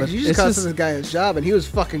 Yeah, 'cause but you it's just cost just- this guy his job and he was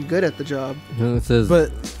fucking good at the job. It says,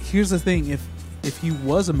 But here's the thing: if he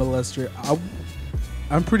was a molester,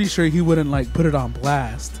 I'm pretty sure he wouldn't like put it on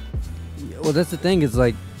blast. well, that's the thing. Is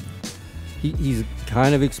like he's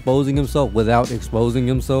kind of exposing himself without exposing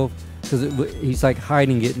himself, because he's like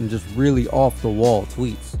hiding it in just really off the wall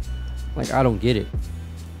tweets. Like, I don't get it.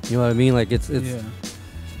 You know what I mean? Like, it's Yeah.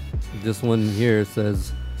 this one here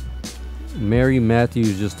says, Mary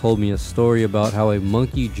Matthews just told me a story about how a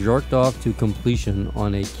monkey jerked off to completion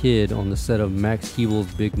on a kid on the set of Max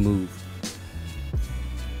Keeble's Big Move.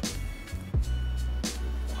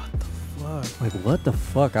 Fuck. Like, what the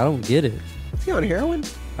fuck? I don't get it. Is he on heroin?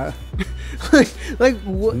 I- like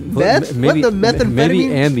what? But Meth? What the methamphetamine? Maybe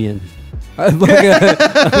Ambien.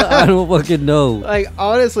 I don't fucking know. Like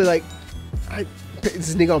honestly, like,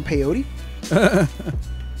 is this nigga on peyote?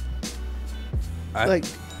 Like,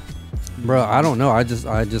 Bro, I don't know. I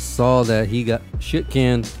just saw that he got shit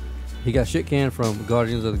canned. He got shit canned from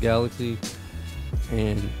Guardians of the Galaxy,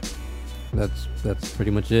 and that's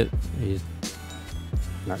pretty much it. He's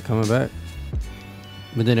not coming back.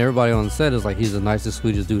 But then everybody on the set is like, he's the nicest,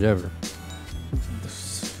 sweetest dude ever.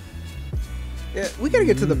 yeah, we gotta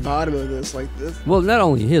get to the bottom of this. Like this. Well, not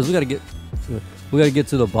only his, we gotta get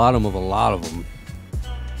to the bottom of a lot of them.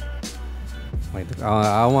 Like,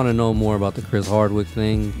 I want to know more about the Chris Hardwick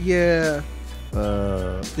thing. Yeah.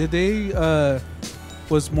 Did they?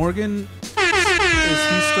 Was Morgan? Is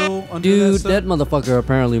he still under Dude, that that stuff? motherfucker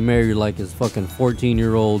apparently married like his fucking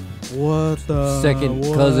 14-year-old What the second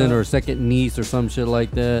cousin or second niece or some shit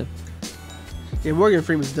like that. Yeah, Morgan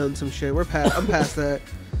Freeman's done some shit. I'm past that.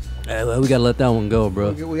 Well, we gotta let that one go,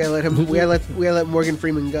 bro. We gotta let him. We gotta let Morgan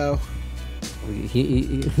Freeman go.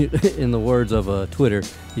 He in the words of Twitter,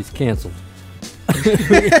 he's canceled. We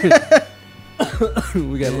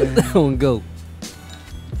gotta let that one go.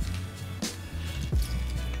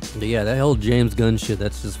 But yeah, that whole James Gunn shit,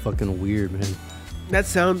 that's just fucking weird, man. That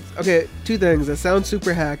sounds okay. Two things. That sounds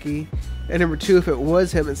super hacky. And number two, if it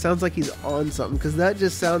was him, it sounds like he's on something because that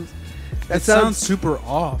just sounds. That sounds super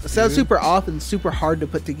off. It sounds dude. super off and super hard to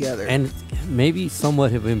put together. And maybe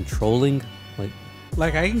somewhat of him trolling, like.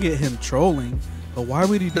 Like I can get him trolling, but why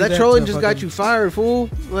would he do but that that? trolling to just got fucking- you fired, fool.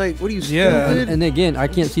 Like, what are you, Yeah. stupid? And again, I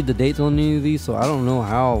can't see the dates on any of these, so I don't know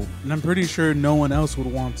how. And I'm pretty sure no one else would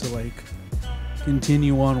want to like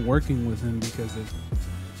continue on working with him because of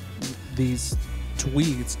these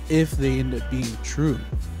tweets if they end up being true.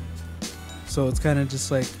 So it's kind of just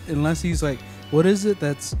like, unless he's like, what is it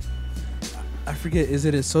that's, I forget, is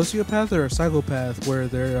it a sociopath or a psychopath where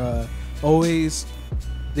they're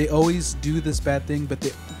they always do this bad thing, but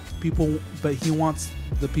he wants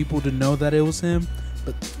the people to know that it was him,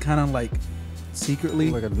 but kind of like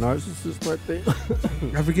secretly. Like a narcissist type thing.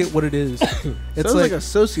 I forget what it is. It's Sounds like a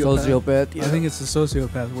sociopath. Sociopath. Yeah. I think it's a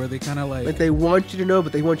sociopath where they kind of like Like they want you to know,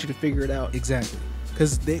 but they want you to figure it out. exactly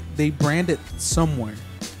because they brand it somewhere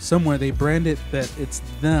they brand it that it's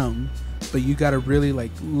them, but you got to really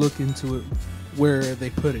like look into it where they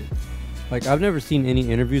put it. Like I've never seen any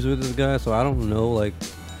interviews with this guy, so I don't know like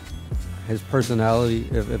his personality.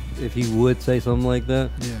 If he would say something like that,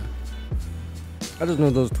 Yeah, I just know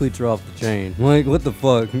those tweets are off the chain. Like what the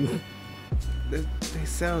fuck? They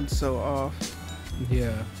sound so off.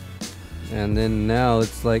 yeah. And then now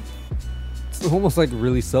it's like it's almost like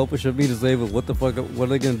really selfish of me to say, but what the fuck? What are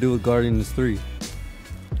they gonna do with Guardians 3?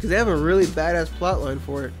 Because they have a really badass plot line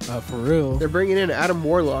for it. For real. They're bringing in Adam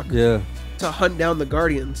Warlock Yeah. to hunt down the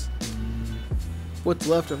Guardians. What's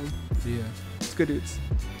left of them. Yeah. It's good dudes.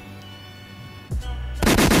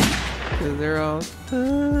 Cause they're all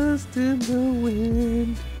dust in the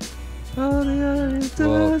wind. All they are is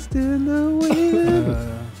Well- dust in the wind.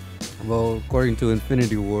 Well, according to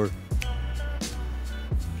Infinity War,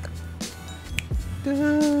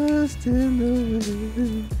 Dust in the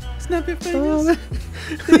wind. Snap your All fingers.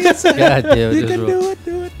 God damn it, You this can real-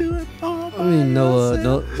 do it. All I mean,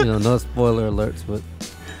 no, by no spoiler alerts, but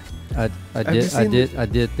I Have you seen-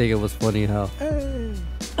 did think it was funny how. Hey,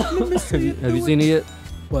 let me see you Have you do seen it yet?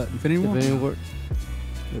 What? Infinity War? Infinity War.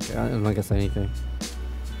 Okay, I'm not gonna say anything.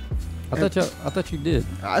 I thought you did.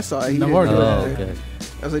 I saw it. He No, didn't already do Oh, it. okay.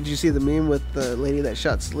 I was like, did you see the meme with the lady that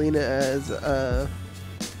shot Selena as Thanos?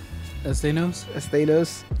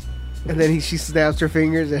 Thanos? And then she snaps her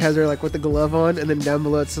fingers and has her like with the glove on, and then down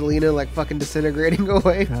below it's Selena like fucking disintegrating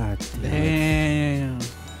away. God damn.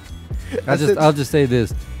 Damn. I'll just say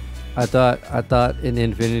this. I thought in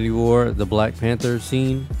Infinity War the Black Panther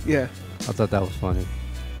scene, Yeah. I thought that was funny.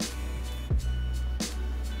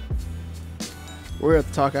 We're going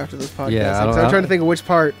to talk after this podcast. Yeah, I I'm don't- trying to think of which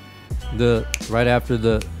part. The right after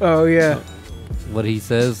the Oh, yeah. what he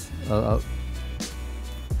says,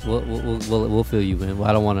 we'll fill you in.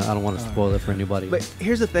 I don't want to spoil it for anybody. But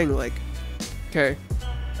here's the thing, like, okay.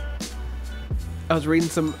 I was reading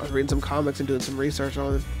some comics and doing some research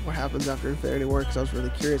on what happens after Infinity War because I was really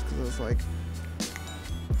curious because I was like,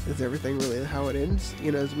 is everything really how it ends?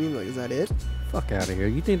 You know what I mean? Like, is that it? Fuck out of here.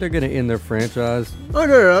 You think they're gonna end their franchise? Oh,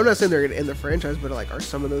 no. I'm not saying they're going to end the franchise, but like, are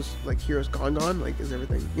some of those like heroes gone? Like, is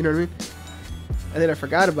everything, you know what I mean? And then I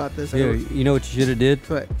forgot about this. Yeah. You know what you should have did?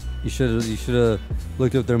 But You should have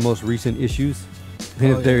looked up their most recent issues.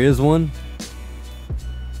 And Oh, if there yeah. is one,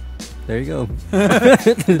 there you go.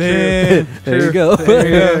 Damn. There you go.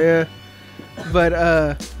 yeah. But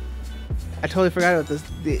I totally forgot about this.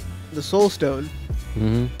 The Soul Stone.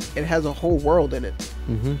 Mhm. It has a whole world in it,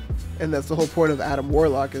 Mhm. and that's the whole point of Adam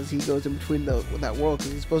Warlock is he goes in between that world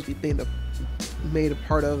because he's supposed to be made a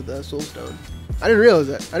part of the Soul Stone. I didn't realize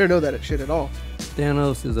that. I didn't know that shit at all.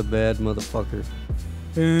 Thanos is a bad motherfucker.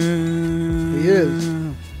 He is.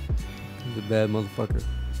 He's a bad motherfucker.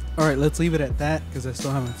 All right, let's leave it at that because I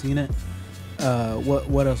still haven't seen it.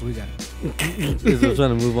 What else we got? He's trying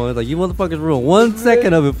to move on. He's like, you motherfuckers ruined 1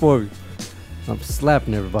 second of it for me. I'm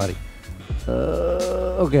slapping everybody.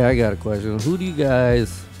 Okay, I got a question. Who do you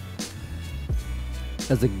guys,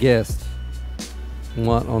 as a guest,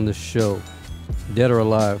 want on the show? Dead or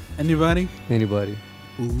alive? Anybody? Anybody?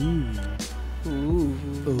 Ooh. Ooh,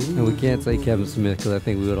 And we can't say Kevin Smith because I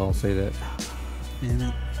think we would all say that.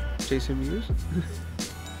 Damn Jason Mewes.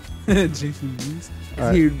 it. Jason Mewes. All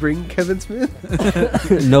right. You'd bring Kevin Smith.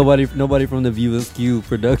 nobody from the View Askew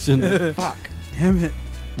production. Fuck. Damn it.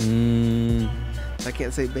 I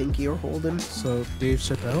can't say Banky or Holden. So Dave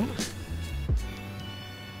Chappelle.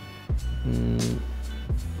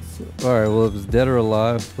 All right. Well, if it's Dead or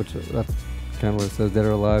Alive, which that's kind of what it says, Dead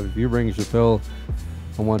or Alive. If you're bringing Chappelle,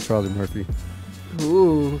 I want Charlie Murphy.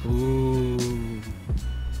 Ooh.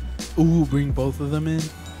 Ooh, bring both of them in.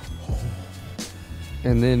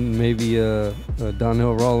 And then maybe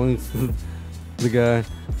Donnell Rawlings, the guy.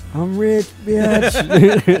 I'm rich, bitch.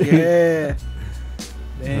 Yeah.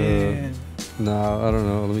 Man. Nah, I don't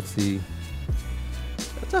know. Let me see.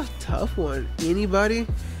 That's a tough one. Anybody?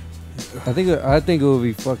 I think it would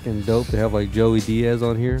be fucking dope to have like Joey Diaz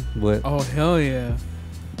on here, but Oh hell yeah.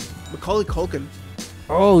 Macaulay Culkin.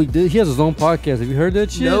 he has his own podcast. Have you heard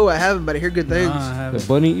that shit? No, I haven't, but I hear good things. Nah, I The haven't.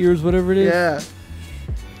 bunny ears, whatever it is. Yeah.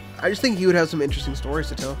 I just think he would have some interesting stories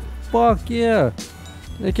to tell. Fuck yeah.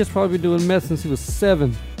 That kid's probably been doing meth since he was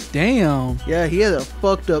 7. Damn. Yeah, he had a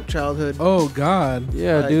fucked up childhood. Oh God.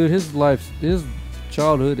 Yeah, Like- dude, his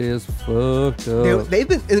childhood is fucked up. They've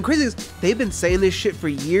been, and the crazy is, they've been saying this shit for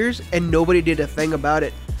years, and nobody did a thing about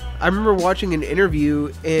it. I remember watching an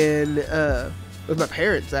interview with my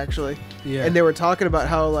parents actually, Yeah. and they were talking about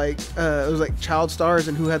how like it was like child stars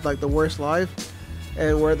and who had like the worst life,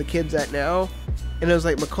 and where the kids at now, and it was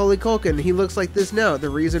like Macaulay Culkin. He looks like this now. The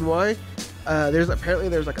reason why, there's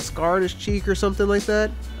like a scar on his cheek or something like that.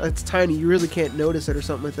 It's tiny. You really can't notice it or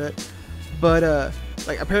something like that. But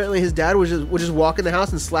like apparently his dad would just walk in the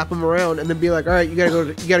house and slap him around and then be like, all right, you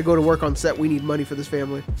gotta go to work on set. We need money for this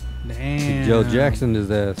family. Damn. Joe Jackson his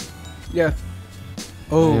ass. Yeah.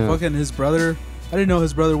 Oh, Yeah. fucking his brother. I didn't know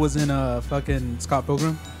his brother was in fucking Scott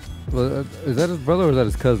Pilgrim. Well, is that his brother or is that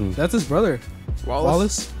his cousin? That's his brother.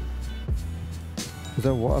 Wallace. Is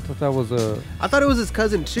that I thought that was I thought it was his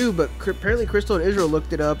cousin too, but apparently Crystal and Israel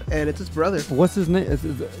looked it up and it's his brother. what's his name? Is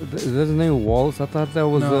that his name Wallace? I thought that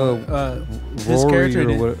was No, his Rory character or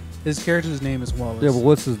name- what? His character's name is Wallace. Yeah, but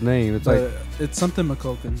what's his name? It's But it's something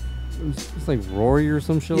McCulkin. it's like Rory or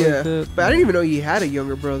some shit Yeah, like that. but I didn't even know he had a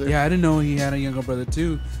younger brother. Yeah, I didn't know he had a younger brother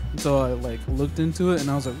too. So I like looked into it and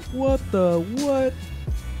I was like, what the what?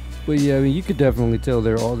 But yeah, I mean, you could definitely tell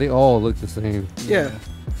they all look the same. Yeah.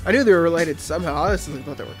 I knew they were related somehow. I honestly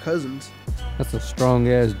thought they were cousins. That's a strong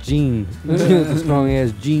ass gene. That's a strong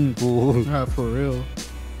ass gene pool. For real.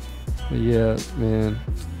 But yeah, man,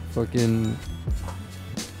 fucking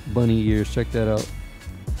bunny ears. Check that out.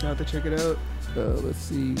 I'll have to check it out. Let's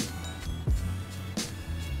see.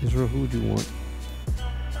 Israel, who would you want?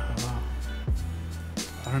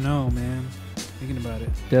 I don't know, man. Thinking about it.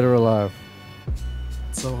 Dead or alive?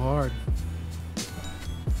 It's so hard.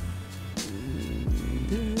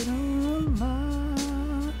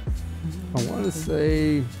 I want to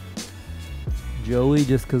say Joey,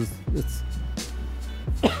 just because it's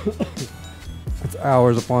it's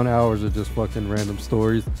hours upon hours of just fucking random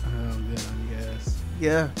stories. Oh god, yes.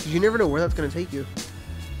 Yeah, because you never know where that's going to take you.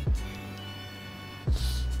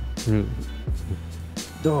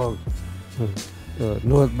 Dog.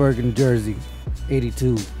 North Bergen, Jersey,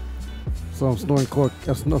 82. So I'm snorting coke.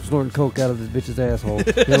 I'm snorting coke out of this bitch's asshole.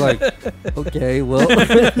 You're like, okay, well.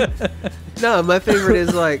 No, my favorite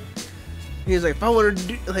is like, he's like, if I wanted to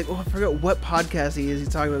do, like, I forgot what podcast he's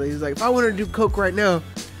talking about. He's like, if I wanted to do coke right now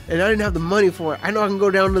and I didn't have the money for it, I know I can go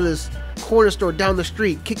down to this corner store down the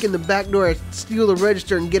street, kick in the back door, steal the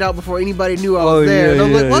register, and get out before anybody knew I was there. And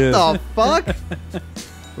I'm like, what the fuck?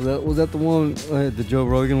 Was that the one, the Joe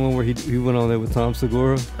Rogan one where he went on there with Tom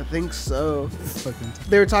Segura? I think so. Fucking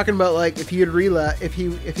They were talking about like if he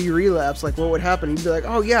relapsed, like what would happen. He'd be like,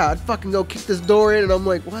 oh yeah, I'd fucking go kick this door in, and I'm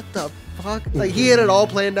like, what the fuck? Like he had it all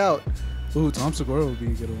planned out. Ooh, Tom Segura would be a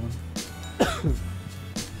good one.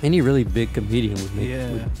 Any really big comedian would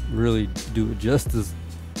Yeah. really do it justice.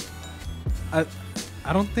 I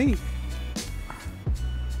don't think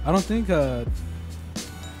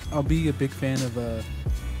I'll be a big fan of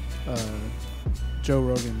Joe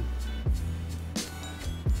Rogan.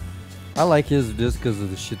 I like his just because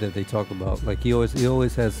of the shit that they talk about. Like he always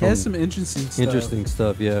has He has some some interesting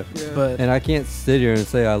stuff. yeah. Yeah. But And I can't sit here and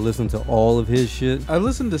say I listen to all of his shit. I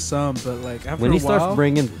listened to some, but like after When he a while, starts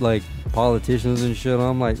bringing like politicians and shit,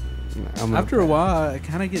 I'm like, after a while, I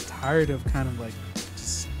kind of get tired of kind of like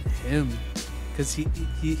just him, because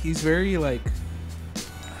he's very like,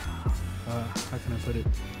 how can I put it?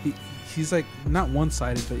 He's like not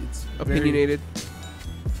one-sided, but it's very- Opinionated.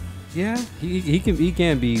 Yeah, he can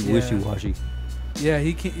be Yeah. wishy-washy. yeah,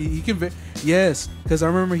 he can. Yes, because I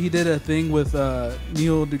remember he did a thing with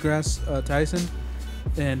Neil deGrasse Tyson,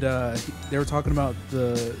 and they were talking about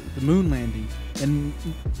the moon landing, and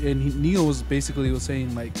Neil was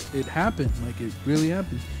saying like it happened, like it really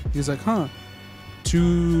happened. He was like, huh.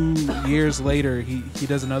 2 years later, he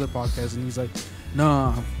does another podcast, and he's like,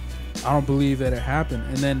 no, I don't believe that it happened.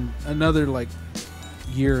 And then another like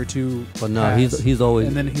year or two. But no, passed, he's always.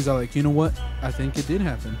 And then he's all like, you know what? I think it did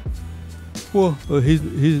happen. Well, he's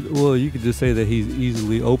well. You could just say that he's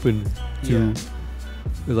easily open to,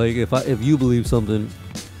 like, if you believe something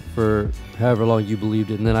for however long you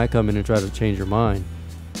believed it, and then I come in and try to change your mind.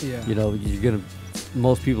 Yeah. You know, you're gonna.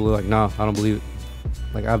 Most people are like, nah, I don't believe it.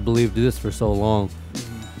 Like, I've believed this for so long.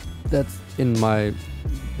 That's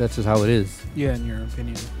That's just how it is. Yeah, in your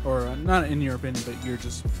opinion, or not in your opinion, but your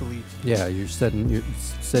just belief. Yeah, you're setting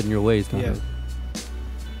your ways. Kind Yeah. of.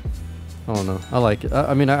 I don't know. I like it.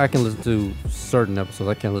 I mean, I can listen to certain episodes.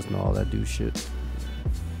 I can't listen to all that dude shit.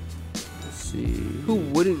 Let's see. Who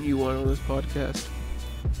wouldn't you want on this podcast?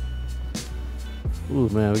 Ooh,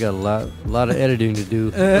 man, we got a lot of editing to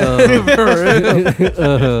do.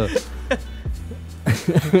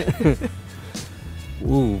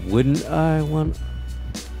 Ooh, wouldn't I want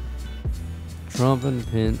Trump and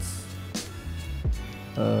Pence?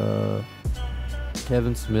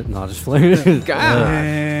 Kevin Smith? No, just playing.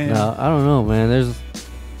 God. No, I don't know, man. There's.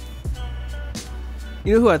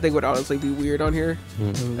 You know who I think would honestly be weird on here?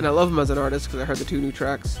 Hmm. And I love him as an artist because I heard the 2 new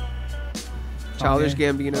tracks. Childish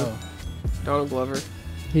Gambino, Oh. Donald Glover.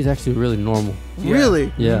 He's actually really normal. Yeah.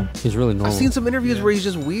 Really? Yeah, he's really normal. I've seen some interviews Yeah. where he's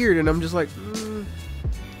just weird, and I'm just like,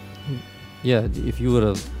 Yeah, if you would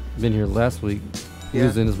have been here last week, he Yeah.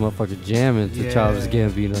 was in his motherfucker jamming to Yeah. Childish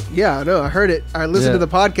Gambino. yeah, I know. I heard it. I listened Yeah. to the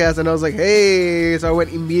podcast, and I was like, hey. So I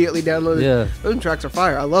went immediately downloaded. Yeah, Those tracks are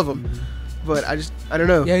fire. I love them. But I don't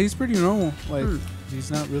know. Yeah, he's pretty normal. Like, Hmm. he's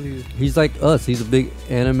not really. he's like us. He's a big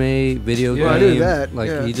anime video Yeah. game. I knew that, Like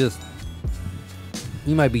yeah.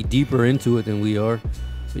 he might be deeper into it than we are.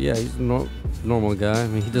 But yeah, he's a normal guy. I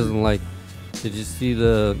mean, he doesn't like. Did you see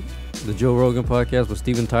the Joe Rogan podcast with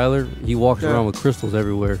Steven Tyler? He walks Yeah. around with crystals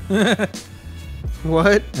everywhere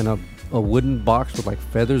What? and a wooden box with like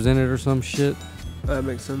feathers in it or some shit. That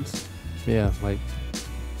makes sense. Yeah, like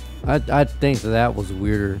I think that was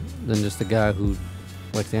weirder than just a guy who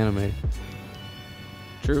likes anime.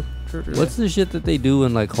 True. What's the shit that they do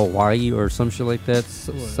in like Hawaii or some shit like that?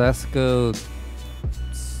 What?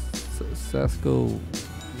 Sasko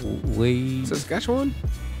Wade. Saskatchewan?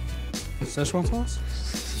 Szechuan sauce?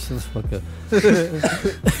 Shut the fuck up.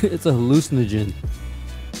 It's a hallucinogen,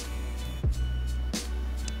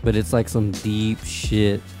 but it's like some deep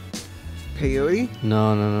shit. Peyote?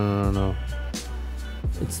 No.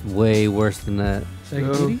 It's way worse than that. Saggy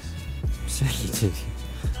No. titties?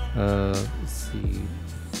 Let's see.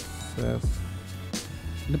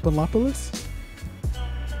 Nippolopolis?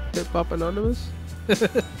 Hip Hop Anonymous?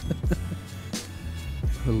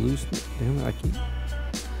 Damn it, I keep.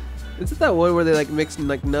 Is it that one where they like mix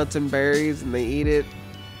like nuts and berries and they eat it?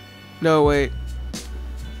 No, wait.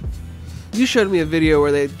 You showed me a video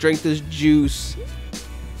where they drank this juice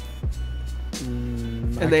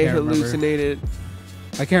and they hallucinated.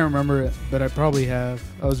 I can't remember it, but I probably have.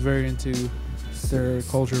 I was very into their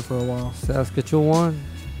culture for a while. Saskatchewan.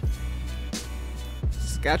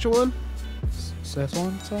 Saskatchewan?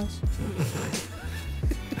 Szechuan sauce?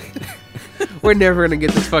 We're never gonna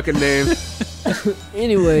get this fucking name.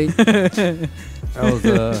 Anyway, I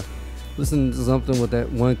was listening to something with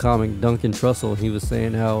that one comic, Duncan Trussell. He was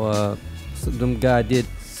saying how some guy did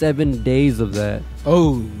 7 days of that.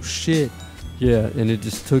 Oh, shit. Yeah, and it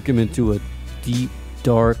just took him into a deep,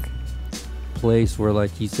 dark place where,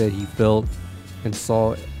 like he said, he felt and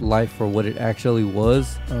saw life for what it actually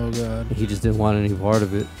was. Oh, God. And he just didn't want any part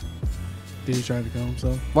of it. Did he try to kill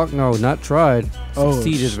himself? Fuck no, not tried. Oh,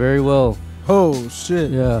 Succeeded very well. Oh, shit.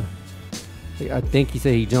 Yeah. I think he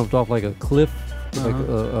said he jumped off like a cliff, like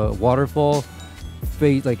a waterfall,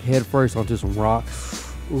 face like head first onto some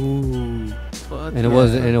rocks, Ooh. What and it the-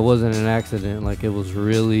 wasn't an accident. Like it was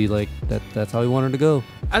really like that. That's how he wanted to go.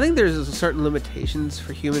 I think there's a certain limitations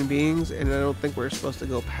for human beings, and I don't think we're supposed to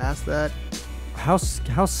go past that. How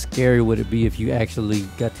scary would it be if you actually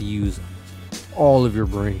got to use all of your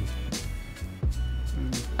brain?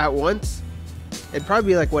 At once, it'd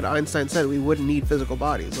probably be like what Einstein said. We wouldn't need physical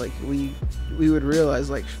bodies. Like we would realize,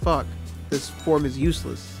 like, fuck, this form is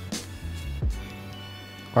useless.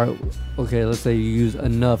 All right, okay. Let's say you use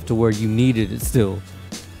enough to where you needed it still.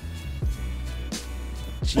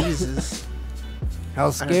 Jesus,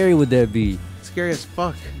 How scary would that be? scary as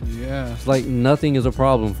fuck. Yeah. It's like nothing is a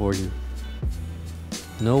problem for you.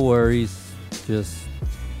 No worries. Just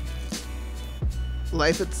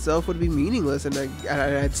Life itself would be meaningless, and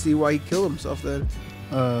I'd see why he killed himself then.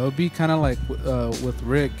 It would be kind of like with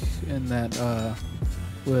Rick in that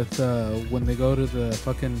with when they go to the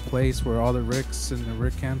fucking place where all the Ricks and the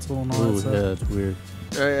Rick Cancel and all Ooh, that stuff. yeah, it's weird.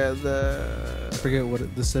 Oh yeah, I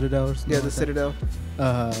forget the Citadel or something. yeah, like the that. Citadel.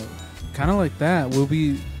 Kind of like that. We'll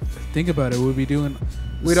be think about it. We'll be doing.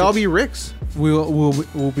 We'd all be Ricks.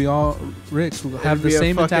 We'll be all Ricks. We'll have It'd the be a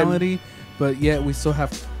same fucking- mentality, but yet we still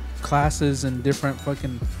have classes and different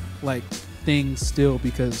fucking like things still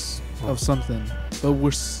because of something. But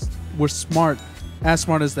we're smart, as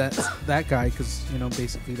smart as that guy, because you know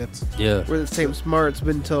basically that's Yeah. We're the same smarts,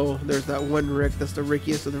 but until there's that one Rick that's the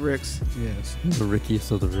Rickiest of the Ricks. yes. The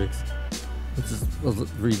Rickiest of the Ricks. I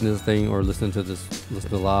was reading this thing or listening to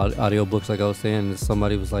a lot of audiobooks, like I was saying, and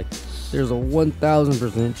somebody was like, there's a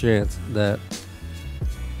 1,000% chance that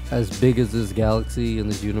as big as this galaxy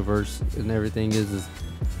and this universe and everything is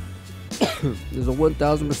there's a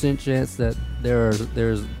 1,000% chance that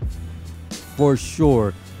there's for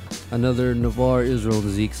sure another Navarre, Israel, and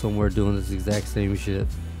Zeke somewhere doing this exact same shit,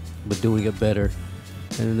 but doing it better.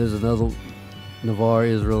 And then there's another Navarre,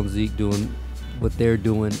 Israel, and Zeke doing what they're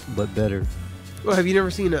doing, but better. Well, have you never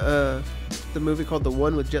seen the movie called The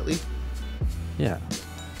One with Jet Li? Yeah.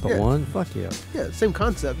 The Yeah. one? Fuck yeah. Yeah, same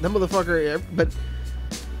concept. That motherfucker, but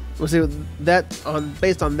we'll say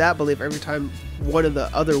based on that belief, every time one of the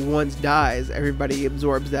other ones dies, everybody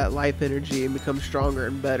absorbs that life energy and becomes stronger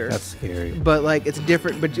and better. That's scary. But like it's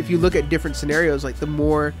different. But if you look at different scenarios, like the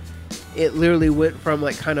more it literally went from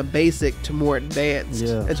like kind of basic to more advanced,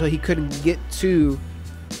 Yeah. until he couldn't get to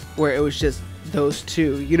where it was just those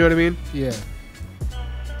two. You know what I mean? Yeah.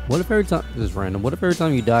 What if every time, this is random, what if every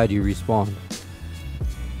time you died, you respawn?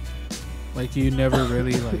 Like you never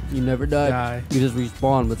really like You never died. die. You just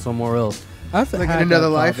respawn, but somewhere else. I've Like in had another that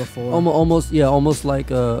thought life? before. Almost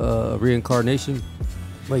like a reincarnation.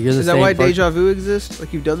 Like you're the Is that same why person. deja vu exists?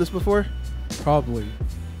 Like you've done this before? Probably.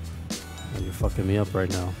 Oh, you're fucking me up right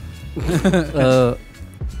now.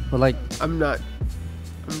 But like,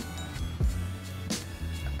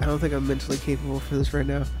 I don't think I'm mentally capable for this right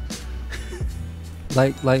now.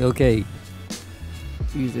 okay,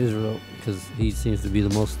 use Israel because he seems to be the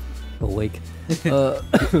most awake.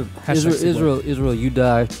 Israel, you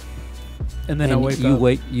die, And then I and wake you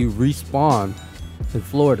up you respawn in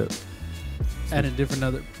Florida. and in different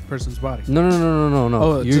other person's body. No.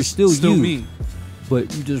 Oh, You're just still you, me.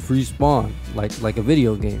 but you just respawn like a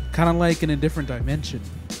video game. Kind of like in a different dimension.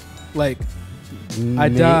 Like I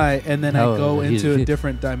May- die and then I No, go he's- into a he-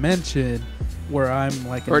 different dimension where I'm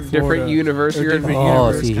like in Or different Florida, universe. or You're in. different Oh,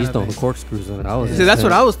 universe see, he's kinda throwing thing. corkscrews in it. I was. See, that's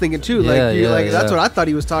what I was thinking too. Like, Yeah, you're yeah, like that's yeah. what I thought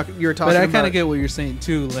you were talking But about. I kind of get what you're saying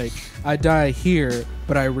too. Like I die here,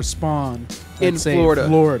 but I respawn In let's say,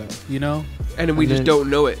 Florida. You know? and we And just then- don't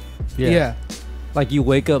know it. Yeah. Like you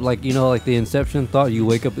wake up, like like the Inception thought. You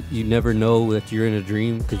wake up, you never know that you're in a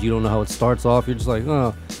dream because you don't know how it starts off. You're just like,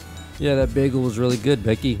 oh, yeah, that bagel was really good,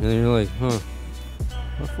 Becky, and then you're like, huh,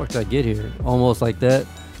 how the fuck did I get here? Almost like that.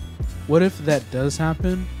 What if that does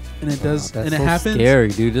happen? And it does, That's and it so happens. scary,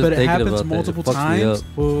 dude. Just But it thinking happens about multiple that, it fucks me times.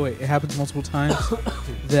 up. Wait, it happens multiple times.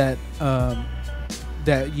 that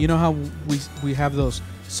that you know how we have those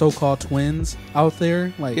so-called twins out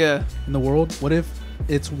there, like Yeah, in the world. What if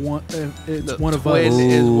it's one? It's the one of twin us.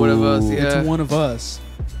 is one of us. Ooh. Yeah, It's one of us.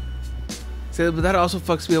 So, but that also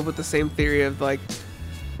fucks me up with the same theory of like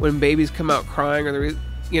when babies come out crying, or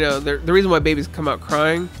the reason why babies come out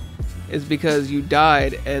crying is because you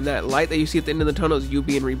died, and that light that you see at the end of the tunnel is you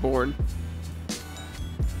being reborn.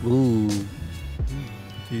 Ooh.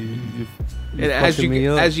 And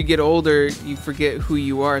as you get older, you forget who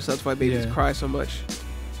you are. So that's why babies Yeah. cry so much.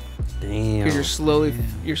 Damn, Because Damn.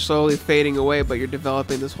 you're slowly fading away, but you're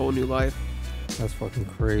developing this whole new life. that's fucking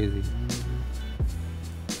crazy.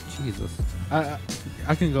 Jesus.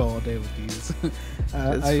 I can go all day with these. It's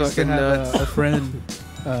I used to fucking have nuts. a friend,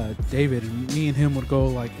 David, and me and him would go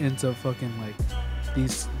like into fucking like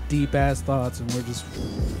these deep ass thoughts, and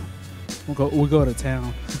we'll go to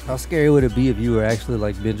town. How scary would it be if you were actually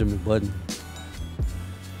like Benjamin Button?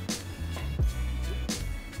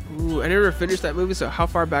 Ooh, I never finished that movie. So how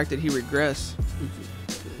far back did he regress?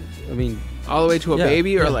 I mean, All the way to a Yeah,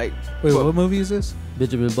 baby, or yeah. like, Wait, Well- what movie is this?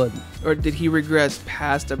 Benjamin Button. or did he regress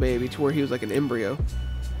past a baby to where he was like an embryo?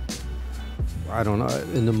 I don't know.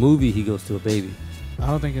 In the movie, he goes to a baby. I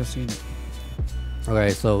don't think I've seen it. Okay,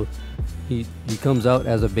 so he comes out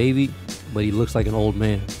as a baby, but he looks like an old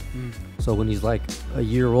man. Mm. So when he's like a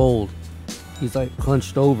year old, he's like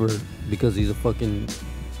hunched over because he's a fucking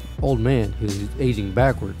old man. He's aging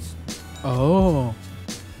backwards. Oh.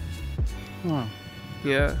 Huh.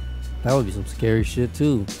 Yeah. That would be some scary shit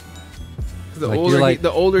too. 'Cause The Like, older you're like-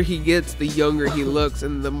 the older he gets, the younger he looks,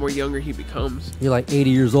 and the more younger he becomes. You're like 80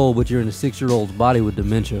 years old, but you're in a 6-year-old's body with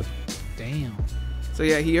dementia. Damn. So So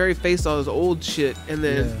yeah, he already faced all his old shit, and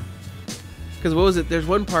then because what was it? There's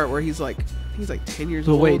one part where he's like 10 years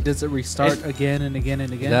But old. wait, does it restart again and again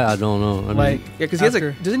and again? That I don't know. I Like, mean, Yeah, because he has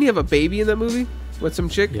after- doesn't he have a baby in that movie with some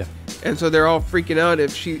chick? yeah. And so they're all freaking out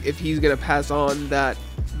if he's gonna pass on that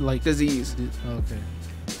like disease. Okay.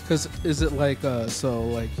 Because is it like so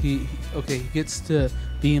like he gets to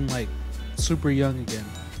being like super young again.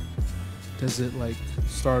 Does it like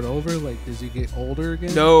start over? Like does he get older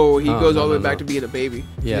again? No, he Oh, goes no, all the way no, back no. to being a baby.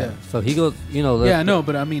 Yeah. Yeah. So he goes, Yeah, no,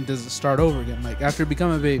 but I mean, does it start over again? Like after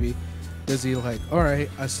becoming a baby, does he like, all right,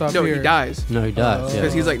 I stopped No, here? he dies No, he dies. Oh. yeah.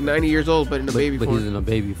 because he's like 90 years old, but in a baby but form. he's in a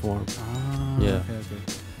baby form. Ah, Yeah.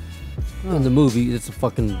 Okay. In the movie, it's a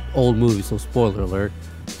fucking old movie, so spoiler alert.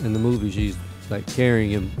 In the movie, she's like carrying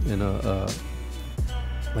him in a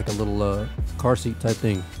like a little car seat type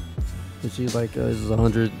thing, and she's like, "This is a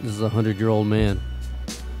 100-year-old man,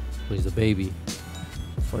 but he's a baby." It's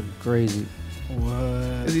fucking crazy.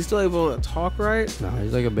 What? Is he still able to talk right? Nah,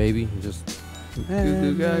 he's like a baby. He just Goo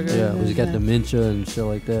goo gaga. yeah, he's got dementia and shit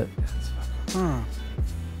like that. Huh.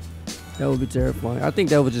 That would be terrifying. I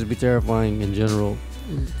think that would just be terrifying in general.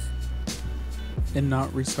 And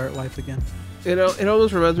not restart life again. It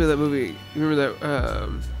almost reminds me of that movie. You remember that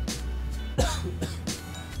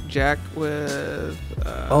Jack with?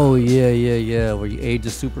 Oh yeah, where you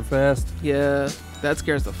ages super fast. Yeah, that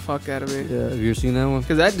scares the fuck out of me. Yeah, have you ever seen that one?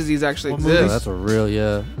 Because that disease actually What Yeah, movie? exists. that's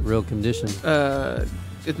a real condition. It's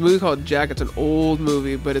a movie called Jack. It's an old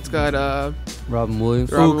movie, but it's got Robin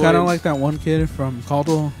Williams. Robin Oh, kind of Williams. like that one kid from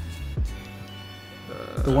Caldwell,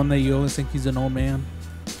 the one that you always think he's an old man.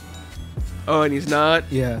 Oh, and he's not.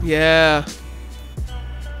 Yeah. Yeah.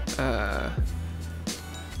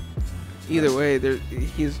 Either way,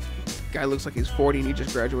 guy looks like he's 40 and he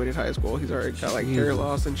just graduated high school. He's already got like hair Jesus.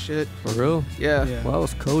 loss and shit. For real? Yeah. Yeah. Well, that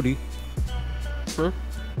was Cody. Huh?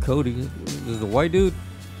 Cody is the white dude.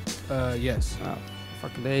 Yes. Oh,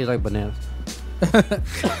 fucking day, he's like bananas.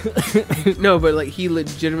 No, but like he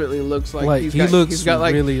legitimately looks like, He looks he's got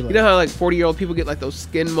like really you know how like 40-year-old people get like those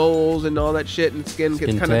skin moles and all that shit, and skin gets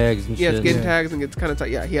Skin kind of tags and shit. skin Yeah. tags and gets kind of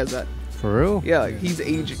tight. Yeah, he has that. For real? Yeah, like he's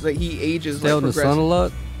aging. Like he ages Stay out like in the sun a progressive.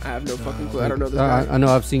 lot. I have no fucking clue. I don't know this I guy. know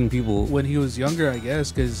I've seen people. When he was younger, I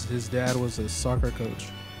guess, because his dad was a soccer coach.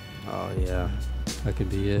 Oh yeah, that could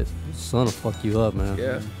be it. Sun will fuck you up, man.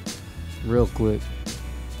 Yeah. Real quick.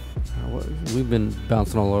 We've been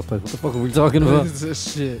bouncing all over the place. What the fuck are we talking What about? is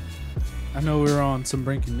this shit? I know we were on some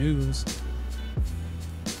breaking news.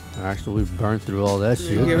 Actually, we burned through all that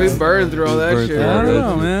shit. Yeah, we burned through all We that burned shit. through I all don't that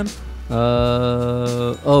know, shit.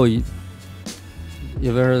 man. Oh, you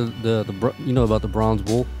ever heard you know about the bronze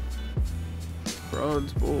bull?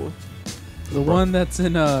 Bronze bull. The one that's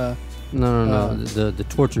in No. The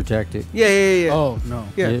torture tactic. Yeah. Oh no.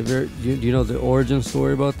 Yeah. Do you know the origin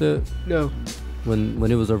story about that? No.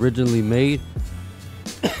 When it was originally made.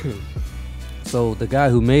 So the guy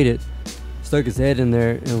who made it stuck his head in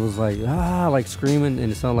there and was like screaming,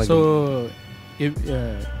 and it sounded like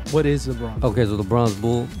What is the bronze? okay. So the bronze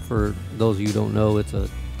bull, for those of you who don't know, it's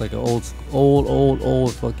like an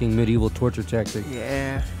old fucking medieval torture tactic.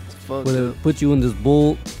 Yeah. It's fucked Where up. they put you in this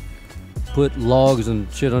bull, put logs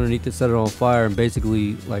and shit underneath it, set it on fire, and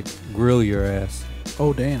basically like grill your ass.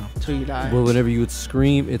 Oh damn. Till you die. But whenever you would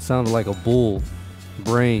scream, it sounded like a bull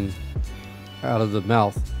braying out of the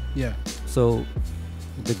mouth. Yeah. So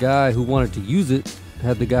the guy who wanted to use it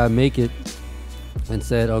had the guy make it and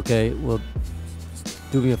said, okay, well,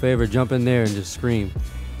 do me a favor, jump in there and just scream.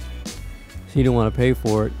 He didn't want to pay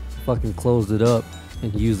for it, fucking closed it up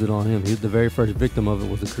and used it on him. The very first victim of it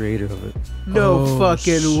was the creator of it. No Oh,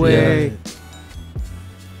 fucking shit. way.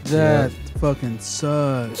 That fucking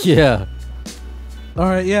sucks. Yeah. All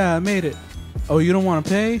right, yeah, I made it. Oh, you don't want to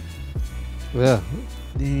pay? Yeah.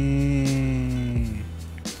 Dang.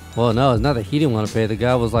 Well, no, it's not that he didn't want to pay. The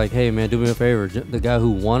guy was like, hey, man, do me a favor. The guy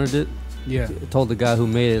who wanted it Yeah. told the guy who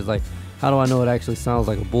made it, is like, how do I know it actually sounds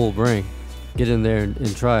like a bull braying? Get in there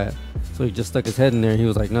and try it. So he just stuck his head in there and he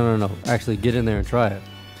was like, no, actually get in there and try it.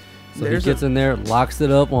 So There's he gets in there, locks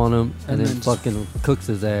it up on him, and And then then fucking cooks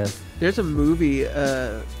his ass. There's a movie.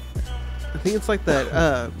 I think it's like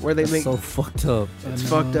that. Where they That's make. so fucked up. It's I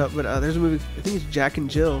fucked know. up. But there's a movie. I think it's Jack and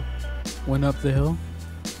Jill. Went up the hill.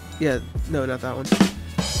 Yeah. No, not that one.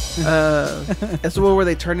 That's the one where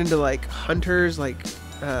they turn into like hunters, like.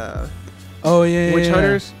 Oh yeah. Witch yeah,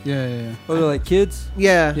 hunters? Yeah. Oh, they're like kids?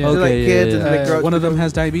 Yeah. Yeah. They're like Okay, kids, yeah, and then they grow. One of them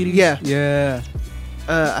has diabetes. Yeah. Yeah.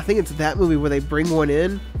 I think it's that movie where they bring one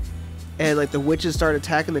in, and like the witches start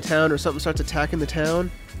attacking the town, or something starts attacking the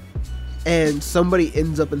town, and somebody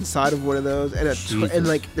ends up inside of one of those, and Jesus. and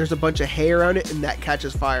like there's a bunch of hay around it, and that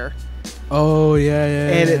catches fire, Oh yeah, yeah.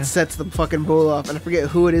 and yeah. it sets the fucking bull off. And I forget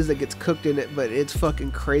who it is that gets cooked in it, but it's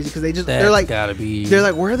fucking crazy because That's they're like gotta be. they're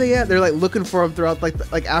like, where are they at? They're like looking for him throughout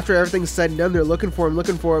like after everything's said and done, they're looking for him,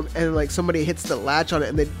 and like somebody hits the latch on it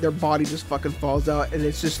and their body just fucking falls out and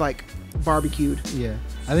it's just like barbecued. Yeah,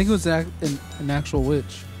 I think it was an actual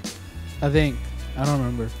witch. I think I don't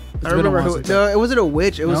remember. It's I been a remember while who. since No, it wasn't a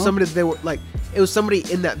witch. It was No? somebody that they were like. It was somebody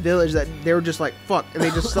in that village that they were just like fuck, and they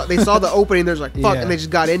just they saw the opening. There's like fuck, Yeah. and they just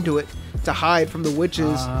got into it to hide from the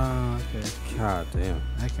witches. Ah, okay. God damn.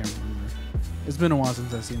 I can't remember. It's been a while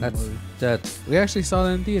since I've seen that That's movie. that's We actually saw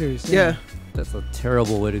that in theaters. yeah, that's a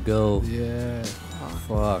terrible way to go. Yeah.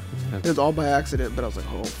 Fuck. Man. it was all by accident, but I was like,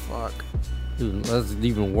 oh fuck. Dude, that's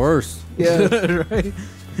even worse. Yeah, Right.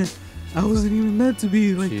 I wasn't even meant to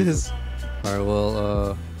be like Jesus. this. All right.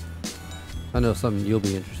 Well, I know something you'll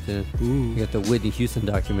be interested in. Ooh. You got the Whitney Houston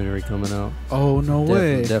documentary coming out. Oh no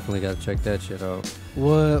way. Definitely got to check that shit out.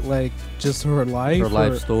 What, like just her life? Her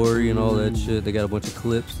life or- story and all that Ooh. shit. They got a bunch of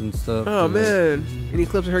clips and stuff. Oh and, man, any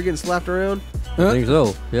clips of her getting slapped around? I think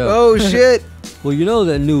so. Yeah. Oh shit. Well, you know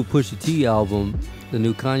that new Pusha T album, the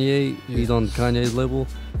new Kanye. Yeah. He's on Kanye's label.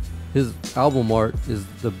 His album art is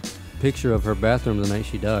the picture of her bathroom the night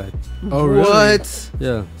she died. Oh, really? What?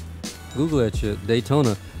 Yeah. Google that shit.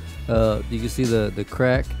 Daytona. You can see the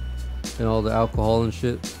crack and all the alcohol and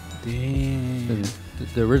shit. Damn. And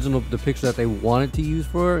the original, the picture that they wanted to use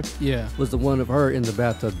for her Yeah. was the one of her in the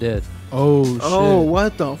bathtub dead. Oh shit. Oh,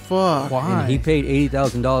 what the fuck? Why? And he paid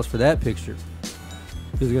 $80,000 for that picture.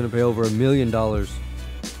 He was gonna pay over $1 million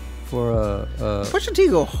for Pusha T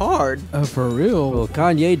go hard. For real. well,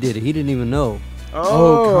 Kanye did it. He didn't even know.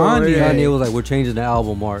 Oh, Kanye. yeah. Kanye was like, "We're changing the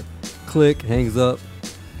album art." Click, hangs up,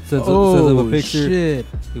 sends him a picture. Shit.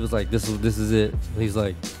 He was like, "This is it." And he's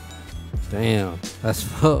like, "Damn, that's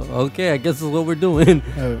okay. I guess this is what we're doing."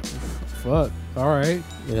 Fuck. All right.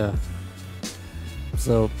 Yeah.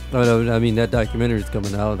 So I mean, that documentary is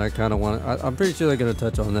coming out, and I kind of want. I'm pretty sure they're gonna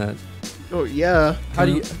touch on that. Oh yeah. How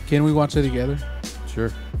do you? Can we watch it together?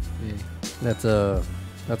 Sure. Yeah.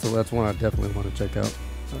 That's one I definitely want to check out.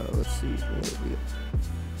 Let's see. What do we get?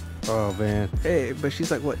 Oh man. Hey, but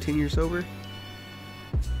she's like what, 10 years sober?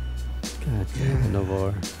 God damn it,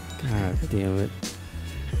 Navar. God damn it.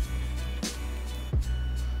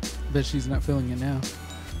 Bet she's not feeling it now.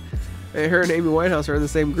 Hey, her and Amy Winehouse are in the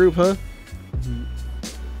same group, huh?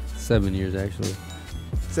 7 years actually.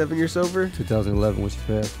 7 years sober. 2011 when she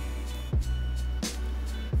passed.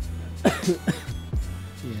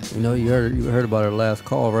 Yeah. You know, you heard about her last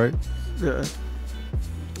call, right? Yeah.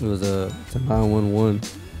 It was to 911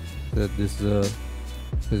 that this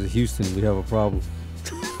is Houston. We have a problem.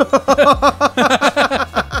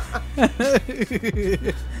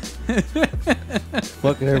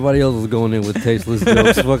 Fucking everybody else was going in with tasteless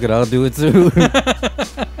jokes. Fuck it, I'll do it too.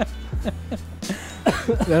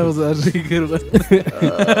 That was actually a good one.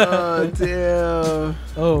 Oh damn.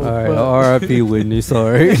 Oh. All right, fuck. R.I.P. Whitney.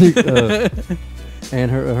 Sorry. And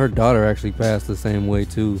her daughter actually passed the same way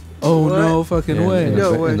too. Oh What? no fucking in, way. in,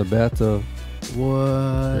 No the, way. in the bathtub. What?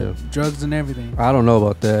 Yeah. Drugs and everything. I don't know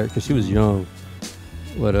about that because she was young.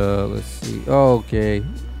 But let's see. Oh, okay.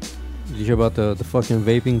 Did you hear about the fucking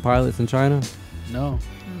vaping pilots in China? No.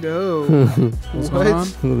 No. What's What? going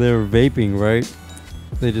on? They were vaping, right?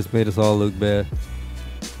 They just made us all look bad.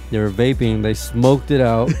 They were vaping. They smoked it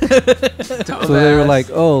out. So they were like,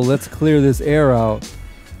 "Oh, let's clear this air out."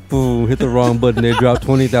 Boom! Hit the wrong button. They dropped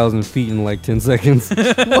 20,000 feet in like 10 seconds.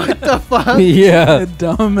 What the fuck? Yeah,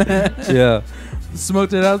 Dumbass. yeah,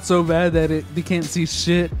 Smoked it out so bad that they can't see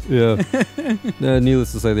shit. yeah.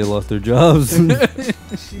 Needless to say, they lost their jobs.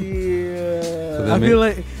 Shit. So they I made- feel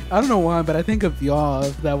like I don't know why, but I think of y'all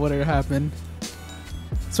if that would have happened.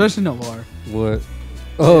 Especially Navar. What?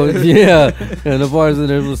 Oh yeah, and the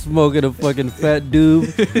bartender was smoking a fucking fat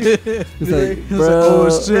doob. It's like, He's bro,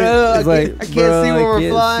 like, oh, shit. Bro, it's like, I can't bro, see where we're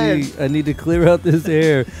can't flying. see. I need to clear out this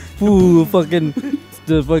air. Ooh, the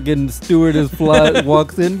fucking stewardess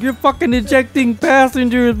walks in. You're fucking ejecting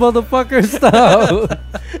passengers, motherfucker! Stop.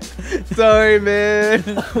 Sorry, man.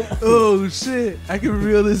 Oh shit! I can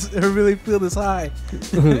really feel this high.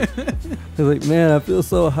 He's like, man, I feel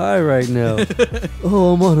so high right now.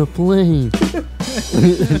 Oh, I'm on a plane.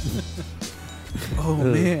 Oh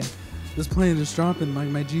man, this plane is dropping like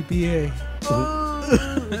my GPA.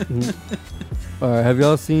 All right, have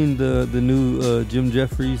y'all seen the new Jim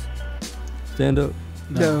Jeffries stand up?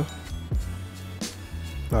 No.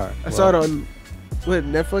 All right, I saw it on what,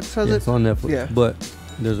 Netflix has Yeah, it? it's on Netflix. Yeah. But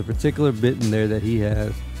there's a particular bit in there that he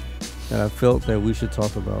has that I felt that we should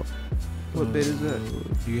talk about. What bit is that?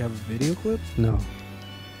 Do you have a video clip? No,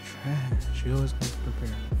 Trash. You always come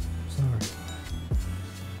prepared. sorry.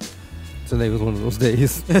 Today was one of those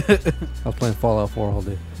days. I was playing Fallout 4 all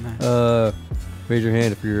day. Nice. Raise your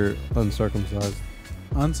hand if you're uncircumcised.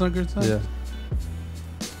 Uncircumcised? Yeah.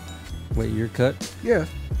 Wait, you're cut? Yeah.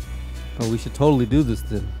 Oh, we should totally do this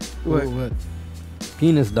then. What? What?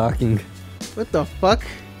 Penis docking. What the fuck?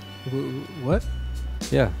 What?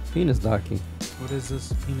 Yeah, penis docking. What is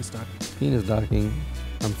this penis docking? Penis docking.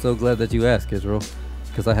 I'm so glad that you asked, Israel,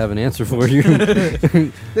 because I have an answer for you.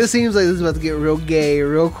 This seems like this is about to get real gay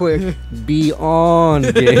real quick.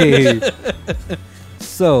 Beyond gay.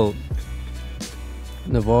 So,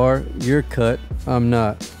 Navar, you're cut. I'm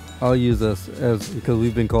not. I'll use us as because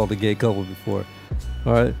we've been called a gay couple before.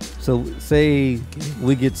 All right. So say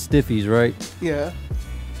we get stiffies, right? Yeah.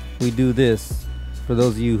 We do this. For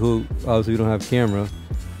those of you who obviously we don't have camera,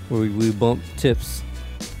 where we bump tips.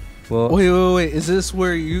 Well, Wait. Is this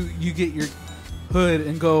where you get your hood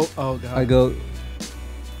and go? Oh god. I go.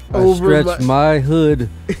 I Over stretch my hood.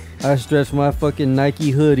 I stretch my fucking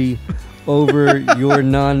Nike hoodie over your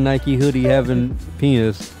non-Nike hoodie having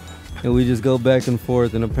penis, and we just go back and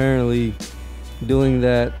forth. And apparently, doing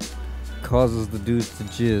that causes the dudes to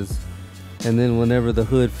jizz. And then whenever the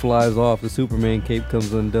hood flies off, the Superman cape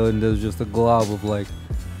comes undone, and there's just a glob of like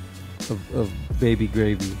of baby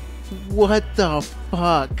gravy. What the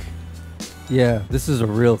fuck? Yeah, this is a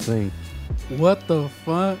real thing. What the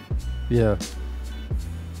fuck? Yeah.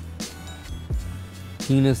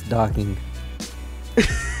 Penis docking.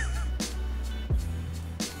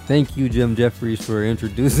 Thank you, Jim Jeffries, for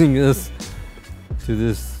introducing us to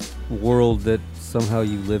this world that somehow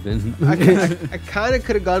you live in. I kind of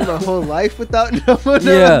could have gone my whole life without knowing.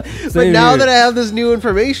 Yeah, But same now here. that I have this new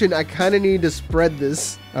information, I kind of need to spread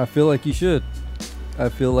this. I feel like you should. I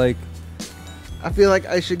feel like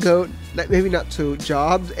I should go, maybe not to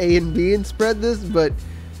jobs A and B and spread this, but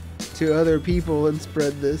to other people and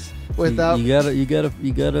spread this without. you gotta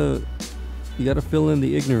fill in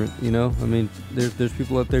the ignorant. You know, I mean, there's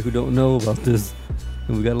people out there who don't know about this,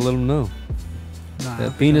 and we gotta let them know Nah,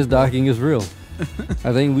 that penis docking is real.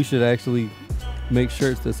 I think we should actually make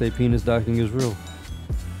shirts that say penis docking is real.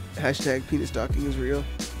 Hashtag penis docking is real.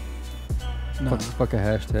 Nah. Fuck a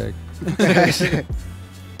hashtag. Hashtag.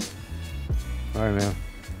 All right, man.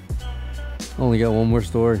 Only got one more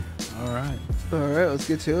story. All right. All right, let's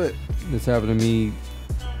get to it. This happened to me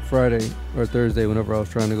Friday or Thursday whenever I was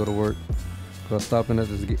trying to go to work. So I was stopping at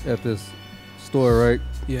this store, right?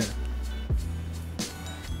 Yeah.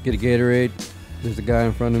 Get a Gatorade. There's a guy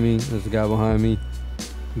in front of me. There's a guy behind me.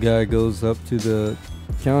 The guy goes up to the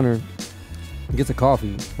counter, gets a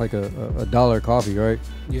coffee, like a $1 coffee, right?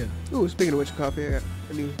 Yeah. Ooh, speaking of which, coffee, I got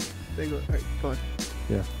a new thing. All right, go on.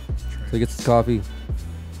 Yeah. So he gets his coffee.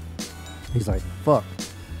 He's like, fuck.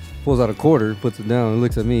 Pulls out a quarter, puts it down, and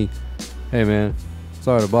looks at me. Hey, man,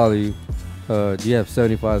 sorry to bother you. Do you have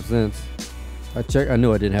 75 cents? I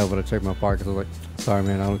knew I didn't have it, but I checked my pockets. I was like, sorry,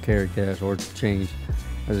 man, I don't carry cash or change.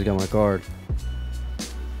 I just got my card.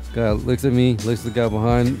 Guy looks at me, looks at the guy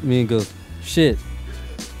behind me, and goes, shit.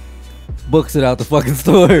 Books it out the fucking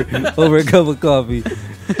store over a cup of coffee.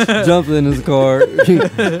 Jumps in his car,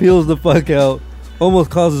 peels the fuck out, almost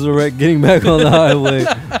causes a wreck getting back on the highway,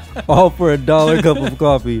 all for $1 cup of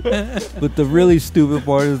coffee. But the really stupid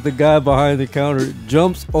part is the guy behind the counter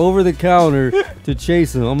jumps over the counter to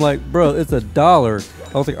chase him. I'm like, bro, it's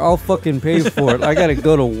 $1. I was like, I'll fucking pay for it. I gotta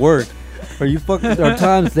go to work. Are you fucking? Are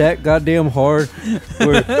times that goddamn hard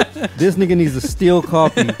where this nigga needs to steal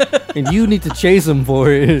coffee and you need to chase him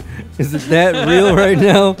for it? Is it that real right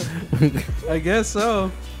now? I guess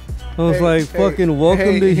so. I was like, fucking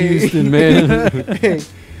welcome to hey. Houston, man. Hey,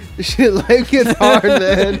 shit, life gets hard,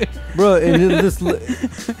 man. Bro, and then this,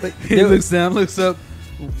 He looks down, looks up.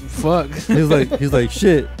 Fuck. he's like,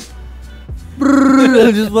 shit.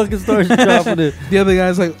 And just fucking starts dropping it. The other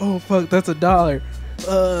guy's like, oh fuck, that's $1.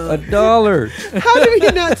 $1. How did he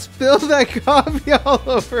not spill that coffee all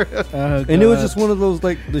over him? Oh, And it was God. just one of those,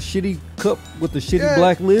 like, the shitty cup with the shitty Yeah.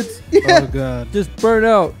 black lids. Yeah. Oh god. Just burnt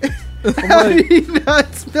out. How did he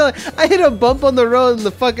not spill it? I hit a bump on the road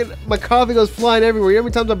and my coffee goes flying everywhere. You know how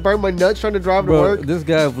many times I burned my nuts trying to drive to Bro, work? this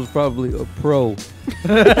guy was probably a pro.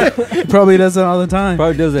 Probably does it all the time.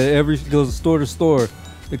 Probably does that goes store to store.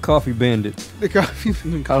 The coffee bandit. The coffee.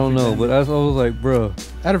 I don't know, but I was like, bro.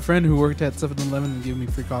 I had a friend who worked at 7-Eleven and gave me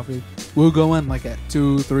free coffee. We'll go in like at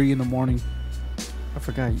 2, 3 in the morning. I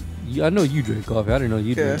forgot. I know you drink coffee. I didn't know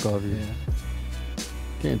you drink coffee. Yeah.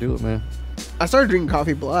 Can't do it, man. I started drinking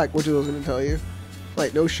coffee black, which I was going to tell you.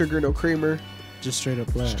 Like, no sugar, no creamer. Just straight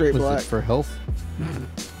up black. Straight Was black. it for health?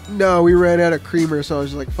 No, we ran out of creamer, so I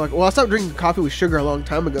was just like, fuck. Well, I stopped drinking coffee with sugar a long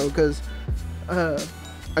time ago because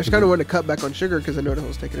I just kind of wanted to cut back on sugar because I noticed I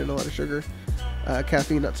was taking in a lot of sugar.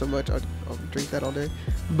 Caffeine, not so much. I'll drink that all day.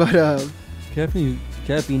 But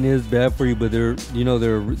Caffeine is bad for you, but there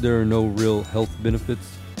are no real health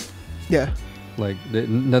benefits. yeah, Like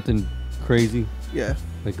nothing crazy. yeah,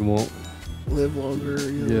 Like it won't. live longer,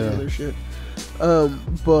 Yeah. other shit.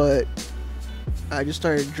 But I just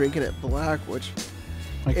started drinking it black, which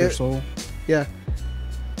Like your It- soul. yeah.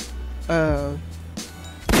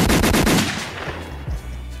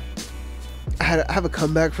 I have a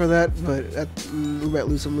comeback for that, but we might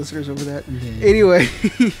lose some listeners over that. Yeah. Anyway,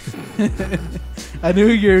 I knew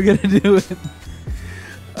you were gonna do it.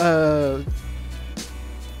 but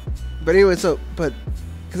anyway, but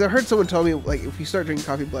because I heard someone tell me, like, if you start drinking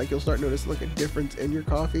coffee black, you'll start noticing like a difference in your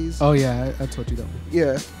coffees. Oh yeah, I told you that.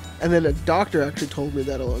 Yeah, and then a doctor actually told me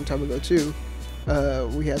that a long time ago too.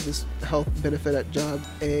 We had this health benefit at job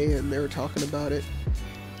A, and they were talking about it,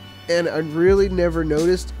 and I really never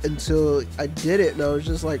noticed until I did it, and I was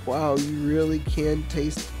just like, wow, you really can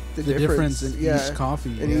taste the difference in each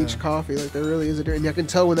coffee. In each coffee, like there really is a difference. And I can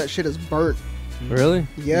tell when that shit is burnt. Really?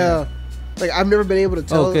 Yeah. Like I've never been able to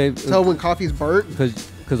tell tell when coffee's burnt.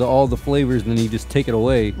 Because of all the flavors, and then you just take it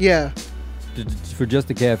away Yeah. for just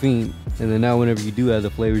the caffeine, and then now whenever you do add the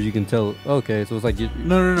flavors, you can tell. Okay, so it's like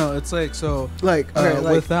No. It's like so. Like, okay,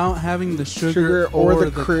 like without having the sugar, sugar or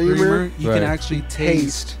the creamer, you Right. can actually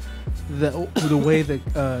taste taste. the way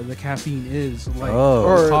that the caffeine is, like Oh.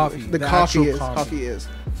 or coffee. the actual coffee is.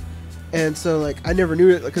 And so like I never knew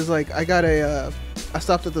it because like I got I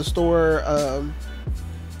stopped at the store.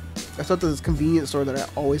 I stopped at this convenience store that I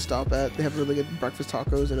always stop at. They have really good breakfast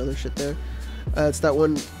tacos and other shit there. It's that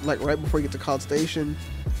one like right before you get to College Station.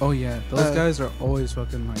 Oh yeah, those guys are always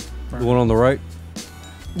fucking like. the one on the right.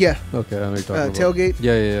 Yeah, Okay, I know you're talking about. tailgate.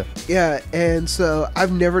 Yeah. Yeah, and so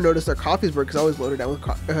I've never noticed their coffees burnt because I always loaded down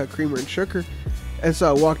with creamer and sugar. And so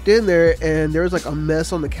I walked in there, and there was like a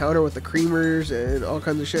mess on the counter with the creamers and all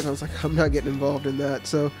kinds of shit. And I was like, I'm not getting involved in that.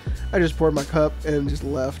 So I just poured my cup and just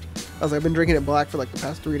left. I was like, I've been drinking it black for like the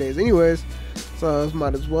past 3 days anyways, so I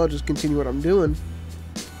might as well just continue what I'm doing.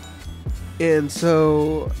 And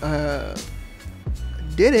so I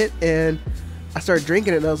did it, and I started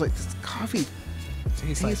drinking it, and I was like, this coffee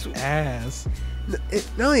tastes tastes- like ass. it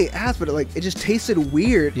not only ass, but it just tasted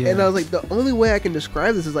weird. Yeah. And I was like, the only way I can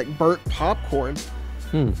describe this is like burnt popcorn.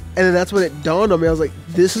 Hmm. And then that's when it dawned on me. I was like,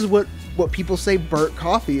 this is what people say burnt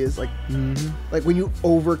coffee is like. Mm-hmm. Like when you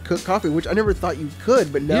overcook coffee, which I never thought you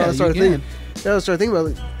could, but now Yeah, I you started can. thinking. Now I started thinking about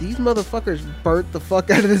like, these motherfuckers burnt the fuck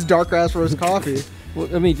out of this dark ass roast coffee.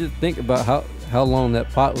 Well, I mean, just think about how long that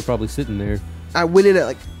pot was probably sitting there. I went in at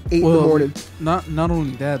like 8 in the morning. Not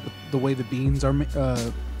only that, but the way the beans are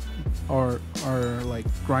like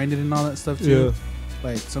grinded and all that stuff too.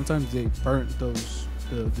 Like sometimes they burnt those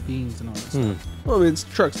the beans and all that Hmm. stuff. Well, I mean, it's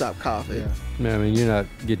truck stop coffee. Yeah. Man, I mean, you're not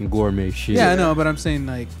getting gourmet shit. Yeah, I know, but I'm saying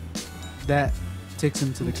like that takes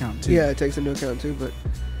into the account too. Yeah, it takes into account too. But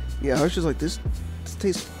yeah, I was just like, this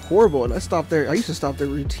tastes horrible. And I stopped there. I used to stop there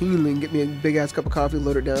routinely and get me a big ass cup of coffee,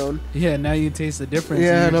 load it down. Yeah, now you taste the difference.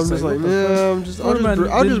 Yeah, and you're I'm just like, what the fuck? nah, What have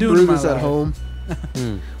I I'll been just doing brew in my this at life? home.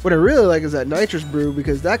 Hmm. What I really like is that nitrous brew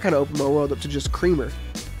because that kind of opened my world up to just creamer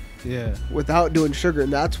Yeah. without doing sugar,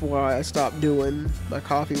 and that's why I stopped doing my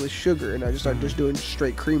coffee with sugar and I just started Mm-hmm. just doing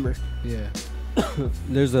straight creamer. Yeah.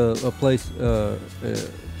 There's a place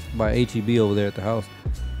by HEB over there at the house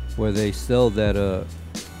where they sell that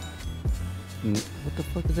what the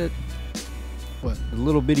fuck is that? What? The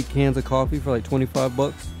little bitty cans of coffee for like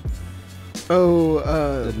 $25. Oh,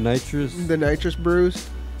 The nitrous. the nitrous brews.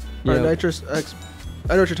 Or Yeah. nitrous X.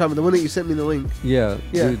 I know what you're talking about. The one that you sent me the link. Yeah.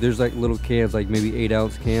 Yeah. Dude, there's like little cans, like maybe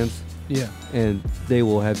 8-ounce cans, Yeah. and they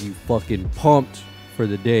will have you fucking pumped for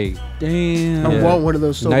the day. Damn. I Yeah. want one of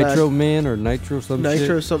those so Nitro Man or Nitro some bad.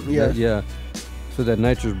 Nitro shit. something. Yeah. Yeah. So that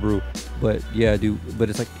nitrous brew. But yeah, dude. But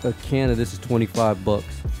it's like a can of this is $25,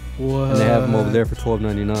 What? and they have them over there for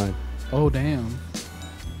 $12.99. Oh damn.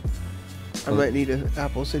 I might need an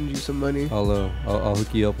Apple send you some money I'll hook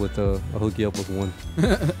you up with one.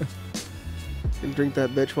 and drink that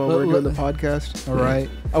bitch while Look, we're doing the look. podcast. All right.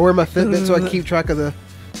 I wear my Fitbit so I keep track of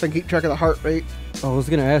the heart rate. I was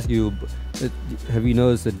gonna ask you, have you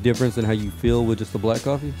noticed a difference in how you feel with just the black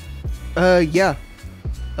coffee? Yeah.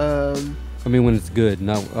 I mean, when it's good,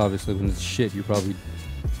 not obviously when it's shit. You probably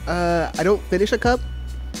I don't finish a cup.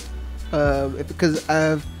 Because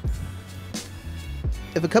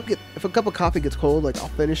if a cup of coffee gets cold, like I'll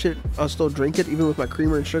finish it. I'll still drink it even with my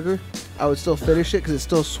creamer and sugar. I would still finish it because it's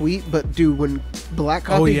still sweet. But dude, when black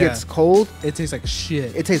coffee yeah. gets cold, It tastes like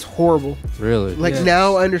shit. it tastes horrible. really. Like Yeah.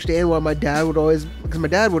 now I understand why my dad would always, because my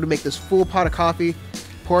dad would make this full pot of coffee,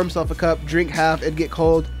 pour himself a cup, drink half, it'd get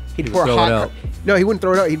cold. He'd He pour would throw it out. No, he wouldn't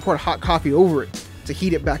throw it out. He'd pour hot coffee over it to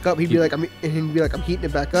heat it back up. He'd be He- like, I'm heating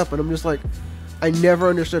it back up, and I'm just like, I never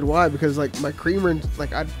understood why, because like my creamer,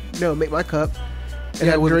 like I make my cup and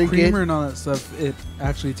yeah, I with drink creamer it and all that stuff, it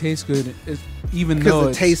actually tastes good. Even though because the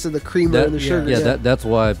it's, taste of the creamer and the sugar. That's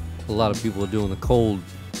why a lot of people are doing the cold,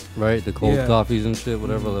 right? The cold Yeah. coffees and shit,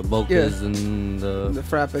 whatever, the mochas and the the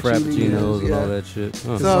frappuccinos, and all that shit.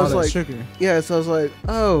 Huh. it's So I all was that like- sugar. Yeah, so I was like,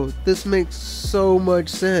 oh, this makes so much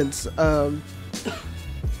sense.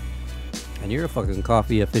 And you're a fucking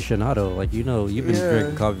coffee aficionado, like you've been Yeah.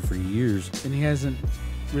 drinking coffee for years. And he hasn't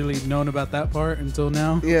really known about that part until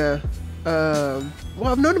now. Yeah. Well,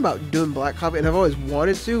 I've known about doing black coffee, and I've always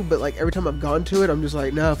wanted to, but like every time I've gone to it, I'm just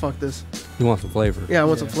like, nah, fuck this. You want some flavor? Yeah, I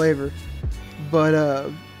want Yeah. some flavor. But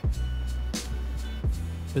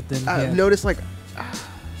But then I've noticed like, I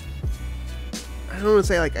don't want to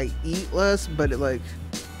say like I eat less, but it like,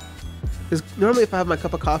 because normally if I have my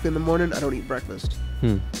cup of coffee in the morning, I don't eat breakfast.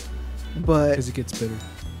 But because it gets bitter.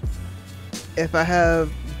 if I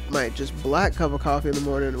have my just black cup of coffee in the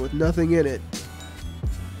morning with nothing in it,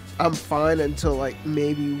 I'm fine until like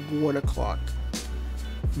maybe 1 o'clock.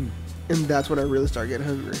 And that's when I really start getting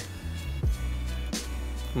hungry.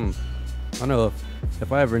 I know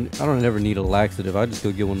if I don't ever need a laxative. I just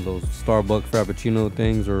go get one of those Starbucks Frappuccino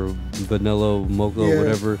things or vanilla mocha, Yeah.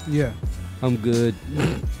 whatever. Yeah. I'm good.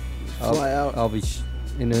 Fly out. I'll be,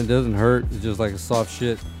 and it doesn't hurt. It's just like a soft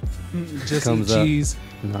shit. Just Comes eat up. cheese.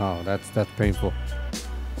 No, that's painful.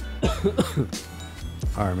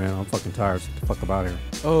 All right, man. I'm fucking tired. Let's get the fuck up out of here.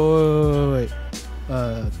 Oh, wait.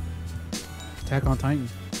 Attack on Titan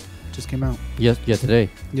just came out. Yes, yeah, today.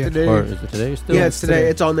 Yeah. Today. Or is it today still? Yeah, it's today. today.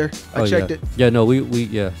 It's on there. I checked yeah. it. Yeah, no, we're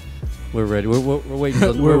ready. We're waiting.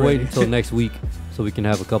 Till, We're we're waiting ready. until next week so we can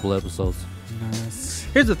have a couple episodes. Nice.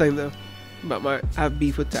 Here's the thing, though, about I have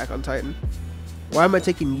beef with Attack on Titan. Why am I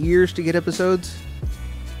taking years to get episodes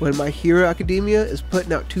when My Hero Academia is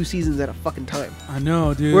putting out 2 seasons at a fucking time? I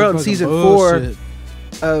know, dude. We're on Fucking season bullshit.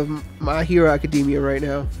 4 of My Hero Academia right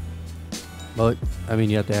now. But I mean,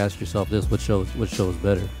 you have to ask yourself this: which show is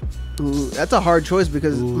better? Ooh, that's a hard choice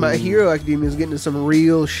because My Ooh. Hero Academia is getting to some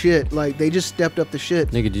real shit. Like, they just stepped up the shit.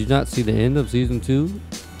 Nigga, did you not see the end of season 2?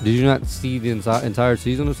 Did you not see the entire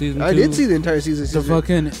season of season 2? I did see the entire season. The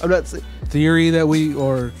fucking I'm not. theory that we,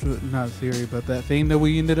 or not theory, but that thing that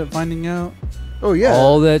we ended up finding out. Oh yeah.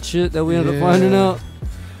 All that shit that we ended up finding Yeah. out.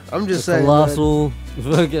 I'm just The saying. colossal.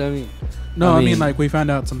 Fucking, I mean, No, I I mean, mean- like we found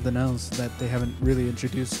out something else that they haven't really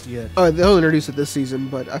introduced yet. Oh, they'll introduce it this season,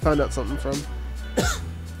 but I found out something from.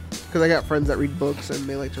 Because I got friends that read books and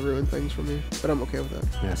they like to ruin things for me, but I'm okay with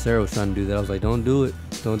that. yeah, Sarah was trying to do that. I was like, don't do it.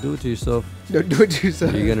 Don't do it to yourself. Don't do it to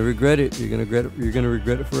yourself. You're gonna regret it. You're gonna regret it. You're gonna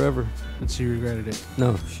regret it forever. And she regretted it.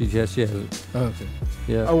 No, she hasn't. Oh, okay.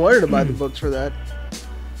 Yeah. I wanted to buy the books for that.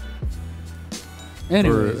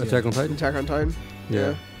 Anyways, for Attack on Titan. Attack on Titan.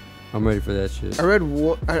 Yeah. I'm ready for that shit. I read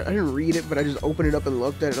I didn't read it, but I just opened it up and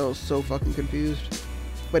looked at it and I was so fucking confused.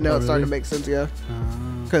 But now Oh, it's starting to really? make sense, yeah.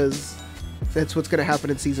 Ah. Because that's what's going to happen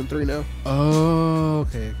in season 3 now. Oh,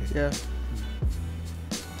 okay, okay. Yeah.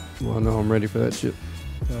 Well, no, I'm ready for that shit.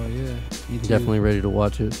 Oh yeah, me too. Definitely ready to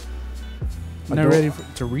watch it. I'm not ready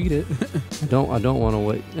to read it. I don't want to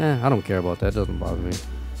wait. I don't care about that. Doesn't bother me.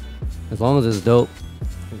 As long as it's dope.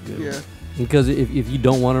 I'm good. Yeah. Because if you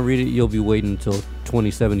don't want to read it, you'll be waiting until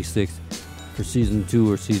 2076 for season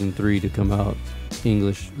 2 or season 3 to come out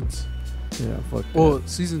English. Yeah, fuck that. Well,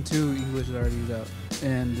 season 2 English is already out,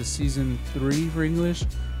 and the season 3 for English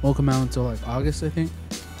won't come out until like August, I think.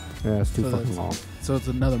 Yeah, it's too so fucking that's- long. So it's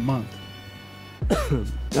another month. I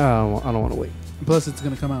don't want to wait. Plus, it's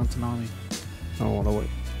gonna come out in Toonami. I don't want to wait.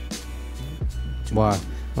 Why?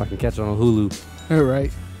 I can catch it on Hulu. All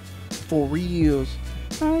right. For reals.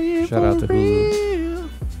 Shout out to Hulu.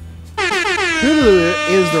 Hulu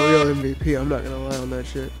is the real MVP. I'm not going to lie on that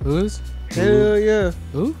shit. Who is? Hell yeah.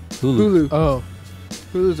 Who? Hulu. Hulu. Oh.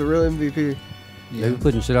 Hulu's the real MVP. They be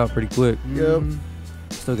putting shit out pretty quick. Yep. Mm,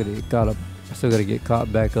 Still gotta get caught up. I still gotta get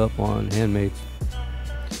caught back up on Handmaids.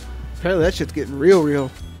 Apparently that shit's getting real.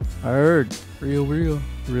 I heard. real.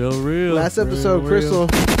 Real. Last episode, real. Crystal.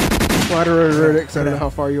 Flatterer verdicts. I don't know how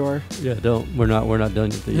far you are. Yeah, don't. We're not done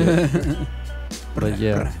yet. But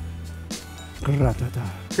yeah. Gratata.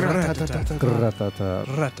 Ratata.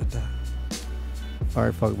 All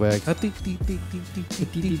right, fuck bags.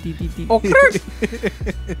 Oh,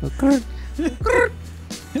 Okay.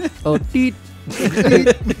 Oh, deet.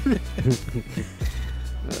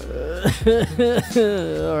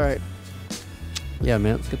 All right. Yeah,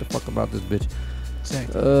 man. Let's get the fuck about this bitch.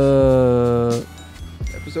 Exactly.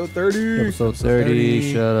 episode 30. Episode 30.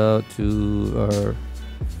 30. Shout out to our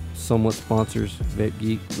somewhat sponsors, Vape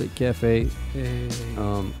Geek, Lit Cafe. Hey.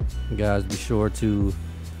 Guys, be sure to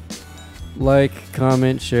like,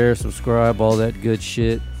 comment, share, subscribe, all that good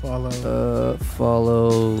shit. Follow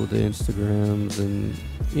the Instagrams and,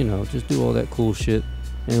 just do all that cool shit.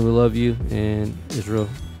 And we love you. And Israel,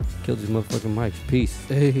 kill these motherfucking mics. Peace.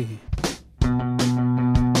 Hey.